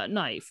 and a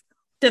knife.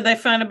 Did they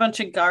find a bunch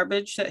of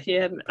garbage that he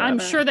had? I'm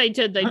sure they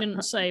did. They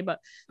didn't say, but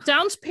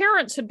Downs'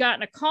 parents had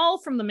gotten a call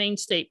from the Maine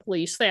State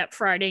Police that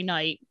Friday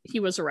night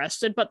he was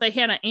arrested, but they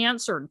hadn't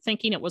answered,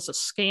 thinking it was a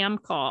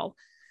scam call.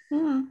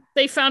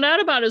 They found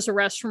out about his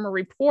arrest from a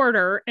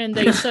reporter, and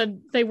they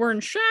said they were in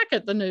shock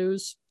at the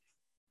news,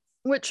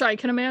 which I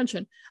can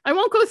imagine. I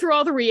won't go through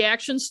all the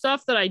reaction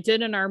stuff that I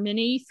did in our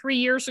mini 3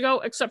 years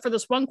ago, except for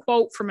this one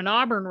quote from an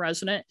Auburn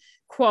resident,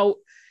 quote,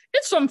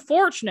 "It's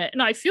unfortunate,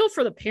 and I feel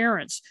for the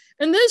parents.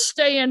 In this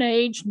day and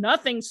age,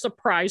 nothing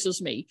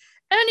surprises me.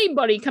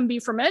 Anybody can be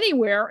from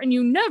anywhere, and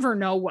you never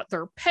know what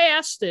their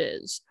past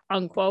is,"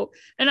 unquote.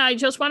 And I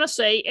just want to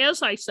say,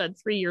 as I said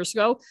 3 years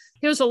ago,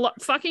 he was a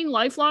fucking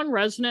lifelong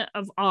resident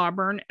of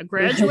Auburn, a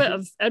graduate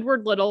of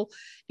Edward Little.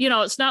 You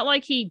know, it's not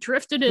like he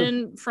drifted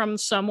in from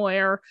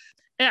somewhere.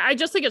 And I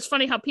just think it's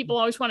funny how people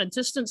always want to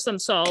distance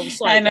themselves.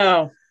 Like, I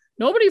know.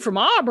 Nobody from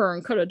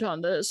Auburn could have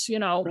done this, you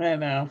know. I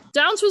know.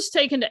 Downs was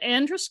taken to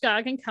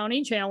Androscoggin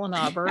County Jail in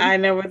Auburn. I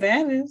know where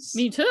that is.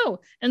 Me too.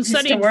 And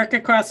said he'd work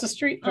across the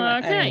street from it.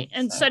 Okay.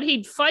 And said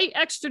he'd fight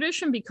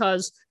extradition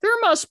because there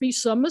must be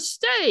some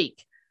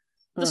mistake.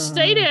 The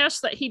state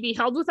asked that he be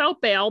held without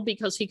bail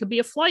because he could be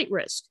a flight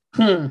risk,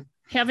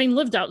 having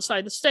lived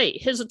outside the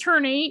state. His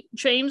attorney,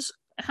 James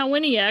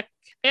Howiniak,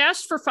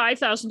 asked for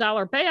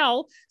 $5,000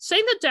 bail,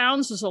 saying that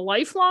Downs is a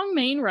lifelong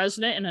Maine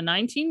resident and a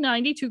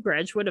 1992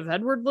 graduate of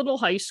Edward Little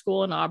High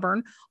School in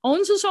Auburn,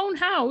 owns his own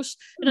house,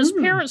 and his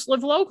parents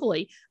live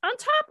locally. On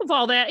top of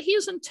all that, he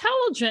is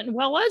intelligent and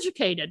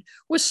well-educated.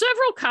 With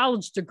several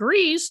college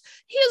degrees,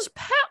 he is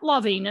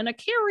pet-loving and a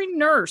caring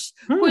nurse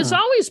who has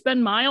always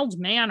been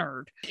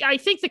mild-mannered. I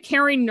think the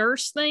caring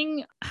nurse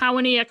thing,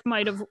 Howiniak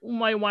might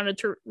wanted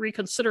to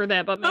reconsider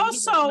that, but maybe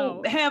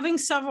also having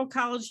several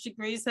college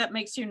degrees, that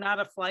makes you not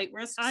a flight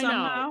risk. I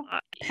somehow. know.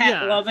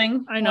 Pet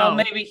loving. I know. Well,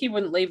 maybe he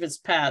wouldn't leave his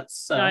pets.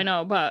 So. I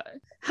know, but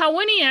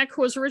Howiniak,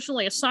 who was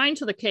originally assigned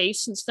to the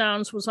case since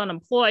Downs was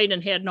unemployed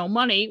and had no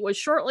money, was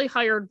shortly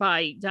hired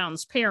by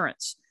Downs'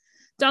 parents.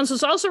 Downs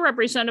was also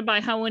represented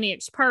by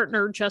Howiniak's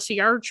partner, Jesse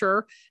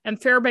Archer,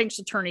 and Fairbanks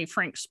attorney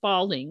Frank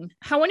Spalding.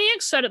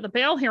 Howiniak said at the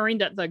bail hearing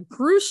that the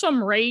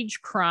gruesome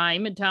rage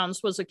crime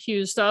Downs was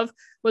accused of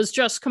was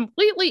just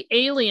completely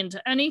alien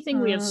to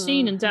anything we have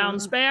seen in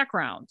Downs'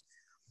 background.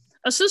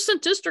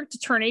 Assistant District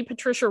Attorney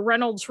Patricia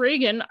Reynolds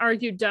Reagan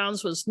argued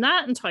Downs was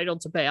not entitled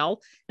to bail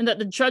and that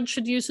the judge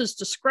should use his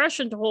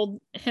discretion to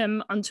hold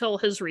him until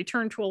his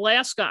return to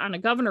Alaska on a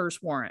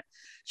governor's warrant.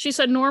 She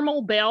said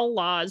normal bail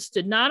laws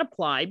did not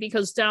apply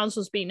because Downs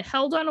was being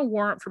held on a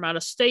warrant from out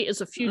of state as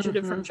a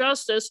fugitive from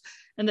justice,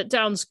 and that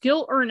Downs'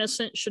 guilt or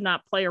innocence should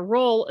not play a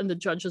role in the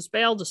judge's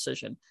bail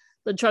decision.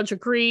 The judge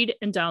agreed,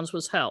 and Downs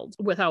was held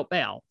without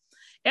bail.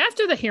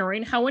 After the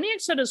hearing, Howiniak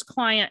said his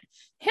client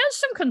has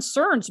some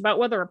concerns about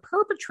whether a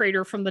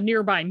perpetrator from the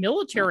nearby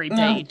military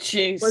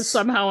base was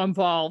somehow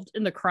involved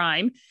in the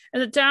crime,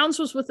 and that Downs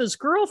was with his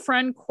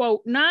girlfriend,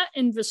 quote, not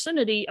in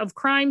vicinity of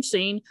crime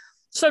scene.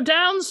 So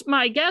Downs,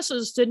 my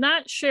guesses, did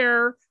not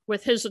share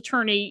with his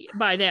attorney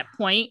by that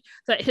point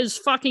that his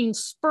fucking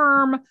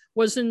sperm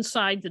was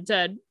inside the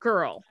dead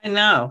girl. I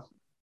know.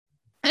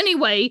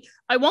 Anyway,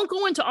 I won't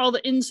go into all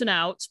the ins and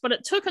outs, but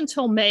it took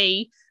until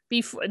May.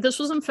 This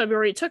was in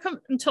February. It took him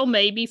until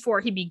May before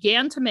he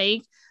began to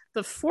make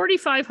the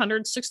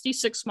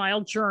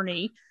 4,566-mile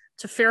journey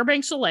to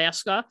Fairbanks,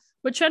 Alaska,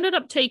 which ended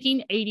up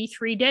taking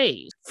 83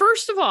 days.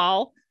 First of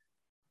all,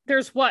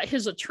 there's what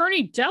his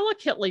attorney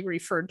delicately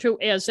referred to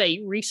as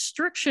a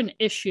restriction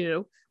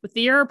issue with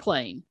the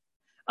airplane.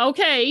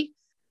 Okay,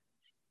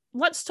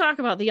 let's talk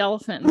about the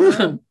elephant in the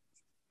room.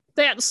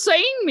 That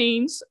saying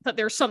means that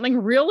there's something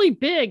really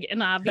big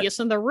and obvious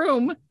in the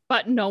room,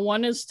 but no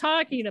one is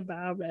talking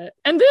about it.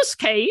 In this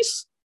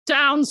case,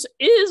 Downs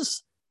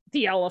is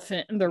the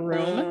elephant in the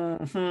room.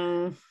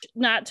 Mm-hmm.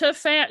 Not to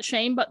fat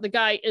shame, but the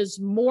guy is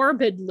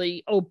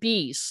morbidly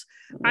obese.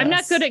 Yes. I'm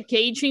not good at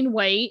gauging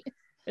weight.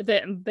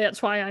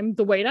 That's why I'm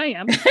the weight I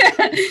am.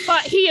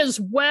 But he is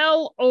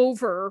well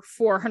over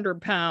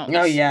 400 pounds.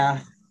 Oh,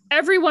 yeah.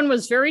 Everyone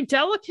was very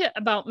delicate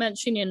about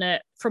mentioning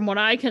it, from what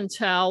I can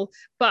tell,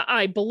 but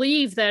I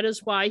believe that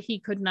is why he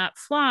could not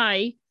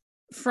fly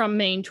from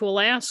Maine to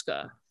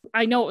Alaska.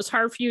 I know it was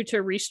hard for you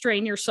to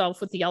restrain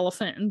yourself with the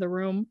elephant in the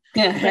room,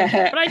 but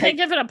I think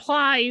if it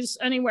applies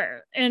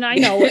anywhere, and I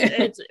know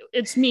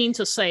it's mean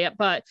to say it,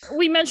 but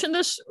we mentioned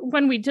this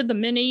when we did the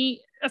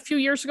mini a few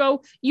years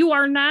ago. You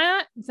are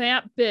not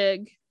that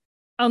big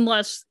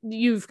unless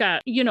you've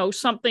got,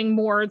 something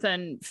more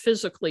than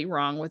physically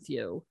wrong with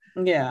you.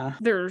 Yeah.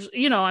 There's,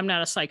 I'm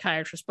not a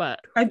psychiatrist,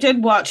 but I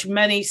did watch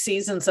many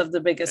seasons of The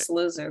Biggest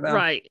Loser, though.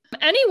 Right.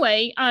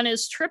 Anyway, on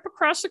his trip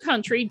across the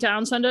country,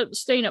 Downs ended up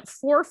staying at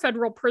 4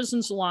 federal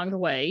prisons along the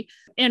way.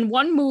 And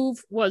one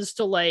move was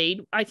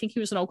delayed. I think he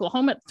was in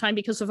Oklahoma at the time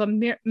because of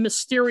a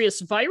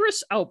mysterious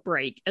virus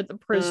outbreak at the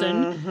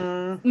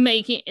prison,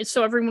 making it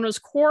so everyone was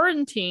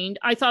quarantined.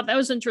 I thought that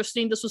was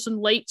interesting. This was in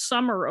late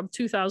summer of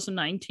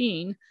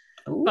 2019.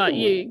 Ooh, but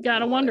you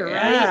gotta wonder,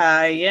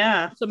 right?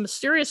 Yeah. The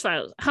mysterious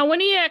virus.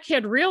 Howaniak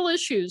had real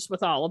issues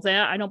with all of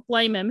that. I don't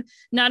blame him.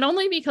 Not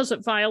only because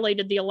it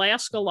violated the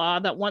Alaska law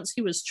that once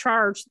he was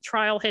charged, the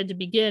trial had to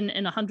begin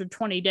in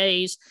 120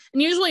 days.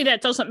 And usually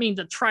that doesn't mean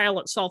the trial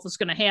itself is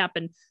going to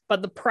happen,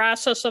 but the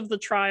process of the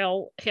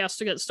trial has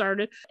to get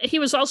started. He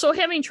was also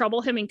having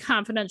trouble having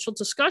confidential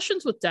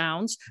discussions with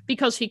Downs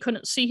because he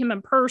couldn't see him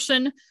in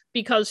person,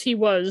 because he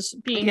was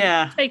being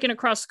taken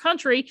across the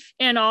country,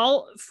 and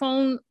all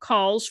phone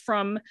calls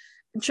from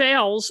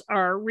jails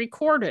are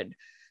recorded.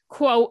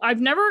 Quote, "I've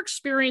never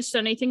experienced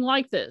anything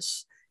like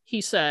this,"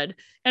 he said,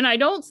 "and I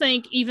don't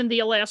think even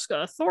the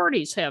Alaska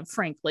authorities have,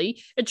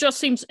 frankly. It just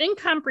seems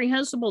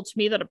incomprehensible to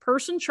me that a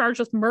person charged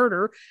with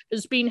murder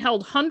is being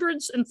held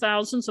hundreds and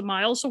thousands of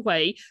miles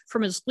away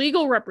from his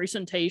legal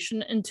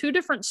representation in 2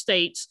 different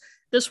states."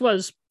 This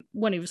was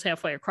when he was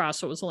halfway across,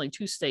 so it was only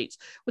 2 states,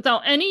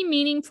 "without any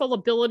meaningful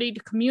ability to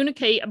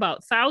communicate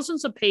about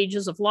thousands of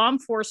pages of law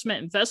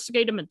enforcement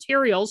investigative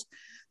materials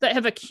that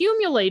have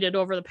accumulated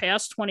over the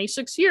past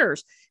 26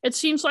 years. It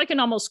seems like an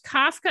almost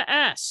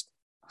Kafkaesque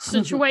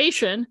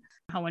situation,"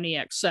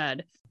 Howaniak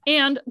said.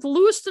 And the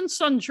Lewiston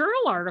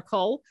Sun-Journal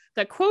article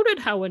that quoted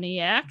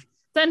Howaniak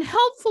then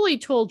helpfully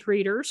told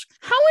readers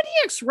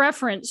Howaniak's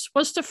reference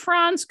was to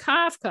Franz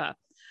Kafka,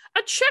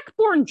 a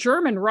Czech-born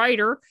German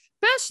writer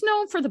best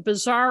known for the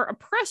bizarre,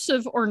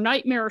 oppressive, or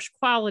nightmarish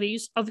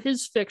qualities of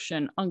his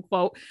fiction,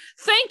 unquote.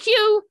 Thank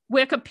you,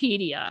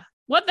 Wikipedia.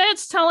 What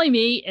that's telling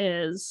me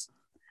is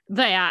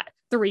that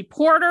the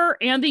reporter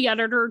and the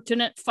editor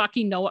didn't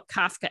fucking know what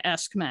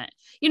Kafkaesque meant.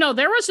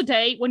 There was a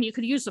day when you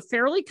could use a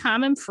fairly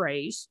common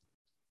phrase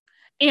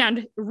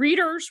and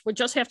readers would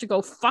just have to go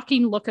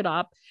fucking look it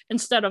up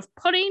instead of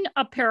putting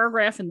a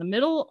paragraph in the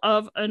middle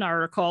of an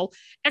article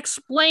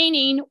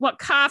explaining what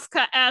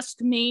Kafkaesque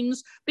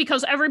means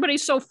because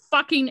everybody's so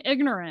fucking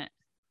ignorant.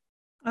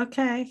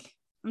 Okay.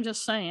 I'm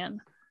just saying.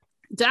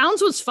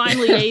 Downs was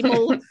finally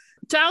able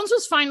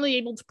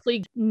to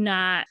plead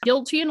not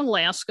guilty in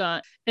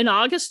Alaska in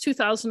August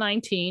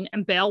 2019,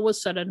 and bail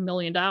was set at $1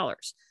 million.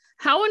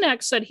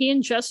 Howaniak said he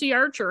and Jesse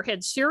Archer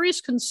had serious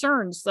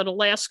concerns that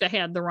Alaska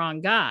had the wrong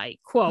guy.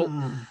 Quote,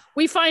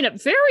 "We find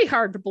it very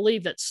hard to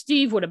believe that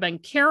Steve would have been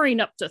carrying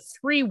up to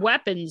 3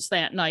 weapons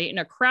that night in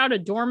a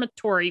crowded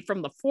dormitory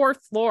from the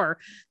 4th floor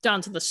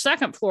down to the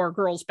 2nd floor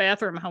girls'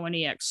 bathroom,"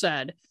 Howaniak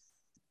said.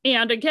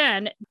 And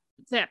again,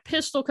 that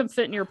pistol can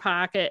fit in your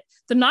pocket.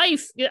 The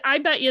knife, I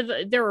bet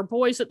you there were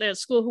boys at that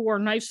school who wore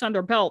knives on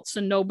their belts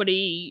and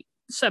nobody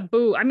said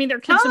boo. I mean, there are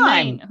kids in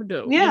Maine who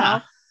do.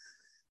 Yeah.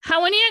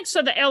 Howaniak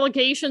said the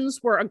allegations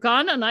were a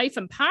gun, a knife,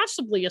 and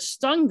possibly a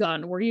stun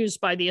gun were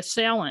used by the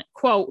assailant.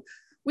 Quote,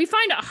 "We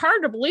find it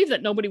hard to believe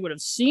that nobody would have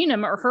seen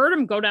him or heard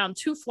him go down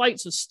 2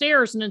 flights of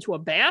stairs and into a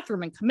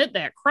bathroom and commit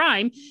that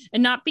crime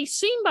and not be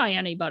seen by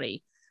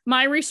anybody.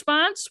 My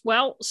response,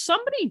 well,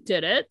 somebody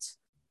did it.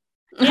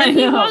 And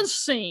he was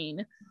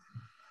seen.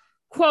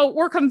 Quote,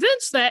 "We're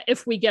convinced that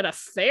if we get a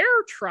fair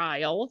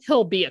trial,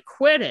 he'll be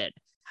acquitted,"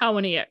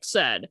 Howaniak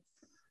said.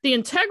 "The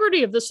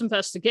integrity of this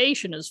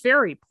investigation is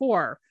very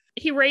poor."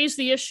 He raised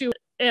the issue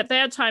at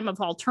that time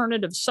of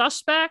alternative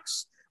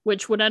suspects,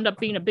 which would end up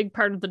being a big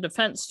part of the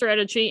defense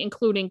strategy,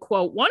 including,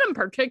 quote, "one in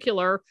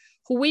particular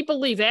who we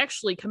believe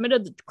actually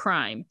committed the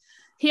crime.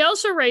 He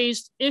also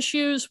raised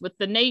issues with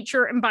the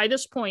nature, and by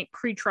this point,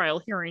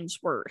 pretrial hearings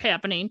were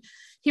happening.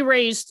 He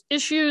raised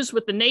issues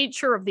with the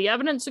nature of the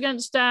evidence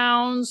against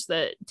Downs,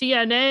 the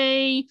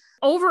DNA.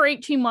 Over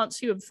 18 months,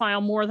 he would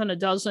file more than a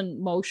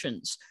dozen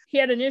motions. He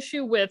had an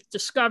issue with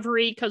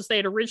discovery because they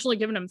had originally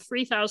given him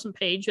 3,000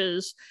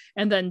 pages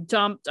and then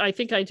dumped, I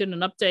think I did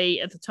an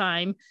update at the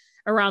time,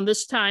 around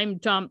this time,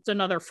 dumped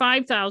another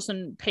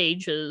 5,000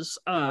 pages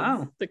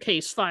of the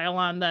case file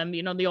on them.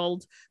 You know, the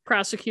old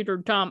prosecutor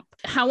dump.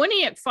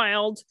 Howiniak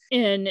filed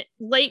in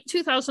late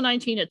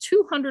 2019 a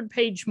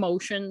 200-page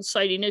motion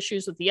citing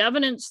issues with the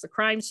evidence, the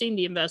crime scene,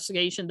 the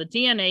investigation, the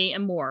DNA,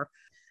 and more.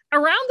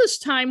 Around this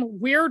time,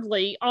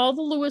 weirdly, all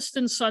the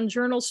Lewiston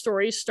Sun-Journal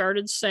stories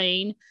started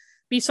saying,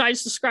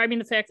 besides describing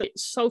the fact that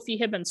Sophie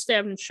had been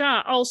stabbed and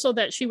shot, also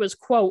that she was,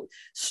 quote,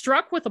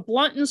 struck with a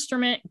blunt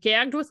instrument,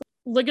 gagged with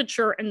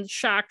ligature, and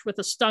shocked with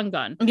a stun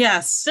gun.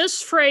 Yes.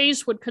 This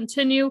phrase would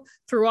continue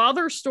through all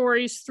their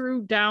stories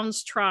through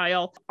Downs'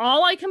 trial.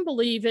 All I can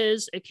believe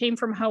is it came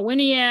from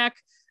Howiniak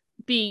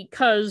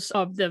because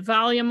of the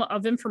volume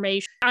of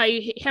information.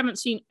 I haven't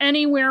seen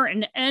anywhere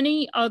in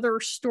any other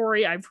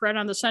story I've read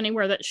on this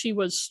anywhere that she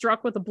was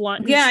struck with a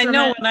blunt instrument. I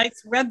know, and I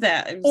read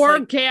that. Or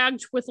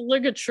gagged with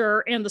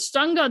ligature, and the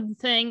stun gun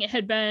thing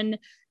had been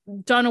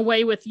done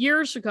away with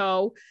years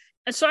ago.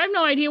 And so I have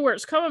no idea where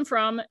it's coming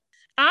from.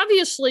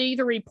 Obviously,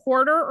 the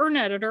reporter or an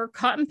editor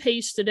cut and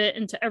pasted it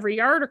into every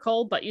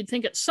article, but you'd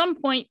think at some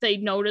point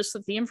they'd notice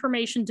that the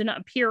information didn't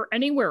appear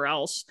anywhere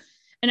else,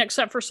 and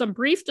except for some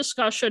brief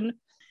discussion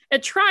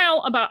at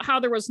trial about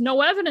how there was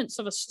no evidence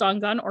of a stun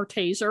gun or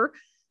taser,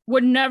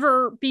 would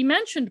never be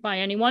mentioned by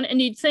anyone. And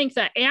you'd think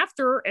that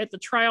after, at the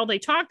trial, they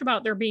talked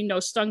about there being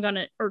no stun gun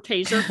or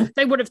taser,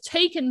 they would have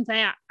taken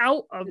that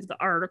out of the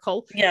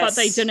article, but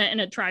they didn't, and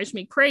it drives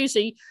me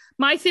crazy.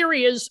 My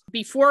theory is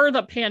before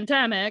the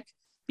pandemic,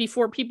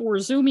 before people were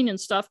Zooming and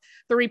stuff,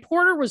 the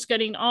reporter was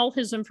getting all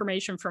his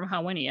information from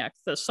Howiniak,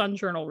 the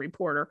Sun-Journal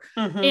reporter.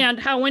 And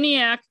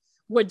Howiniak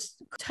would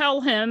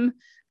tell him,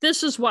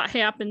 this is what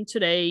happened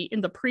today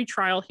in the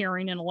pretrial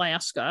hearing in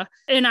Alaska.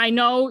 And I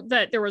know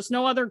that there was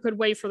no other good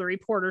way for the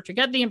reporter to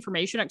get the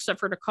information except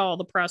for to call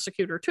the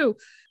prosecutor too.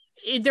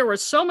 There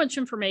was so much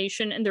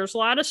information, and there's a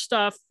lot of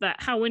stuff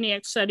that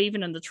Howiniak said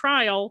even in the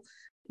trial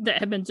that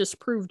had been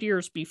disproved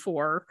years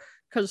before,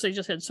 because they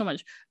just had so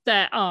much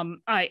that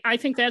I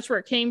think that's where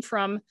it came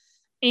from.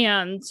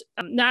 And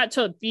not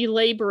to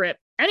belabor it.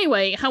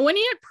 Anyway,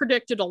 Howiniak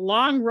predicted a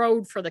long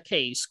road for the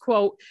case.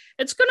 Quote,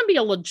 it's going to be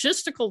a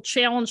logistical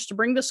challenge to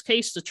bring this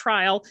case to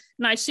trial,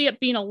 and I see it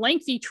being a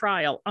lengthy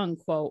trial,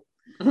 unquote.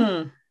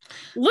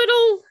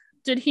 Little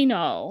did he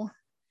know.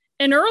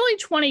 In early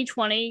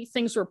 2020,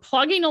 things were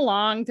plugging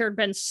along. There had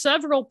been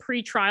several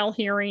pretrial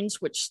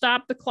hearings, which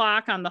stopped the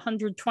clock on the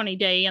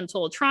 120-day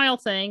until a trial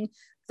thing.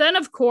 Then,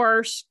 of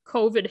course,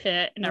 COVID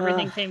hit and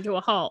everything came to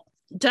a halt.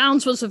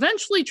 Downs was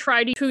eventually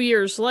tried 2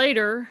 years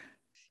later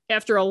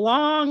after a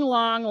long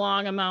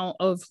amount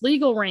of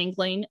legal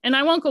wrangling. And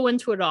I won't go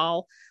into it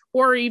all,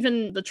 or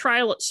even the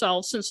trial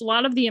itself, since a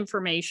lot of the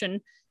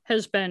information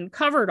has been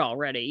covered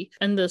already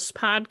in this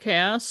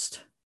podcast.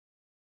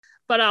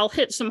 But I'll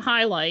hit some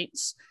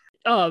highlights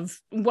of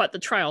what the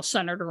trial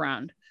centered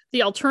around.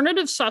 The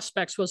alternative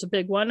suspects was a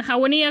big one.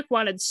 Howiniak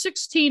wanted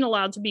 16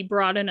 allowed to be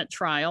brought in at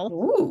trial.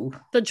 Ooh.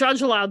 The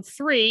judge allowed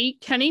 3,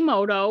 Kenny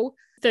Moto,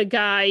 the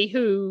guy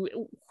who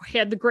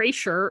had the gray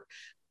shirt,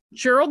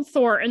 Gerald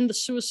Thornton, the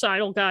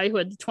suicidal guy who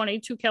had the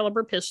 .22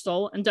 caliber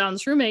pistol, and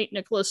Downs' roommate,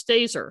 Nicholas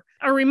Dazer.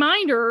 A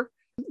reminder,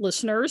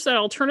 listeners, that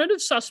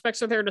alternative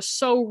suspects are there to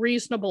sow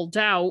reasonable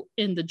doubt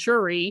in the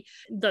jury.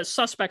 The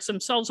suspects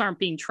themselves aren't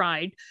being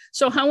tried.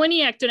 So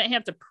Howiniak didn't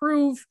have to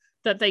prove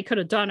that they could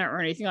have done it or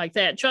anything like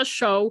that, just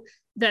show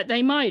that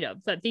they might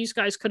have, that these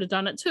guys could have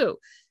done it too.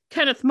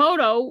 Kenneth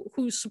Moto,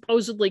 who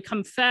supposedly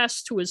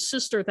confessed to his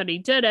sister that he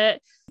did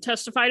it,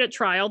 testified at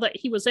trial that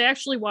he was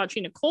actually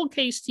watching a cold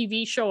case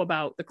TV show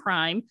about the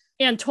crime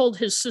and told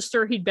his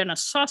sister he'd been a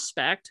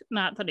suspect,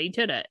 not that he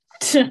did it.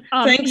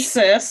 Thanks,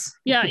 sis.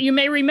 Yeah, you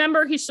may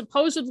remember he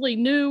supposedly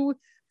knew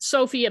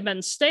Sophie had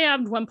been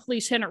stabbed when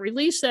police hadn't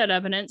released that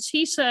evidence.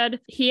 He said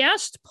he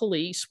asked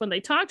police when they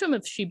talked to him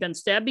if she'd been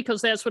stabbed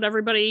because that's what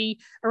everybody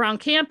around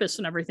campus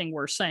and everything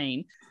were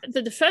saying.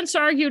 The defense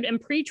argued in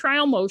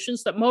pretrial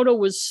motions that Moto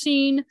was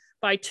seen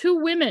by 2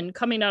 women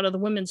coming out of the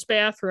women's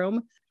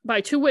bathroom, by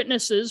 2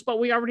 witnesses, but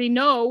we already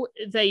know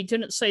they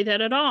didn't say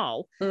that at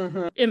all.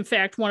 In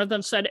fact, one of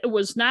them said it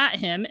was not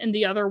him, and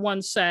the other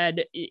one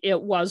said it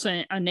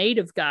wasn't a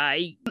native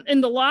guy.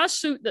 In the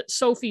lawsuit that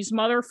Sophie's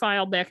mother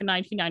filed back in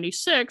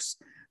 1996,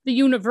 the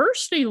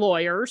university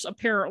lawyers,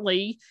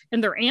 apparently,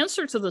 in their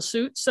answer to the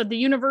suit, said the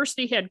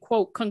university had,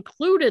 quote,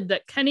 concluded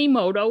that Kenny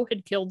Moto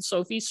had killed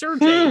Sophie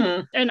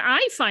Sergei. And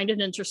I find it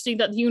interesting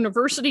that the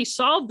university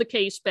solved the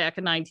case back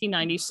in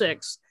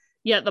 1996,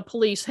 yet the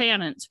police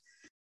hadn't.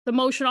 The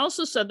motion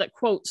also said that,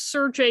 quote,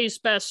 Sergei's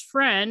best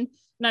friend,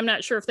 and I'm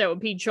not sure if that would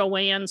be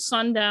Joanne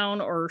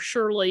Sundown or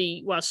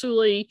Shirley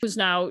Wasuli, who's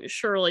now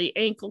Shirley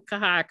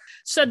Ankelkahak,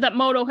 said that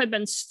Moto had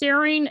been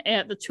staring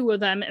at the two of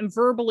them and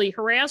verbally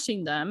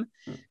harassing them.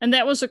 And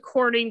that was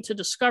according to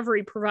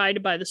discovery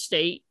provided by the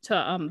state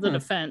to the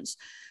defense.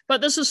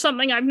 But this is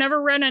something I've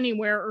never read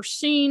anywhere or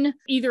seen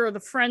either of the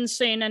friends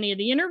say in any of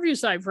the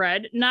interviews I've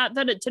read. Not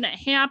that it didn't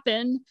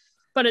happen,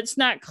 but it's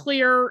not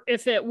clear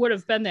if it would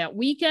have been that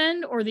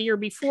weekend or the year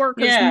before,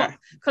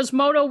 because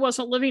Moto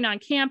wasn't living on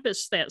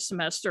campus that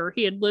semester.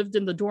 He had lived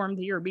in the dorm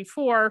the year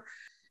before.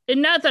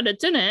 And not that it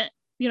didn't,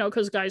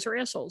 because guys are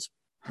assholes.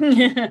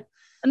 And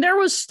there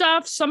was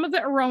stuff, some of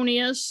it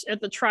erroneous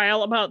at the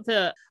trial, about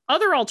the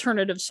other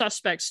alternative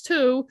suspects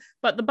too.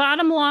 But the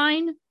bottom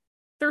line,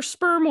 their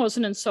sperm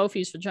wasn't in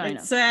Sophie's vagina.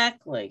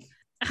 Exactly.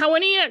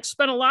 Howaniak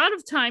spent a lot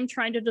of time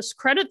trying to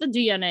discredit the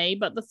DNA,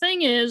 but the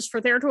thing is,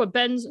 for there to have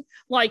been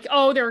like,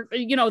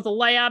 the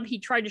lab, he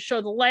tried to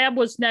show the lab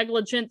was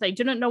negligent. They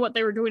didn't know what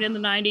they were doing in the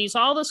 90s,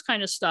 all this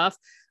kind of stuff.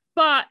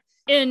 But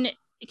in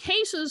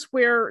cases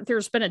where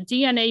there's been a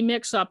DNA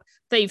mix-up,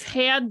 they've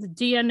had the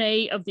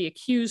DNA of the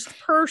accused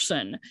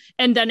person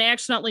and then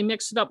accidentally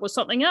mixed it up with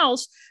something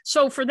else.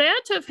 So for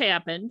that to have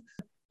happened,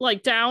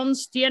 like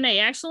Downs'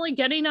 DNA accidentally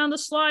getting on the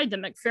slide that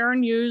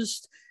McFerrin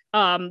used,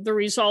 the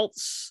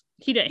results...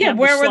 He didn't have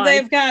where would they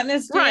have gotten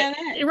his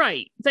DNA?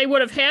 Right. They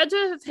would have had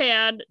to have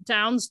had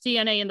Downs'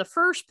 DNA in the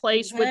first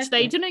place, which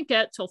they didn't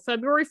get till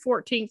February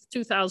 14th,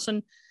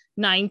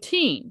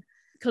 2019,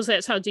 because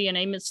that's how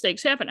DNA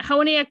mistakes happen.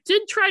 Howaniak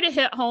did try to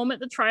hit home at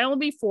the trial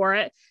before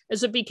it,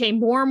 as it became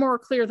more and more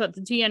clear that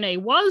the DNA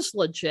was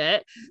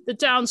legit, that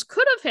Downs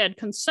could have had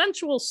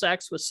consensual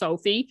sex with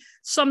Sophie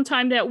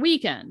sometime that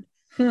weekend.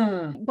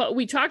 But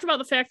we talked about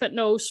the fact that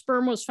no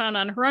sperm was found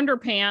on her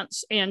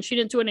underpants and she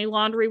didn't do any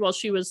laundry while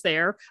she was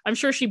there. I'm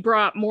sure she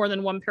brought more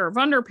than one pair of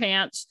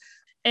underpants.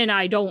 And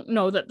I don't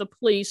know that the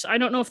police, I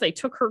don't know if they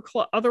took her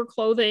other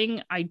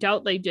clothing. I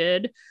doubt they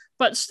did,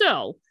 but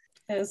still.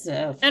 As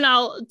if. And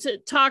I'll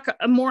talk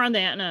more on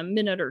that in a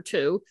minute or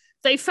two.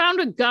 They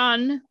found a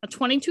gun, a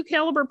 .22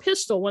 caliber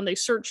pistol, when they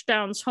searched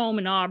Downs' home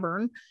in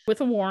Auburn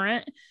with a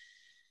warrant.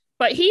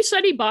 But he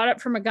said he bought it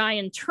from a guy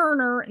in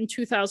Turner in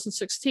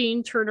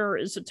 2016. Turner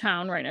is a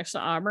town right next to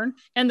Auburn.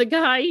 And the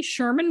guy,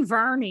 Sherman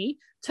Varney,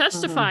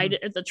 testified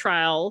at the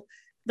trial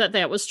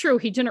that was true.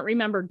 He didn't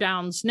remember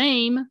Downs'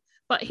 name,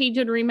 but he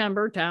did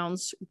remember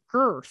Downs'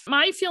 girth.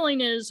 My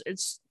feeling is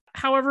it's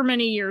however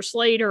many years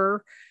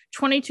later,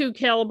 .22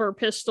 caliber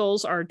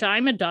pistols are a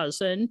dime a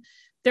dozen.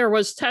 There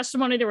was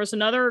testimony. There was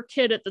another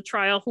kid at the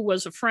trial who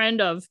was a friend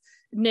of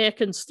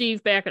Nick and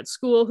Steve back at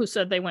school who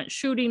said they went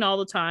shooting all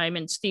the time,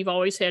 and Steve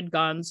always had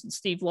guns, and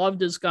Steve loved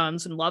his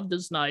guns and loved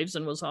his knives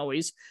and was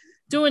always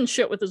doing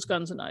shit with his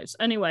guns and knives.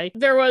 Anyway,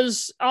 there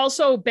was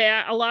also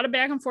a lot of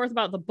back and forth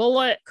about the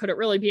bullet. Could it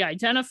really be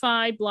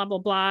identified? Blah, blah,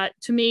 blah.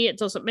 To me, it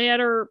doesn't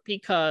matter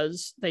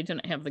because they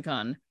didn't have the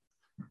gun.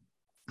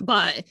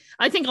 But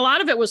I think a lot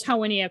of it was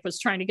Howaniak was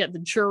trying to get the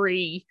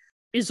jury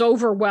is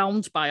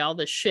overwhelmed by all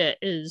this shit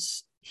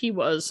he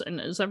was,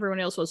 and as everyone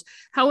else was.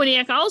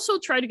 Howaniak also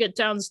tried to get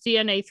Downs'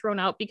 DNA thrown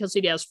out because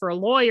he'd asked for a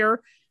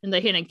lawyer and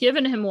they hadn't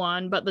given him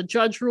one, but the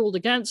judge ruled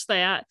against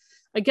that.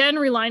 Again,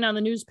 relying on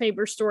the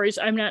newspaper stories,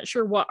 I'm not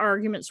sure what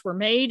arguments were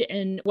made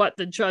and what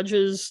the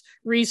judge's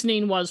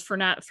reasoning was for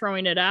not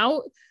throwing it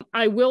out.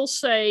 I will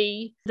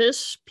say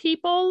this,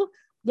 people,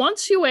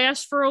 once you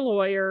ask for a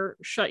lawyer,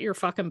 shut your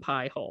fucking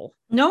pie hole.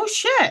 No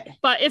shit.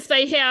 But if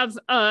they have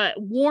a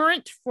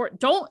warrant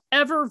don't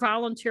ever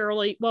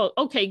voluntarily give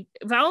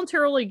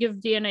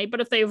DNA,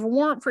 but if they have a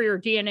warrant for your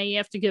DNA, you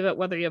have to give it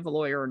whether you have a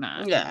lawyer or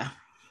not. Yeah.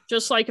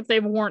 Just like if they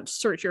have a warrant to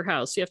search your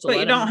house, you have to But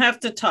you don't have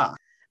to talk.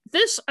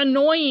 This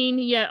annoying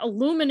yet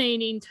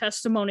illuminating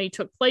testimony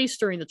took place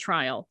during the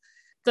trial.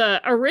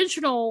 The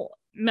original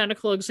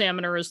medical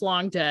examiner is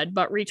long dead,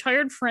 but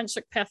retired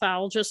forensic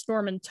pathologist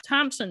Norman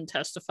Thompson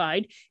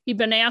testified. He'd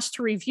been asked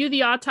to review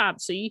the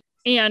autopsy,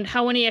 and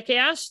Howaniak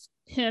asked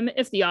him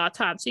if the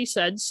autopsy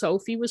said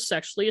Sophie was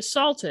sexually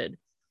assaulted.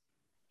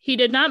 He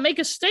did not make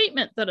a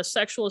statement that a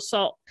sexual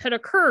assault had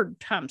occurred,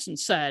 Thompson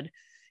said.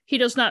 He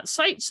does not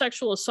cite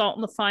sexual assault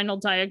in the final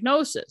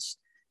diagnosis.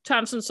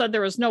 Thompson said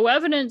there was no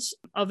evidence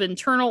of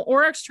internal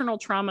or external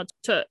trauma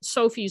to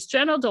Sophie's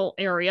genital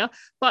area,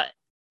 but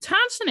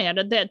Thompson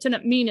added that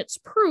didn't mean it's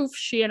proof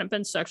she hadn't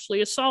been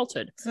sexually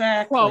assaulted.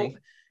 Exactly. Quote,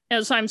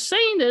 as I'm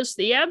saying this,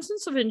 the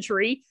absence of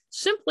injury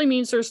simply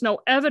means there's no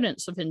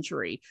evidence of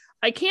injury.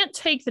 I can't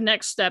take the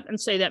next step and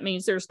say that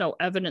means there's no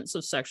evidence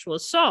of sexual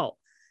assault.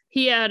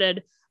 He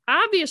added,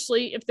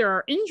 obviously, if there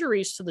are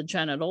injuries to the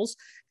genitals,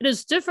 it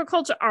is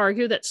difficult to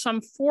argue that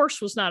some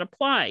force was not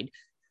applied.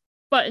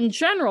 But in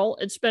general,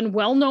 it's been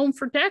well known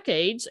for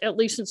decades, at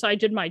least since I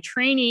did my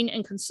training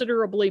and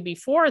considerably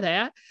before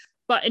that,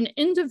 but an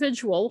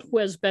individual who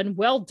has been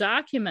well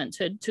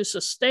documented to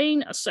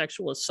sustain a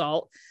sexual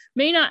assault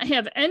may not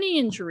have any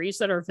injuries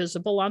that are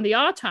visible on the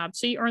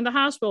autopsy or in the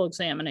hospital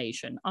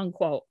examination,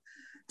 unquote.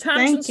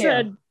 Thompson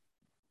said,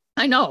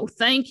 I know,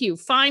 thank you.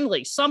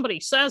 Finally, somebody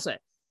says it.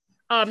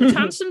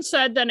 Thompson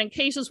said that in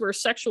cases where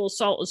sexual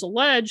assault is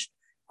alleged,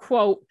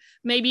 quote,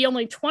 maybe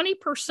only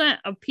 20%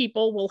 of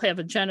people will have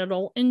a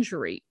genital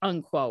injury,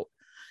 unquote.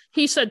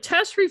 He said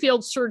tests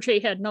revealed Sergei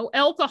had no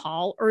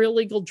alcohol or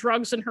illegal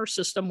drugs in her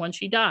system when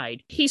she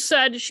died. He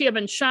said she had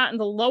been shot in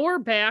the lower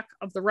back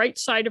of the right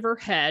side of her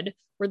head,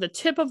 where the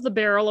tip of the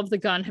barrel of the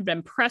gun had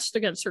been pressed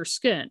against her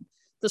skin.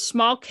 The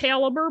small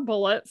caliber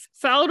bullet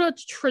followed a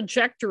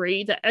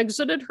trajectory that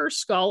exited her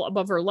skull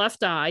above her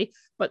left eye,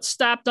 but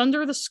stopped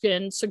under the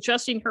skin,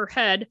 suggesting her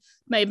head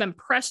may have been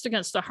pressed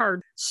against a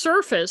hard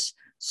surface,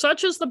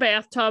 such as the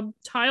bathtub,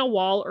 tile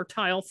wall, or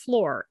tile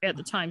floor at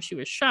the time she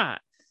was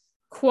shot.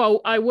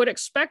 Quote, I would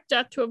expect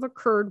death to have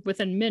occurred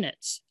within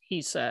minutes,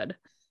 he said.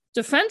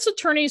 Defense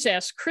attorneys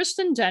asked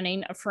Kristen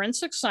Denning, a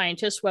forensic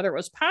scientist, whether it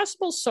was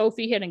possible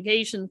Sophie had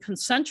engaged in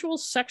consensual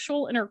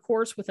sexual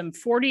intercourse within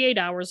 48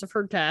 hours of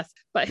her death,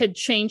 but had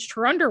changed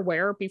her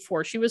underwear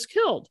before she was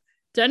killed.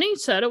 Denning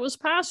said it was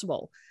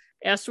possible.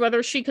 Asked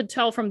whether she could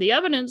tell from the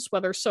evidence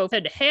whether Sophie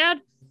had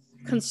had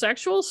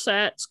consensual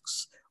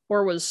sex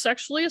or was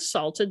sexually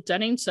assaulted,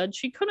 Denning said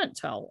she couldn't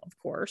tell, of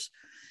course.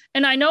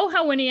 And I know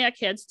how Winiak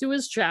had to do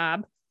his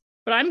job,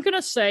 but I'm going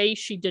to say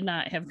she did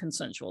not have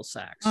consensual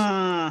sex.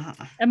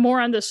 And more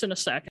on this in a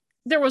second.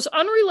 There was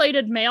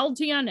unrelated male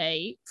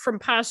DNA from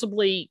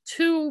possibly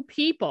 2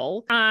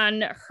 people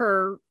on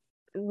her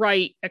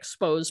right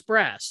exposed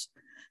breast.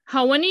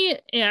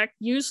 Winiak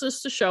used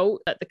this to show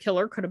that the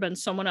killer could have been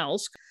someone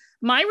else.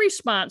 My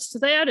response to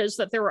that is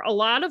that there were a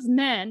lot of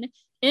men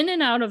in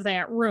and out of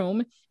that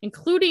room,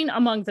 including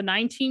among the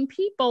 19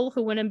 people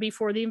who went in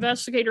before the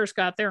investigators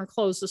got there and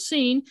closed the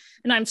scene.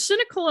 And I'm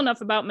cynical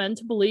enough about men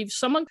to believe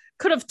someone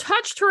could have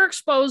touched her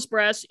exposed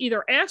breast,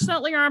 either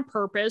accidentally or on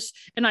purpose.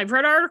 And I've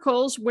read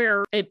articles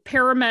where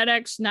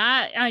paramedics,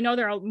 I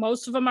know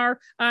most of them are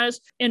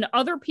honest, and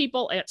other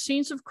people at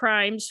scenes of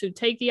crimes who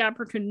take the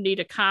opportunity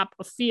to cop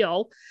a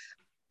feel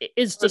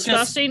is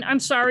disgusting.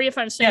 I'm sorry if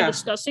I'm saying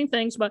disgusting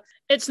things, but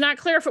it's not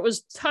clear if it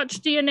was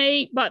touch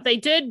DNA, but they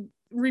did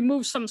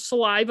remove some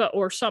saliva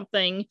or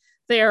something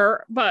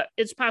there, but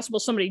it's possible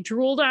somebody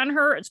drooled on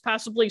her. It's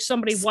possibly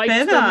somebody wiped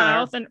their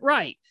mouth. And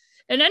right.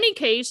 In any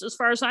case, as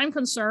far as I'm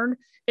concerned,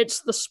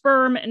 it's the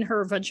sperm in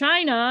her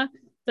vagina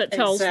that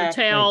tells the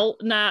tale,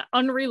 not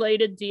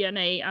unrelated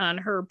DNA on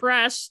her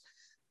breasts.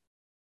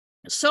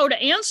 So to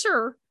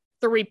answer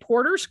the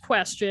reporter's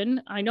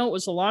question, I know it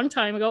was a long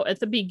time ago at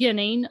the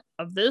beginning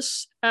of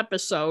this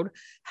episode,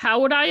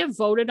 how would I have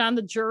voted on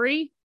the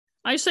jury?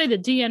 I say the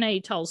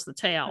DNA tells the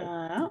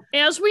tale.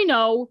 As we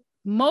know,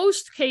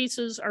 most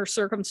cases are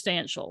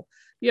circumstantial.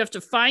 You have to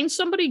find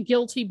somebody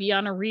guilty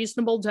beyond a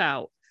reasonable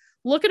doubt.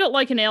 Look at it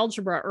like an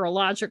algebra or a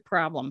logic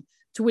problem.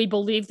 Do we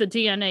believe the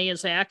DNA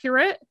is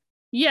accurate?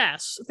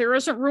 Yes, there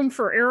isn't room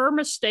for error or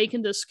mistake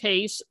in this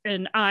case,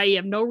 and I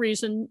have no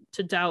reason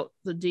to doubt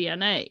the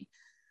DNA.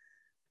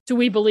 Do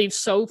we believe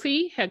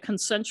Sophie had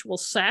consensual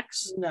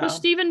sex with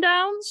Stephen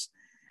Downs?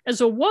 As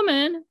a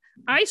woman,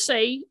 I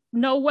say,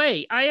 no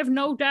way. I have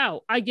no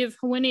doubt. I give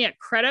Winiak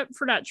credit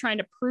for not trying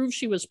to prove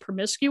she was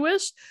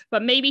promiscuous,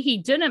 but maybe he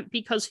didn't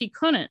because he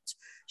couldn't.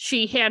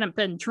 She hadn't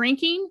been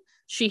drinking.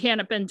 She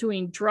hadn't been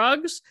doing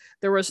drugs.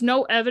 There was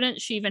no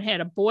evidence she even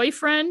had a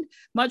boyfriend,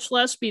 much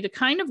less be the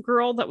kind of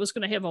girl that was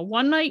going to have a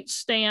one-night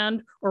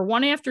stand or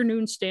one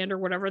afternoon stand or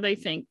whatever they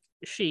think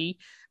she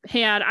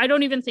had. I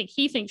don't even think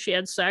he thinks she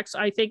had sex.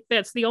 I think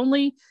that's the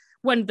only,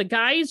 when the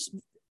guy's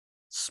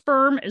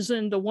sperm is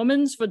in the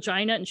woman's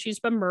vagina and she's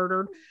been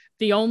murdered,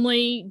 the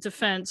only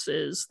defense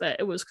is that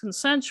it was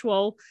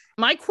consensual.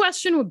 My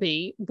question would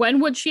be, when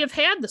would she have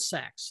had the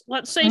sex?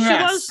 Let's say she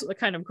was the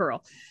kind of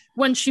girl.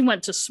 When she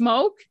went to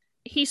smoke,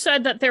 he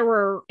said that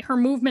her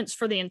movements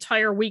for the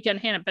entire weekend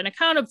hadn't been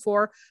accounted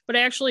for. But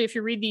actually, if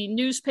you read the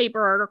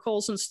newspaper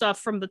articles and stuff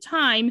from the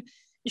time,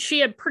 she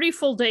had pretty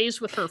full days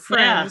with her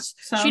friends.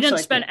 She didn't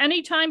spend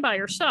any time by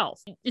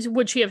herself.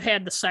 Would she have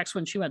had the sex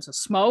when she went to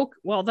smoke?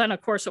 Well, then,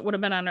 of course, it would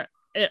have been on her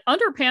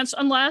underpants,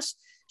 unless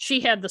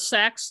she had the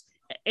sex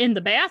in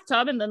the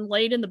bathtub and then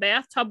laid in the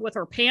bathtub with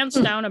her pants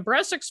down and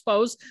breasts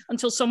exposed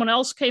until someone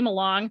else came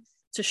along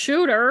to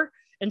shoot her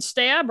and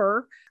stab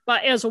her.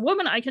 But as a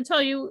woman, I can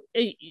tell you,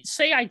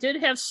 say I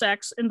did have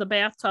sex in the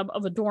bathtub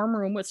of a dorm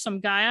room with some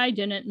guy I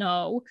didn't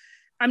know.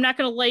 I'm not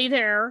going to lay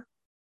there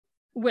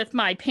with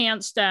my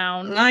pants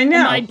down, and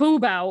my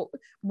boob out,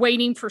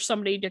 waiting for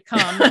somebody to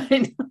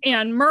come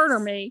and murder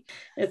me.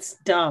 It's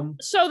dumb.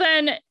 So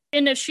then,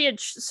 and if she had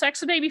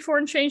sex the day before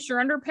and changed her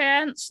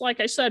underpants, like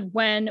I said,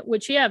 when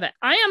would she have it?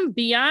 I am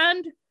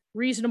beyond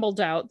reasonable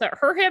doubt that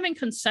her having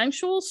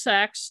consensual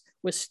sex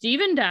with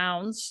Stephen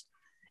Downs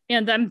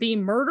and then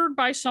being murdered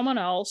by someone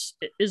else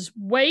is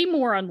way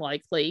more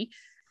unlikely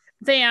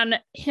than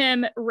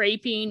him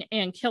raping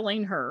and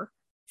killing her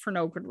for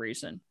no good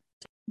reason.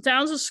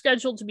 Downs is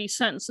scheduled to be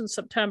sentenced in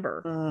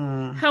September.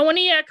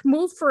 Winiak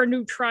moved for a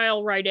new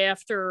trial right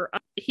after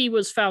he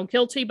was found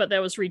guilty, but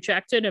that was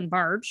rejected in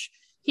March.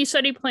 He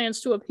said he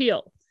plans to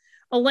appeal.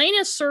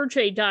 Elena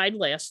Sergei died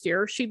last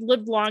year. She'd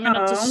lived long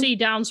enough to see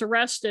Downs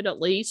arrested,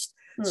 at least.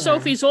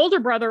 Sophie's older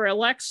brother,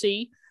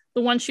 Alexei,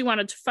 the one she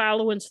wanted to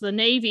follow into the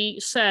Navy,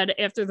 said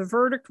after the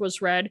verdict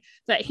was read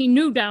that he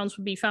knew Downs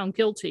would be found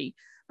guilty,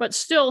 but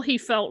still he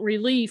felt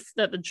relief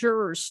that the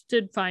jurors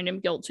did find him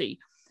guilty.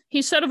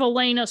 He said of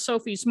Elena,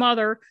 Sophie's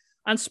mother,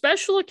 on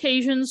special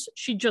occasions,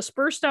 she'd just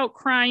burst out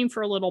crying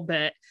for a little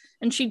bit,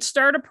 and she'd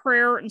start a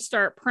prayer and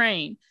start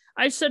praying.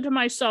 I said to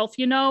myself,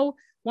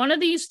 one of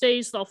these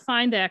days they'll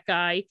find that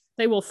guy.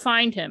 They will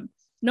find him.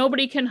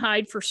 Nobody can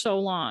hide for so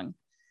long.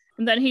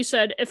 And then he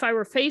said, if I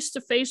were face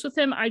to face with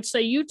him, I'd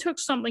say, you took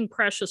something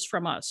precious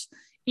from us.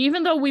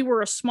 Even though we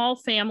were a small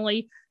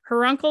family,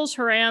 her uncles,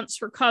 her aunts,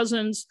 her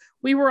cousins,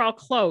 we were all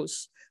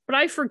close. But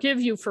I forgive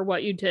you for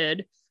what you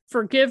did.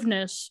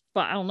 Forgiveness,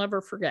 but I'll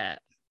never forget.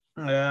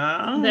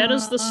 That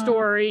is the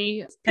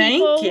story.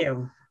 Thank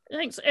you.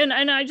 Thanks. And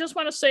I just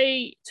want to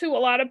say, too, a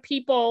lot of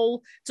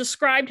people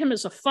described him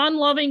as a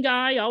fun-loving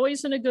guy,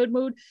 always in a good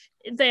mood.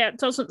 That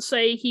doesn't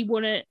say he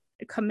wouldn't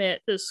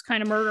commit this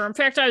kind of murder. In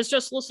fact, I was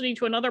just listening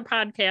to another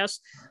podcast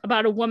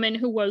about a woman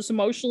who was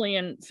emotionally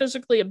and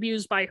physically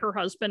abused by her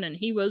husband, and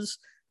he was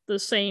the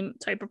same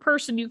type of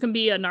person. You can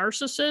be a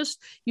narcissist.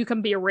 You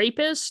can be a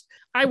rapist.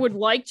 I would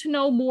like to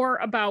know more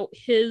about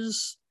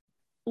his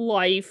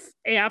life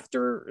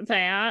after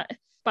that,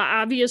 but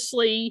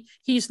obviously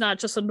he's not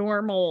just a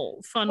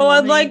normal fun. Well,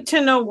 I'd like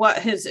to know what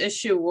his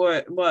issue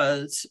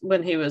was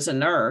when he was a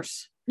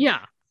nurse. Yeah.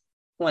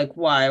 Like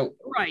why?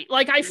 Right.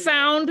 Like I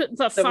found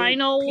the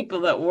final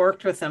people that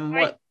worked with him.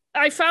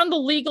 I found the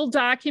legal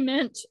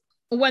document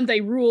when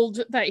they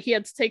ruled that he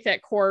had to take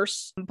that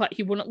course, but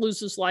he wouldn't lose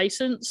his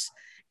license.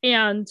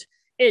 And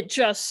it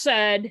just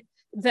said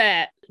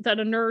that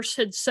a nurse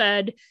had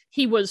said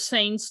he was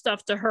saying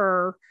stuff to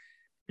her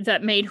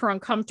that made her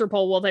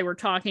uncomfortable while they were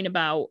talking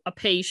about a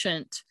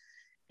patient.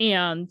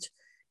 And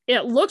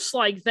it looks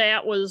like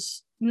that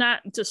was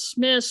not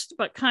dismissed,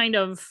 but kind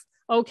of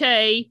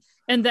okay.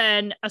 And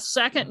then a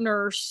second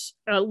nurse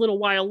a little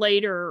while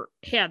later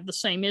had the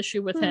same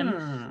issue with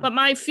him. But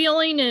my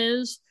feeling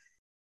is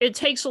it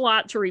takes a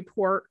lot to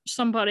report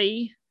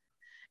somebody.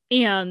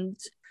 And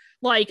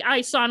like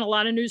I saw in a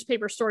lot of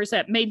newspaper stories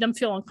that made them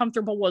feel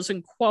uncomfortable was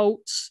in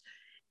quotes.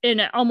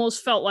 And it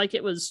almost felt like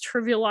it was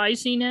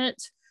trivializing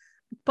it.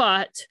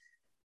 But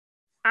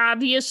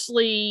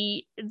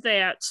obviously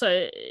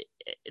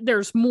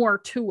there's more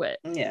to it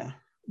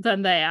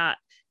than that.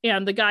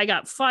 And the guy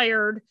got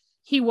fired.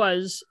 He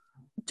was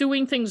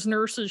doing things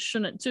nurses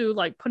shouldn't do,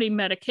 like putting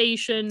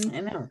medication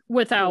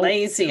without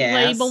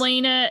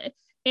labeling it.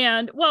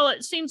 And well,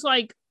 it seems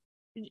like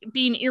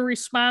being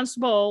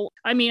irresponsible.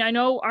 I mean, I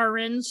know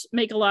RNs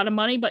make a lot of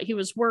money, but he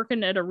was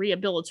working at a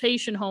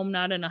rehabilitation home,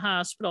 not in a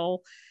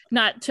hospital.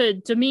 Not to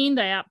demean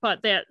that,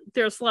 but that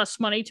there's less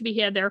money to be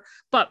had there.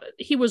 But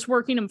he was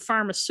working in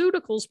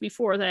pharmaceuticals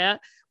before that,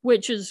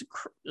 which is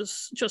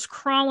just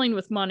crawling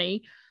with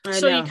money.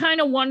 So you kind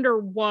of wonder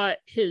what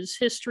his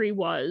history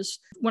was.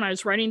 When I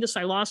was writing this,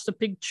 I lost a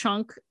big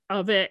chunk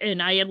of it,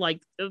 and I had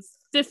like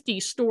 50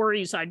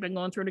 stories I'd been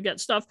going through to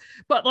get stuff.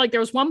 But like there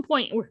was one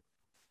point where,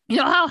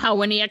 how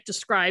Winiak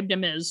described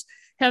him as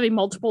having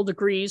multiple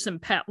degrees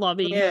and pet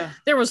loving. Yeah.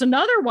 There was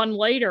another one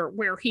later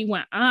where he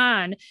went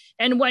on,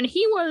 and when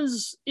he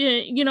was,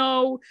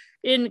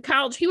 in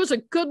college, he was a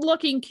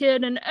good-looking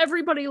kid, and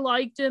everybody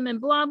liked him, and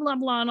blah blah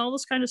blah, and all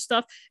this kind of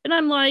stuff. And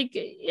I'm like,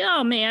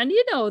 yeah, man,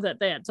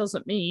 that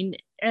doesn't mean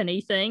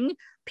anything.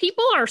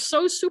 People are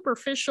so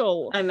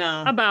superficial. I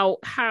know about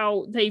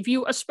how they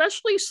view,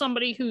 especially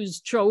somebody who's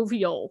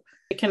jovial.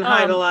 It can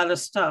hide a lot of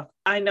stuff.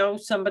 I know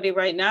somebody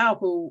right now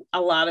who a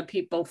lot of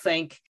people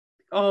think,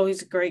 oh,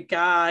 he's a great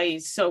guy,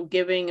 he's so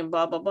giving and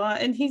blah, blah, blah.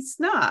 And he's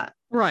not.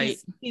 Right.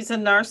 He's a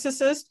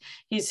narcissist.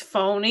 He's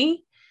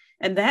phony.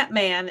 And that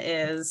man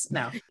is,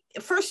 no.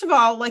 First of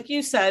all, like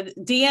you said,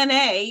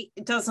 DNA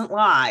doesn't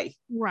lie.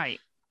 Right.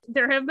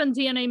 There have been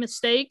DNA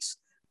mistakes.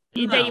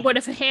 No. They would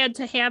have had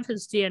to have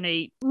his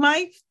DNA.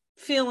 My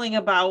feeling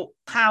about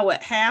how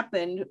it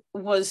happened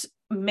was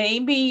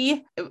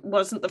maybe it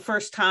wasn't the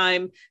first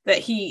time that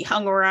he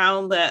hung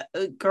around that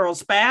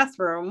girl's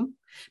bathroom.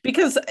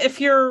 Because if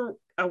you're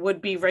a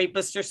would-be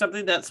rapist or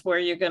something, that's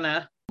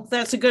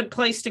a good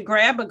place to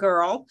grab a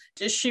girl.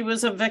 She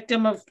was a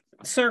victim of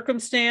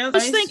circumstance. I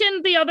was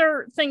thinking the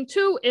other thing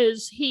too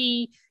is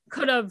he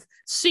could have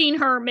seen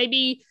her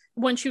maybe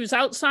when she was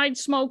outside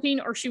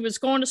smoking, or she was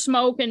going to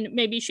smoke and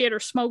maybe she had her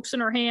smokes in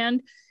her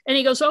hand, and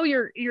he goes, oh,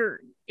 you're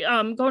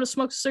going to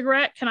smoke a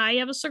cigarette, can I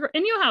have a cigarette?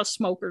 And you know how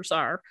smokers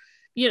are,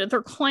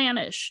 they're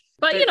clannish,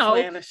 but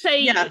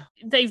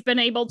they've been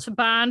able to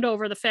bond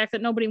over the fact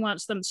that nobody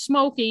wants them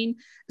smoking.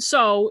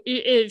 So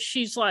if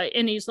she's like,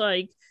 and he's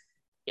like,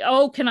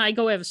 oh, can I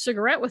go have a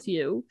cigarette with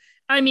you?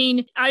 I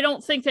mean, I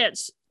don't think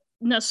that's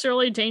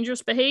necessarily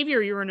dangerous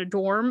behavior. You're in a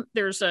dorm,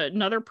 there's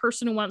another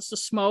person who wants to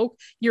smoke,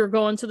 you're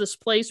going to this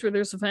place where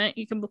there's a vent,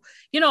 you can,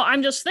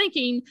 I'm just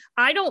thinking,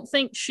 I don't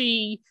think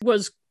she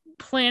was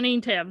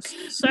planning to have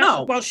sex.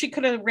 No, well, she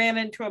could have ran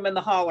into him in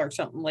the hall or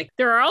something like.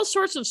 There are all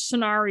sorts of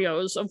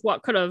scenarios of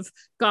what could have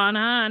gone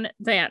on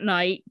that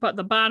night, but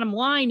the bottom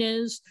line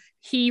is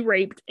he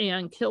raped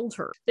and killed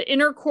her. The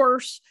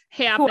intercourse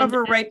happened.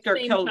 Whoever raped her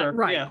killed her.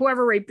 Right. Yeah.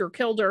 Whoever raped her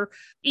killed her,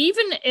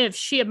 even if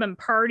she had been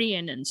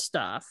partying and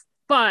stuff.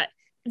 But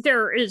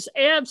there is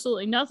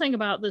absolutely nothing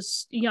about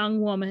this young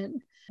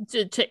woman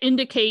to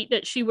indicate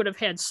that she would have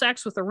had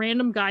sex with a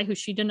random guy who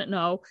she didn't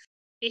know.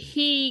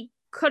 He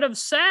could have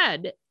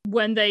said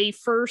when they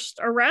first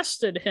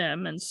arrested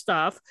him and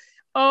stuff,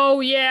 oh,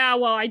 yeah,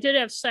 well, I did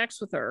have sex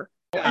with her.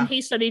 Yeah. And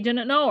he said he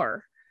didn't know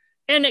her.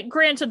 And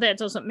granted, that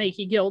doesn't make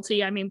you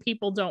guilty. I mean,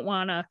 people don't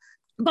want to.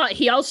 But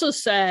he also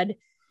said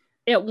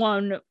at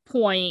one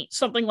point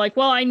something like,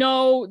 well, I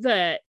know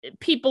that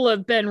people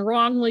have been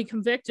wrongly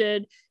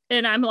convicted.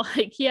 And I'm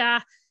like,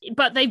 yeah,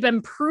 but they've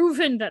been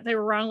proven that they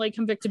were wrongly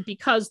convicted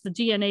because the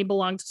DNA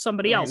belonged to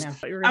somebody else.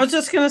 I was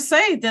just going to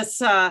say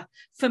this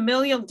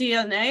familial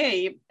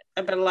DNA,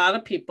 I bet a lot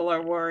of people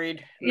are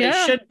worried. They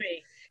should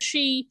be.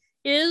 She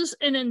is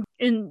an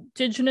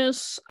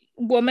indigenous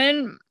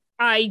woman.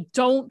 I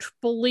don't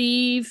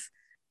believe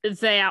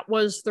that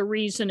was the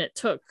reason it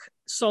took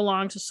so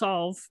long to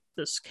solve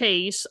this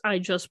case. I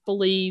just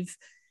believe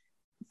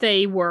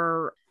they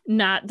were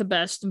not the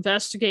best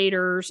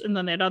investigators. And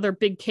then that other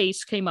big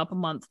case came up a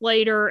month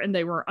later and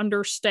they were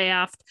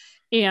understaffed.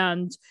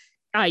 And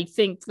I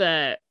think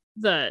that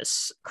the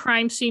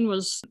crime scene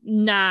was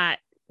not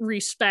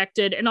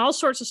respected and all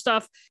sorts of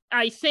stuff.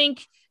 I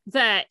think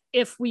that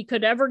if we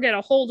could ever get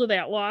a hold of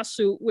that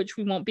lawsuit, which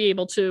we won't be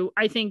able to,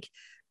 I think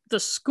the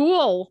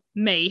school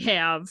there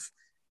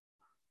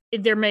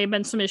may have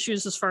been some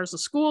issues as far as the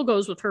school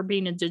goes with her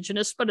being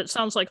indigenous, but it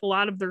sounds like a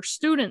lot of their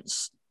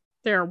students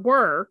there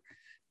were.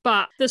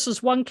 But this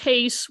is one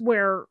case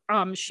where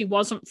she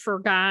wasn't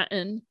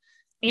forgotten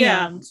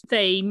and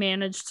they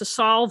managed to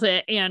solve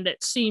it. And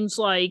it seems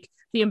like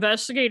the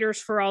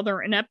investigators, for all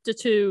their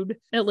ineptitude,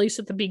 at least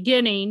at the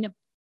beginning,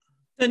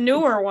 the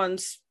newer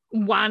ones,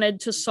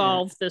 wanted to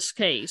solve this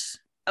case.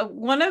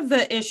 One of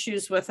the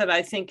issues with it,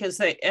 I think, is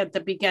that at the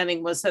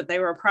beginning was that they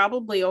were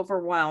probably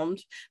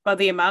overwhelmed by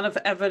the amount of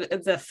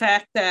evidence, the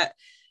fact that,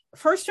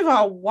 first of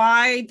all,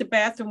 why the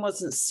bathroom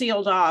wasn't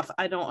sealed off,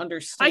 I don't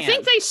understand. I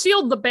think they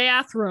sealed the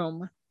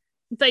bathroom.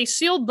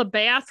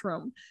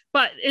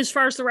 But as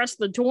far as the rest of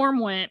the dorm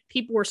went,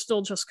 people were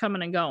still just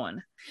coming and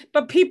going.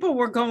 But people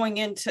were going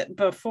into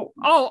before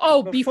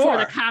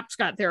the cops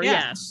got there,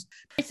 yes.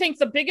 I think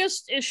the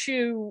biggest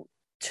issue,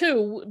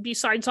 too,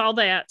 besides all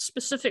that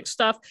specific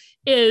stuff,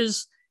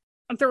 is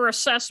their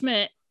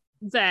assessment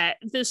that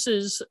this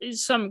is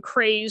some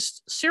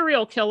crazed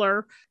serial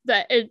killer.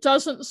 That it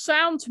doesn't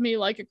sound to me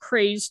like a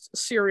crazed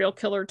serial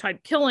killer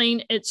type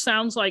killing. It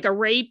sounds like a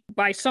rape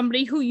by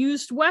somebody who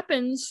used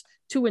weapons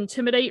to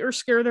intimidate or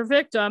scare their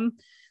victim,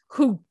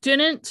 who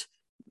didn't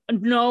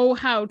know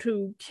how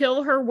to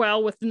kill her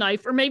well with the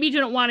knife, or maybe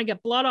didn't want to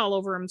get blood all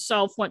over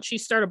himself once she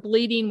started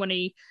bleeding when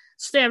he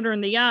stabbed her in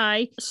the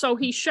eye. So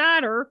he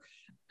shot her.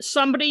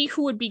 Somebody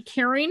who would be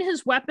carrying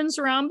his weapons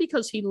around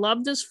because he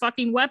loved his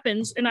fucking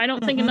weapons. And I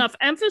don't think enough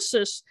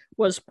emphasis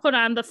was put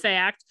on the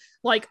fact,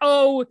 like,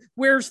 oh,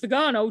 where's the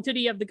gun? Oh, did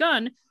he have the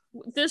gun?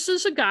 This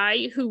is a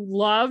guy who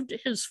loved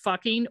his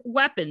fucking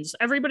weapons.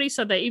 Everybody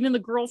said that, even the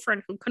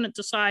girlfriend who couldn't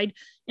decide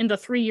in the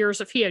 3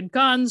 years if he had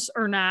guns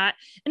or not.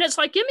 And it's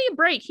like, give me a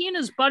break. He and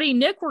his buddy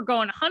Nick were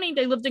going hunting.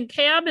 They lived in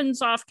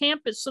cabins off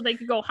campus so they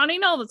could go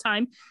hunting all the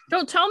time.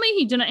 Don't tell me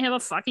he didn't have a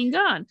fucking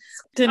gun.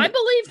 I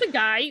believe the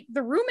guy,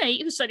 the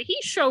roommate, who said he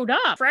showed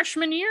up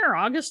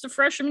August of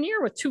freshman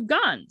year with 2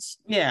 guns.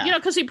 Yeah. You know,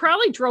 because he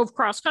probably drove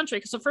cross country.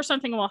 Because the first I'm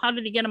thinking, well, how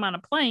did he get him on a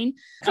plane?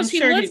 Because he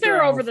lived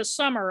there over the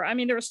summer. I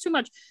mean, there was too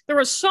much. There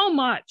was so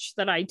much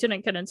that I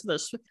didn't get into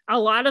this. A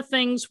lot of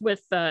things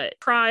with the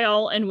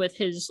trial and with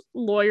his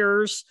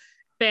lawyers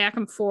back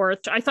and forth.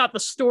 I thought the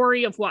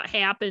story of what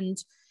happened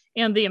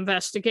and the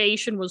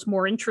investigation was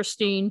more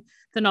interesting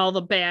than all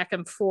the back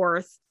and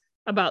forth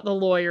about the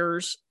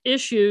lawyers'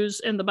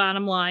 issues. And the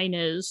bottom line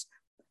is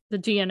the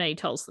DNA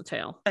tells the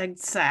tale.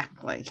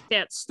 Exactly.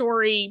 That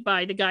story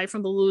by the guy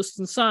from the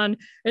Lewiston Sun,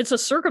 it's a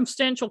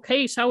circumstantial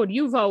case. How would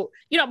you vote?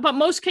 You know, but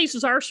most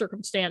cases are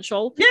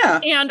circumstantial. Yeah.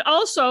 And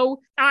also,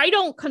 I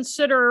don't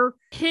consider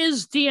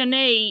his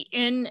DNA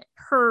in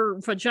her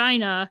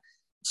vagina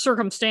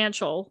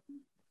circumstantial.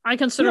 I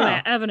consider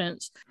that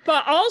evidence.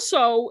 But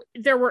also,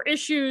 there were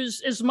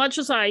issues, as much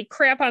as I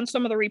crap on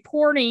some of the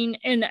reporting,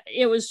 and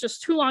it was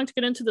just too long to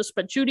get into this,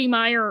 but Judy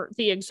Meyer,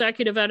 the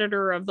executive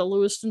editor of the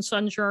Lewiston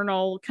Sun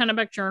Journal,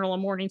 Kennebec Journal,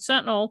 and Morning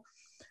Sentinel,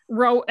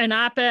 wrote an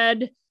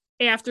op-ed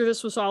after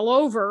this was all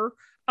over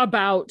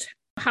about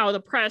how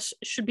the press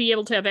should be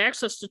able to have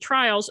access to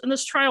trials. And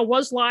this trial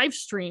was live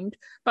streamed,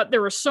 but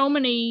there were so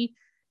many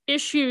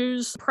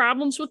issues,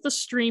 problems with the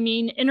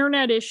streaming,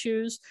 internet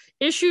issues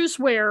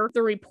where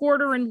the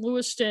reporter in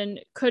Lewiston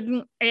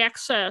couldn't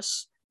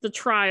access the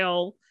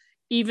trial,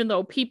 even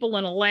though people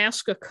in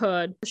Alaska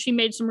could. She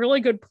made some really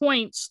good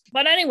points.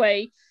 But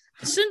anyway,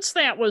 since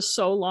that was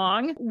so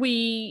long,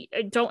 we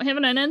don't have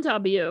an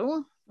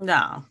NNW.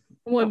 No.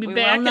 We'll be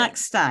back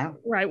next time.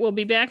 Right. We'll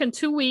be back in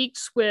 2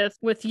 weeks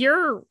with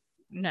your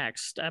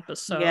next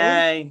episode.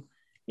 Yay.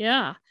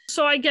 Yeah.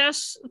 So I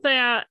guess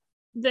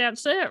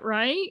that's it,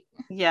 right?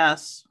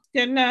 Yes.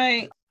 Good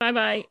night.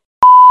 Bye-bye.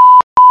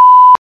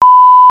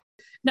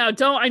 Now,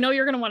 I know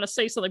you're going to want to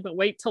say something, but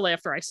wait till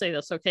after I say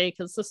this, okay?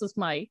 Because this is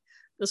my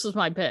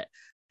bit.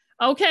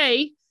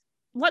 Okay,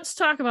 let's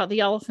talk about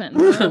the elephant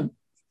in the room.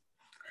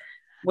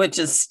 Which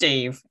is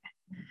Steve.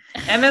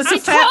 And as I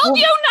told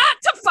you not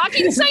to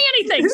fucking say anything.